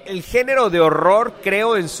el género de horror,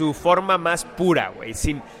 creo, en su forma más pura, güey.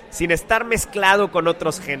 Sin estar mezclado con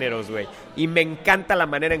otros géneros, güey. Y me encanta la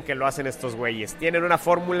manera en que lo hacen estos güeyes. Tienen una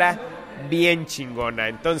fórmula bien chingona.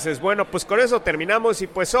 Entonces, bueno, pues con eso terminamos y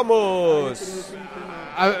pues somos...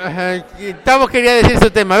 Tavo quería decir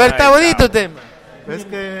su tema. A ver, Tavo, di tu tema. Es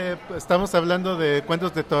que estamos hablando de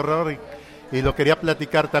cuentos de terror y lo quería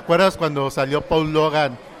platicar. ¿Te acuerdas cuando salió Paul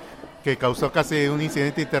Logan, que causó casi un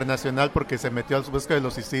incidente internacional porque se metió al bosque de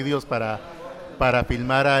los suicidios para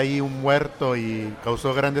filmar ahí un muerto y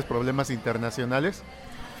causó grandes problemas internacionales?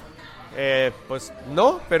 Pues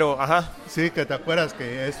no, pero ajá. Sí, que te acuerdas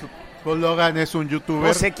que Paul Logan es un youtuber.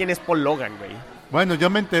 No sé quién es Paul Logan, güey. Bueno, yo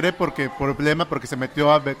me enteré porque se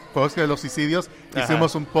metió al bosque de los suicidios. Ajá.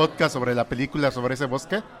 Hicimos un podcast sobre la película, sobre ese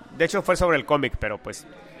bosque. De hecho fue sobre el cómic, pero pues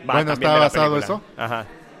bueno, estaba basado eso. Ajá.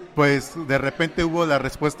 Pues de repente hubo la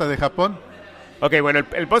respuesta de Japón. Ok, bueno,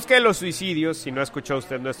 el bosque de los suicidios, si no escuchó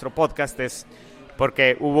usted nuestro podcast, es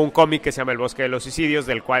porque hubo un cómic que se llama El Bosque de los Suicidios,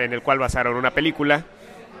 en el cual basaron una película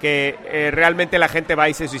que realmente la gente va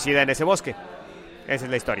y se suicida en ese bosque. Esa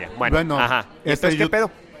es la historia. Bueno, ajá. Entonces, ¿qué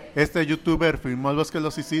pedo? Este youtuber filmó El Bosque de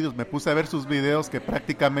los Suicidios. Me puse a ver sus videos que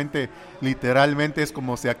prácticamente, literalmente es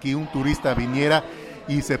como si aquí un turista viniera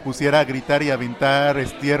y se pusiera a gritar y aventar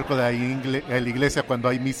estiércol en la iglesia cuando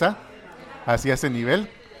hay misa, hacia ese nivel.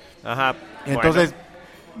 Ajá. Entonces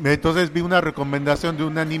vi una recomendación de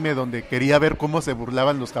un anime donde quería ver cómo se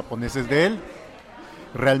burlaban los japoneses de él.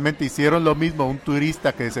 Realmente hicieron lo mismo, un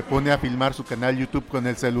turista que se pone a filmar su canal YouTube con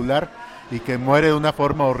el celular y que muere de una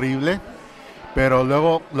forma horrible. Pero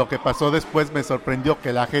luego lo que pasó después me sorprendió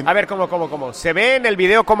que la gente... A ver, ¿cómo? ¿Se ve en el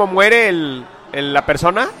video cómo muere la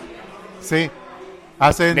persona? Sí.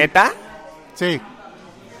 ¿Neta? Sí.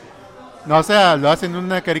 No, o sea, lo hacen en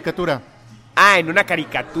una caricatura. Ah, en una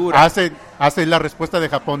caricatura. Hace la respuesta de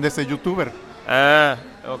Japón de ese youtuber. Ah,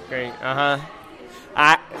 ok, ajá.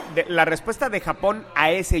 La respuesta de Japón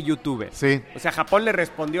a ese youtuber. Sí. O sea, Japón le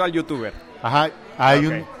respondió al youtuber. Ajá,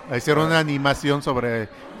 hicieron una animación sobre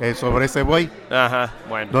ese güey. Ajá,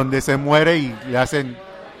 bueno. Donde se muere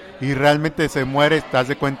y realmente se muere, te das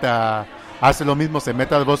de cuenta, hace lo mismo, se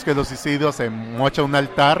mete al bosque de los suicidios, se mocha un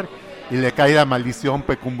altar y le cae la maldición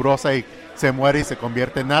pecumbrosa y se muere y se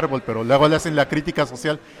convierte en árbol, pero luego le hacen la crítica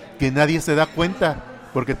social que nadie se da cuenta,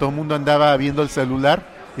 porque todo el mundo andaba viendo el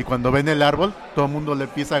celular y cuando ven el árbol, todo el mundo le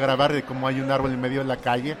empieza a grabar de cómo hay un árbol en medio de la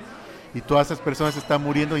calle y todas esas personas están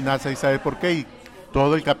muriendo y nadie sabe por qué, y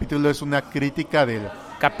todo el capítulo es una crítica del...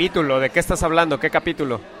 ¿Capítulo? ¿De qué estás hablando? ¿Qué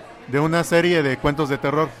capítulo? De una serie de cuentos de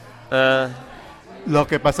terror. Lo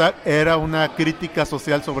que pasa era una crítica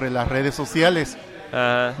social sobre las redes sociales.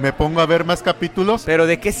 Me pongo a ver más capítulos. ¿Pero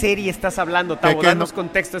de qué serie estás hablando, Tavo? Danos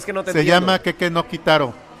contexto, es que no te entiendo. Se llama ¿Qué no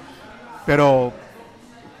quitaron? Pero...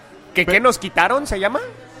 ¿Qué nos quitaron se llama?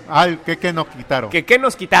 ¿Qué no quitaron? ¿Qué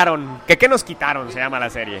nos quitaron? ¿Qué nos quitaron se llama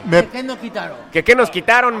la serie? ¿Qué no quitaron? ¿Qué nos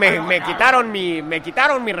quitaron? Me quitaron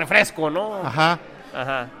mi refresco, ¿no? Ajá.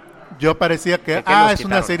 Yo parecía que es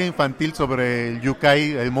una serie infantil sobre el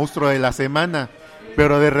Yukai, el monstruo de la semana,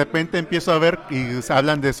 pero de repente empiezo a ver y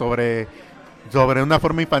hablan sobre una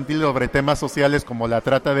forma infantil, sobre temas sociales como la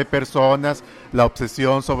trata de personas, la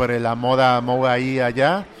obsesión sobre la moda ahí y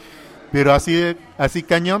allá, pero así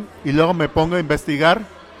cañón, y luego me pongo a investigar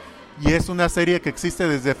y es una serie que existe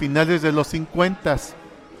desde finales de los 50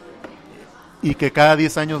 y que cada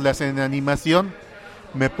 10 años le hacen animación.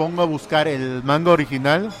 Me pongo a buscar el manga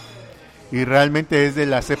original y realmente es de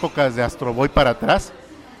las épocas de Astro Boy para atrás,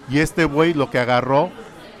 y este güey lo que agarró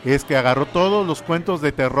es que agarró todos los cuentos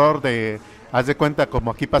de terror haz de cuenta,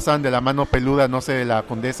 como aquí pasaban de la mano peluda, no sé, de la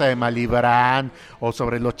condesa de Malibrán, o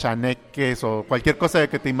sobre los chaneques, o cualquier cosa de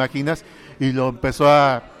que te imaginas, y lo empezó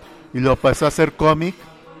a hacer cómic.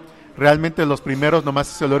 Realmente los primeros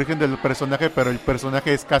nomás es el origen del personaje, pero el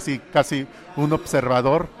personaje es casi un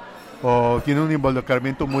observador, o tiene un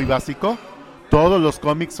involucramiento muy básico. Todos los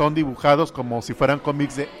cómics son dibujados como si fueran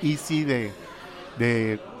cómics de Easy,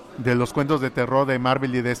 de los cuentos de terror de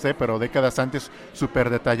Marvel y DC, pero décadas antes, súper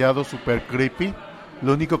detallados, súper creepy.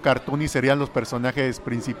 Lo único cartoony serían los personajes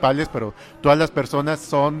principales, pero todas las personas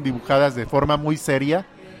son dibujadas de forma muy seria.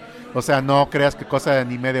 O sea, no creas que cosa de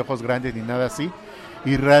anime de ojos grandes ni nada así.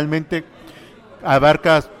 Y realmente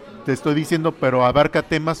abarca, te estoy diciendo, pero abarca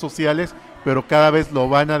temas sociales, pero cada vez lo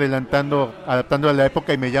van adaptando a la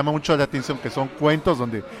época, y me llama mucho la atención que son cuentos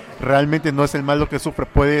donde realmente no es el malo que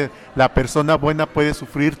sufre, la persona buena puede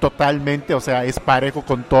sufrir totalmente, o sea, es parejo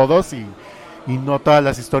con todos, y no todas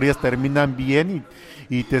las historias terminan bien,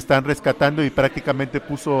 y te están rescatando, y prácticamente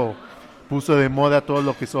puso de moda todo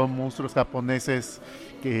lo que son monstruos japoneses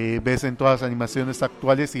que ves en todas las animaciones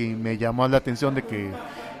actuales, y me llamó la atención de que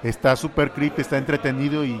está súper creepy, está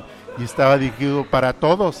entretenido, y estaba dirigido para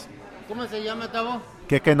todos. ¿Cómo se llama, Tavo?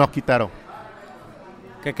 ¿Qué nos quitaron?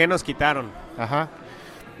 ¿Qué nos quitaron? Ajá.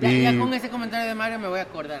 Ya con ese comentario de Mario me voy a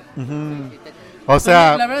acordar. Uh-huh. O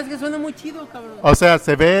sea, la verdad es que suena muy chido, cabrón. O sea,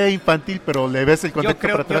 se ve infantil, pero le ves el contexto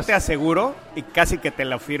para atrás. Yo te aseguro, y casi que te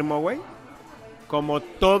lo afirmo, güey, como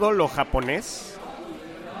todo lo japonés,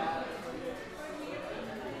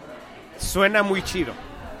 suena muy chido,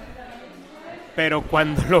 pero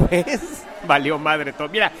cuando lo ves, valió madre todo.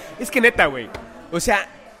 Mira, es que neta, güey, o sea,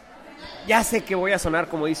 ya sé que voy a sonar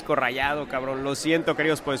como disco rayado, cabrón, lo siento,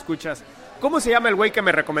 queridos podescuchas. ¿Cómo se llama el güey que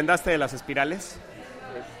me recomendaste de las espirales?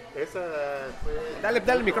 Esa fue... Dale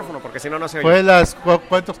el micrófono, porque si no, no se oye. Fue las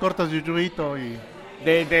cuentos cortos de Yuyuito y...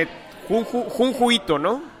 De Junjuito,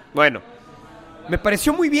 ¿no? Bueno, me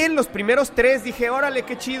pareció muy bien los primeros 3. Dije, órale,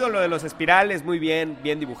 qué chido lo de los espirales, muy bien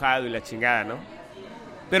dibujado y la chingada, ¿no?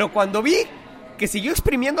 Pero cuando vi que siguió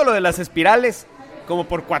exprimiendo lo de las espirales, como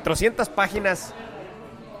por 400 páginas,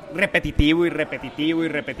 repetitivo,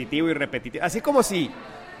 así como si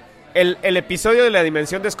el episodio de la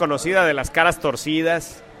dimensión desconocida de las caras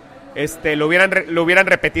torcidas, lo hubieran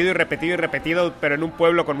repetido, pero en un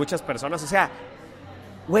pueblo con muchas personas. O sea,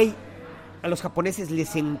 güey, a los japoneses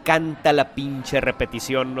les encanta la pinche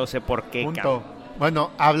repetición, no sé por qué, cabrón.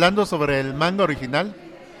 Bueno, hablando sobre el manga original,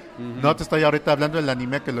 no te estoy ahorita hablando del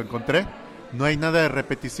anime que lo encontré, no hay nada de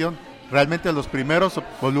repetición. Realmente los primeros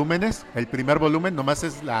volúmenes, el primer volumen nomás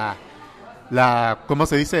es ¿cómo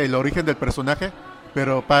se dice? El origen del personaje,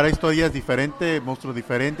 pero para historias diferentes, monstruos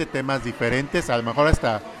diferentes, temas diferentes, a lo mejor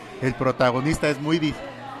hasta el protagonista es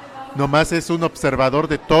nomás es un observador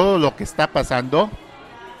de todo lo que está pasando.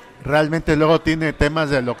 Realmente luego tiene temas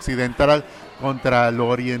del occidental contra lo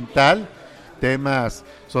oriental, temas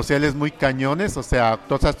sociales muy cañones, o sea,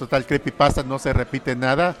 cosas total creepypasta, no se repite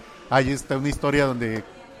nada. Hay una historia donde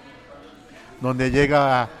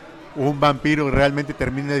llega un vampiro y realmente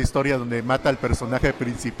termina la historia donde mata al personaje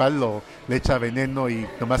principal, le echa veneno y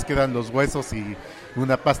nomás quedan los huesos y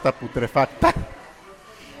una pasta putrefacta.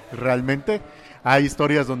 Realmente hay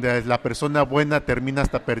historias donde la persona buena termina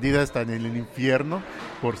hasta perdida, hasta en el infierno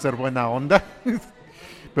por ser buena onda.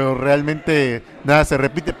 Pero realmente nada se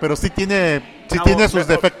repite, pero sí tiene sus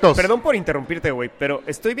defectos. Perdón por interrumpirte, güey, pero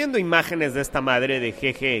estoy viendo imágenes de esta madre de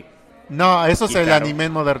GG. No, eso es el anime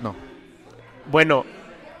moderno. Bueno,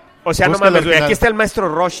 o sea, no mames, güey, aquí está el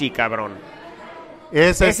maestro Roshi, cabrón.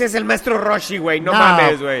 Ese es el maestro Roshi, güey, no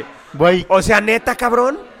mames, güey. O sea, neta,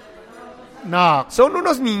 cabrón. No. Son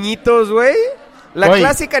unos niñitos, güey. La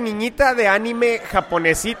clásica niñita de anime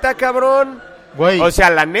japonesita, cabrón. Güey. O sea,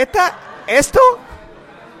 la neta, esto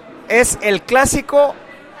es el clásico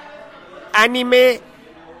anime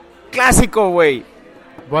clásico, güey.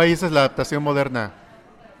 Güey, esa es la adaptación moderna.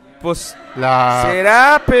 Pues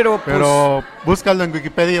será, pero búscalo en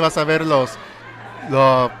Wikipedia y vas a ver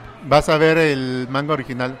vas a ver el manga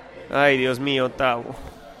original. Ay, Dios mío, Tavo.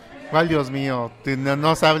 ¿Cuál Dios mío?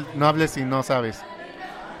 No hables si no sabes.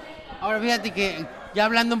 Ahora fíjate que ya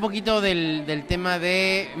hablando un poquito del tema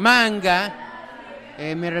de manga,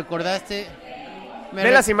 me recordaste...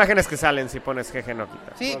 Ve las imágenes que salen si pones GG no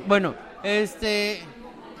quitas. Sí, bueno,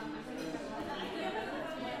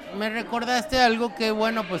 me recordaste algo que,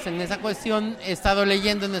 bueno, pues en esa cuestión he estado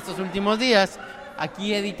leyendo en estos últimos días.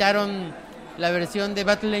 Aquí editaron la versión de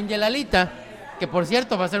Battle Angel Alita, que por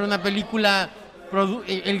cierto va a ser una película...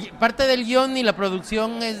 parte del guión y la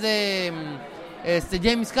producción es de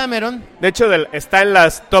James Cameron. De hecho, está en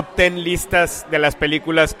las top 10 listas de las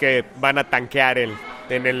películas que van a tanquear en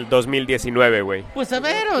el 2019, güey. Pues a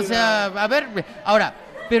ver, ahora,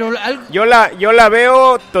 pero yo la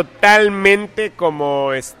veo totalmente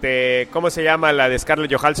como ¿cómo se llama la de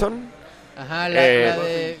Scarlett Johansson? Ajá, la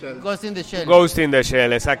de Ghost in the Shell. Ghost in the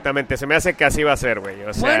Shell, exactamente. Se me hace que así va a ser, güey.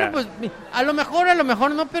 O sea, bueno, pues a lo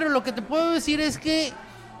mejor no, pero lo que te puedo decir es que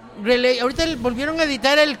ahorita volvieron a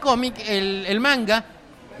editar el cómic, el manga,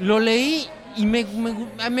 lo leí y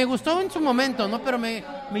me gustó en su momento, ¿no? Pero me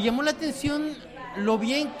llamó la atención lo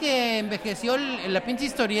bien que envejeció la pinche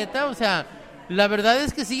historieta, o sea, la verdad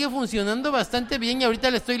es que sigue funcionando bastante bien y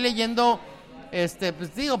ahorita le estoy leyendo,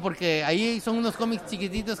 pues digo, porque ahí son unos cómics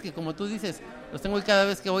chiquititos que como tú dices, los tengo cada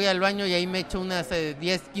vez que voy al baño y ahí me echo unas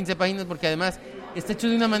 10, 15 páginas porque además está hecho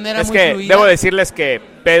de una manera muy fluida. Debo decirles que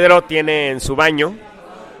Pedro tiene en su baño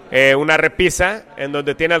una repisa en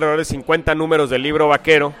donde tiene alrededor de 50 números del libro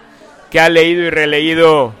vaquero que ha leído y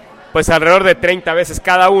releído pues alrededor de 30 veces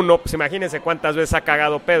cada uno. Pues imagínense cuántas veces ha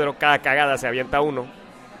cagado Pedro, cada cagada se avienta uno.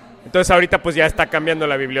 Entonces ahorita pues ya está cambiando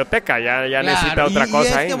la biblioteca, ya claro, necesita otra cosa. Y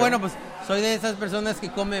es ahí, que ¿no? Bueno, pues soy de esas personas que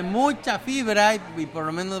come mucha fibra y por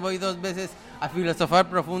lo menos voy 2 veces a filosofar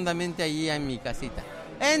profundamente allí en mi casita.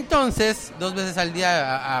 Entonces, 2 veces al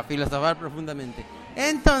día a filosofar profundamente.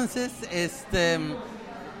 Entonces,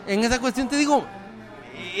 en esa cuestión te digo,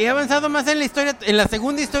 he avanzado más en la historia, en la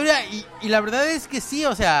segunda historia y la verdad es que sí,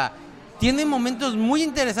 o sea, tiene momentos muy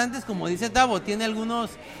interesantes, como dice Tavo, tiene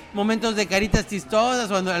algunos momentos de caritas chistosas,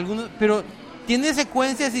 pero tiene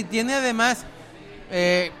secuencias y tiene además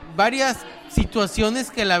varias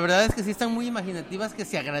situaciones que la verdad es que sí están muy imaginativas, que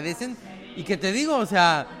se agradecen y que te digo, o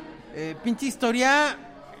sea, pinche historia,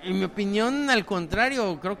 en mi opinión, al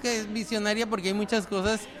contrario, creo que es visionaria porque hay muchas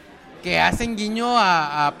cosas que hacen guiño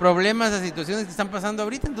a problemas, a situaciones que están pasando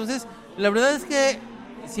ahorita. Entonces, la verdad es que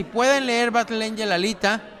si pueden leer Battle Angel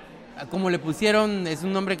Alita, como le pusieron, es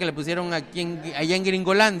un nombre que le pusieron allá en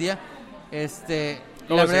Gringolandia,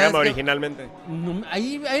 ¿cómo se llama originalmente?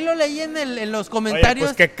 Ahí lo leí en los comentarios.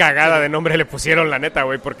 Oye, pues qué cagada de nombre le pusieron, la neta,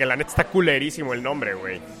 güey, porque la neta está culerísimo el nombre,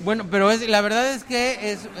 güey. Bueno, pero la verdad es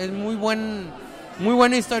que es muy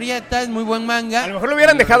buena historieta, es muy buen manga. A lo mejor lo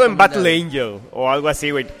hubieran dejado en Battle Angel o algo así,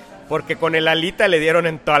 güey. Porque con el alita le dieron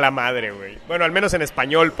en toda la madre, güey. Bueno, al menos en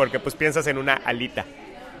español, porque pues piensas en una alita.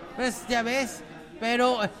 Pues ya ves,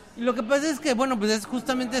 pero lo que pasa es que, bueno, pues es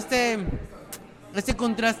justamente este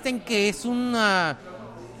contraste en que es una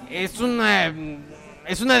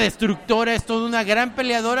destructora, es toda una gran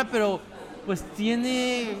peleadora, pero pues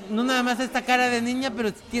tiene no nada más esta cara de niña,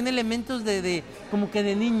 pero tiene elementos de como que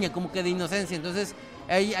de niña, como que de inocencia. Entonces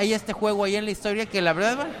hay este juego ahí en la historia que la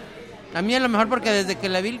verdad, bueno, a mí a lo mejor porque desde que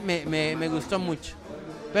la vi me gustó mucho.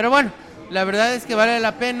 Pero bueno, la verdad es que vale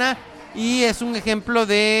la pena y es un ejemplo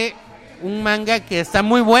de un manga que está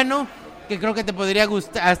muy bueno, que creo que te podría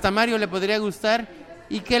gustar, hasta Mario le podría gustar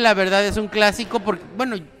y que la verdad es un clásico porque,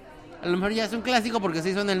 bueno, a lo mejor ya es un clásico porque se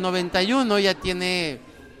hizo en el 91, ya tiene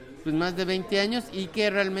pues más de 20 años y que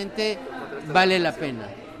realmente vale la pena.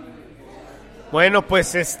 Bueno,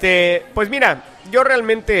 pues pues mira, yo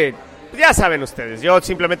realmente, ya saben ustedes, yo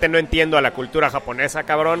simplemente no entiendo a la cultura japonesa,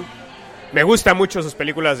 cabrón. Me gustan mucho sus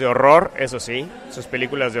películas de horror, eso sí, sus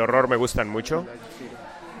películas de horror me gustan mucho.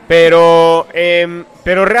 Pero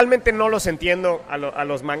realmente no los entiendo, a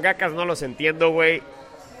los mangakas no los entiendo, güey.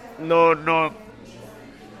 No.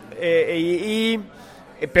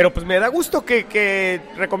 Pero pues me da gusto que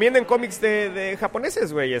recomienden cómics de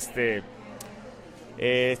japoneses, güey.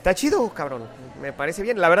 Está chido, cabrón. Me parece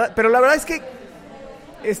bien, la verdad. Pero la verdad es que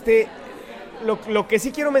lo que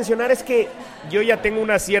sí quiero mencionar es que yo ya tengo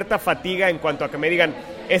una cierta fatiga en cuanto a que me digan,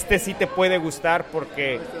 sí te puede gustar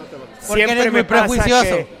porque siempre eres me muy pasa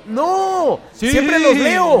prejuicioso. que... ¡No! Sí. Siempre los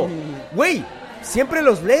leo. Güey, siempre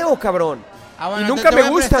los leo, cabrón. Bueno, y nunca te me voy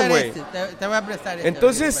a gustan, prestar güey. Te voy a prestar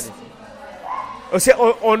Entonces, o sea,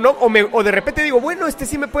 o de repente digo, bueno,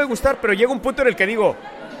 sí me puede gustar, pero llega un punto en el que digo,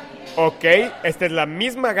 ok, esta es la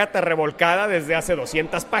misma gata revolcada desde hace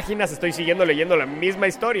 200 páginas, estoy siguiendo leyendo la misma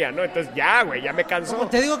historia, ¿no? Entonces ya, güey, ya me cansó. Como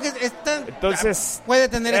te digo que Entonces, puede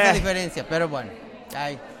tener esa diferencia, pero bueno.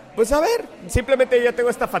 Ay. Pues a ver, simplemente ya tengo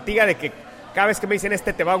esta fatiga de que cada vez que me dicen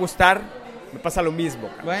te va a gustar, me pasa lo mismo.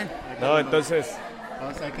 Cabrón. Bueno. No, entonces...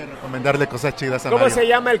 Hay que recomendarle cosas chidas a ¿Cómo Mario. se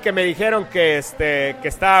llama el que me dijeron que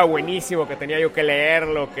estaba buenísimo, que tenía yo que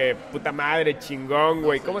leerlo, que puta madre, chingón,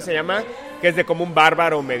 güey? ¿Cómo se llama? Que es de como un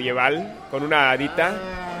bárbaro medieval con una hadita.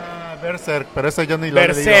 Berserk, pero eso yo ni lo he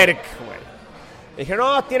leído. Berserk, güey. Dije,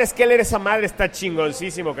 no, tienes que leer esa madre, está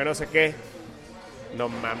chingoncísimo, que no sé qué. No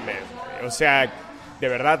mames, güey. O sea, de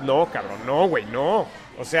verdad no, cabrón, no, güey, no.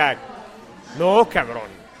 O sea, No,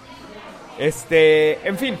 cabrón.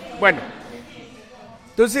 En fin, bueno.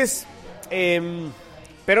 Entonces,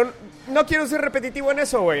 pero no quiero ser repetitivo en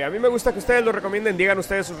eso, güey. A mí me gusta que ustedes lo recomienden, digan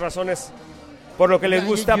ustedes sus razones por lo que les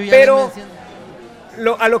gusta, pero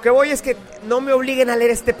a lo que voy es que no me obliguen a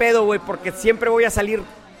leer este pedo, güey, porque siempre voy a salir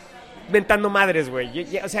mentando madres,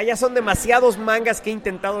 güey. O sea, ya son demasiados mangas que he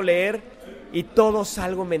intentado leer y todos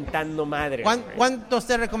salgo mentando madres. ¿Cuántos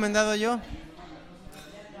te he recomendado yo?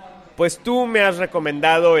 Pues tú me has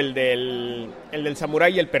recomendado el del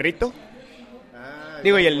samurái y el perrito.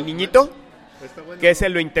 Digo, y el niñito, que ese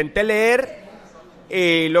lo intenté leer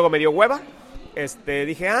y luego me dio hueva.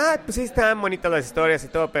 Dije, pues sí, están bonitas las historias y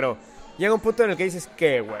todo, pero llega un punto en el que dices,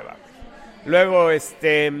 qué hueva. Luego,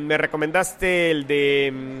 me recomendaste el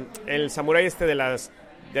de el samurái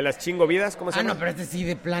de las chingo vidas, ¿cómo se llama? No, pero sí,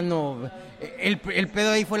 de plano, el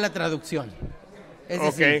pedo ahí fue la traducción.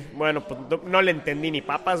 Sí. Bueno, pues no le entendí ni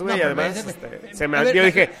papas, güey, y además yo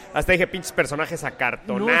dije pinches personajes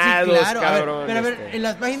acartonados, no, sí, claro. Cabrón. A ver, en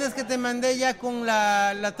las páginas que te mandé ya con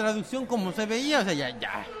la traducción como se veía, o sea,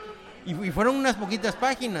 ya. Y fueron unas poquitas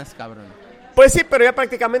páginas, cabrón. Pues sí, pero ya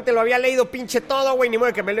prácticamente lo había leído pinche todo, güey, ni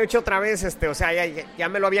modo que me lo he hecho otra vez, o sea, ya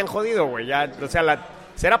me lo habían jodido, güey, ya, o sea,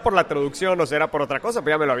 será por la traducción o será por otra cosa,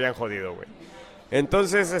 pero ya me lo habían jodido, güey.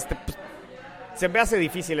 Entonces, pues, se me hace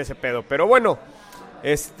difícil ese pedo, pero bueno,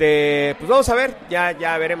 pues vamos a ver,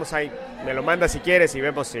 ya veremos ahí, me lo manda si quieres y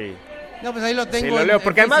vemos si... No, pues ahí lo tengo. Si lo leo,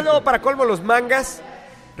 porque además luego para colmo los mangas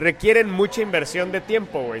requieren mucha inversión de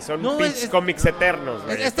tiempo, güey, son pinches cómics eternos,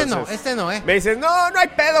 güey. Este no, Me dices, no hay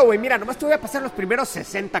pedo, güey, mira, nomás te voy a pasar los primeros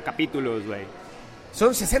 60 capítulos, güey.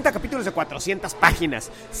 Son 60 capítulos de 400 páginas,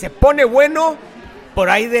 se pone bueno por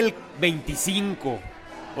ahí del 25.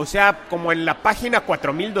 O sea, como en la página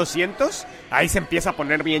 4200, ahí se empieza a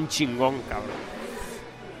poner bien chingón, cabrón.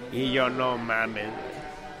 Y yo, no mames,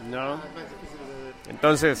 ¿no?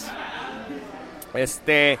 Entonces,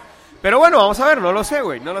 pero bueno, vamos a ver, no lo sé,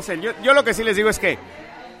 güey, no lo sé. Yo lo que sí les digo es que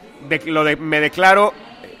me declaro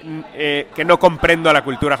que no comprendo a la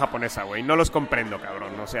cultura japonesa, güey. No los comprendo,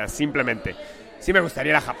 cabrón. O sea, simplemente, sí me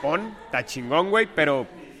gustaría ir a Japón, está chingón, güey, pero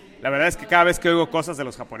la verdad es que cada vez que oigo cosas de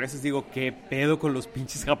los japoneses digo, ¿qué pedo con los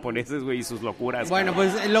pinches japoneses, güey, y sus locuras? Bueno,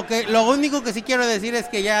 cabrón. pues lo único que sí quiero decir es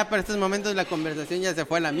que ya para estos momentos la conversación ya se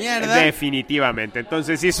fue a la mierda. Definitivamente.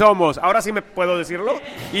 Entonces sí somos, ahora sí me puedo decirlo,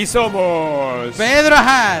 y somos Pedro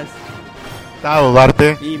Haas, Tao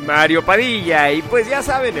Duarte y Mario Padilla. Y pues ya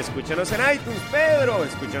saben, escúchanos en iTunes, Pedro.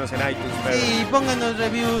 Escúchanos en iTunes, Pedro. Sí, pónganos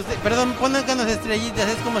reviews, pónganos estrellitas,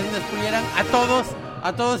 es como si nos pusieran a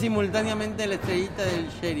todos simultáneamente la estrellita del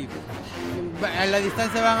sheriff. A la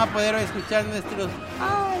distancia van a poder escuchar nuestros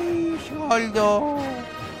 ¡ay, Sholdo!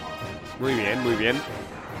 Muy bien, muy bien.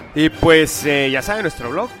 Y pues ya saben, nuestro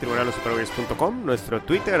blog, tribunalosuperboys.com, nuestro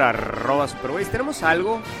Twitter, @superboys. Tenemos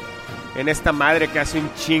algo en esta madre que hace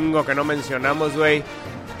un chingo que no mencionamos, güey.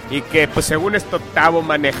 Y que pues según esto Tavo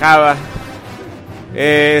manejaba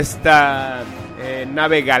esta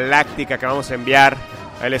nave galáctica que vamos a enviar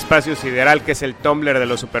al espacio sideral, que es el Tumblr de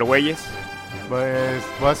los supergüeyes. Pues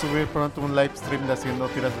voy a subir pronto un live stream de haciendo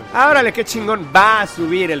tiras de... Órale, qué chingón, va a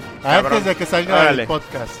subir el cabrón. Antes de que salga el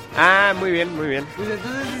podcast. Muy bien, muy bien. Pues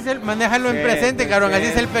entonces manéjalo en presente, cabrón, así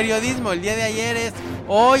es el periodismo. El día de ayer es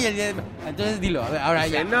hoy, el día de... Entonces dilo, a ver, ahora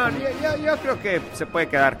ya. No, yo creo que se puede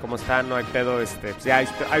quedar como está, no hay pedo, pues ya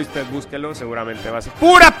ahí usted búsquelo, seguramente va a ser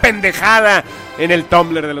pura pendejada en el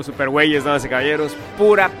Tumblr de los supergüeyes, damas y caballeros,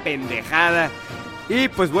 pura pendejada. Y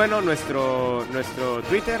pues bueno, nuestro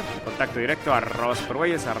Twitter, contacto directo,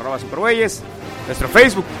 @supergüeyes, nuestro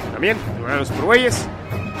Facebook también, Tribunal de los Supergüeyes.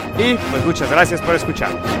 Y pues muchas gracias por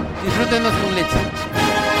escuchar. Disfrútenos con leche.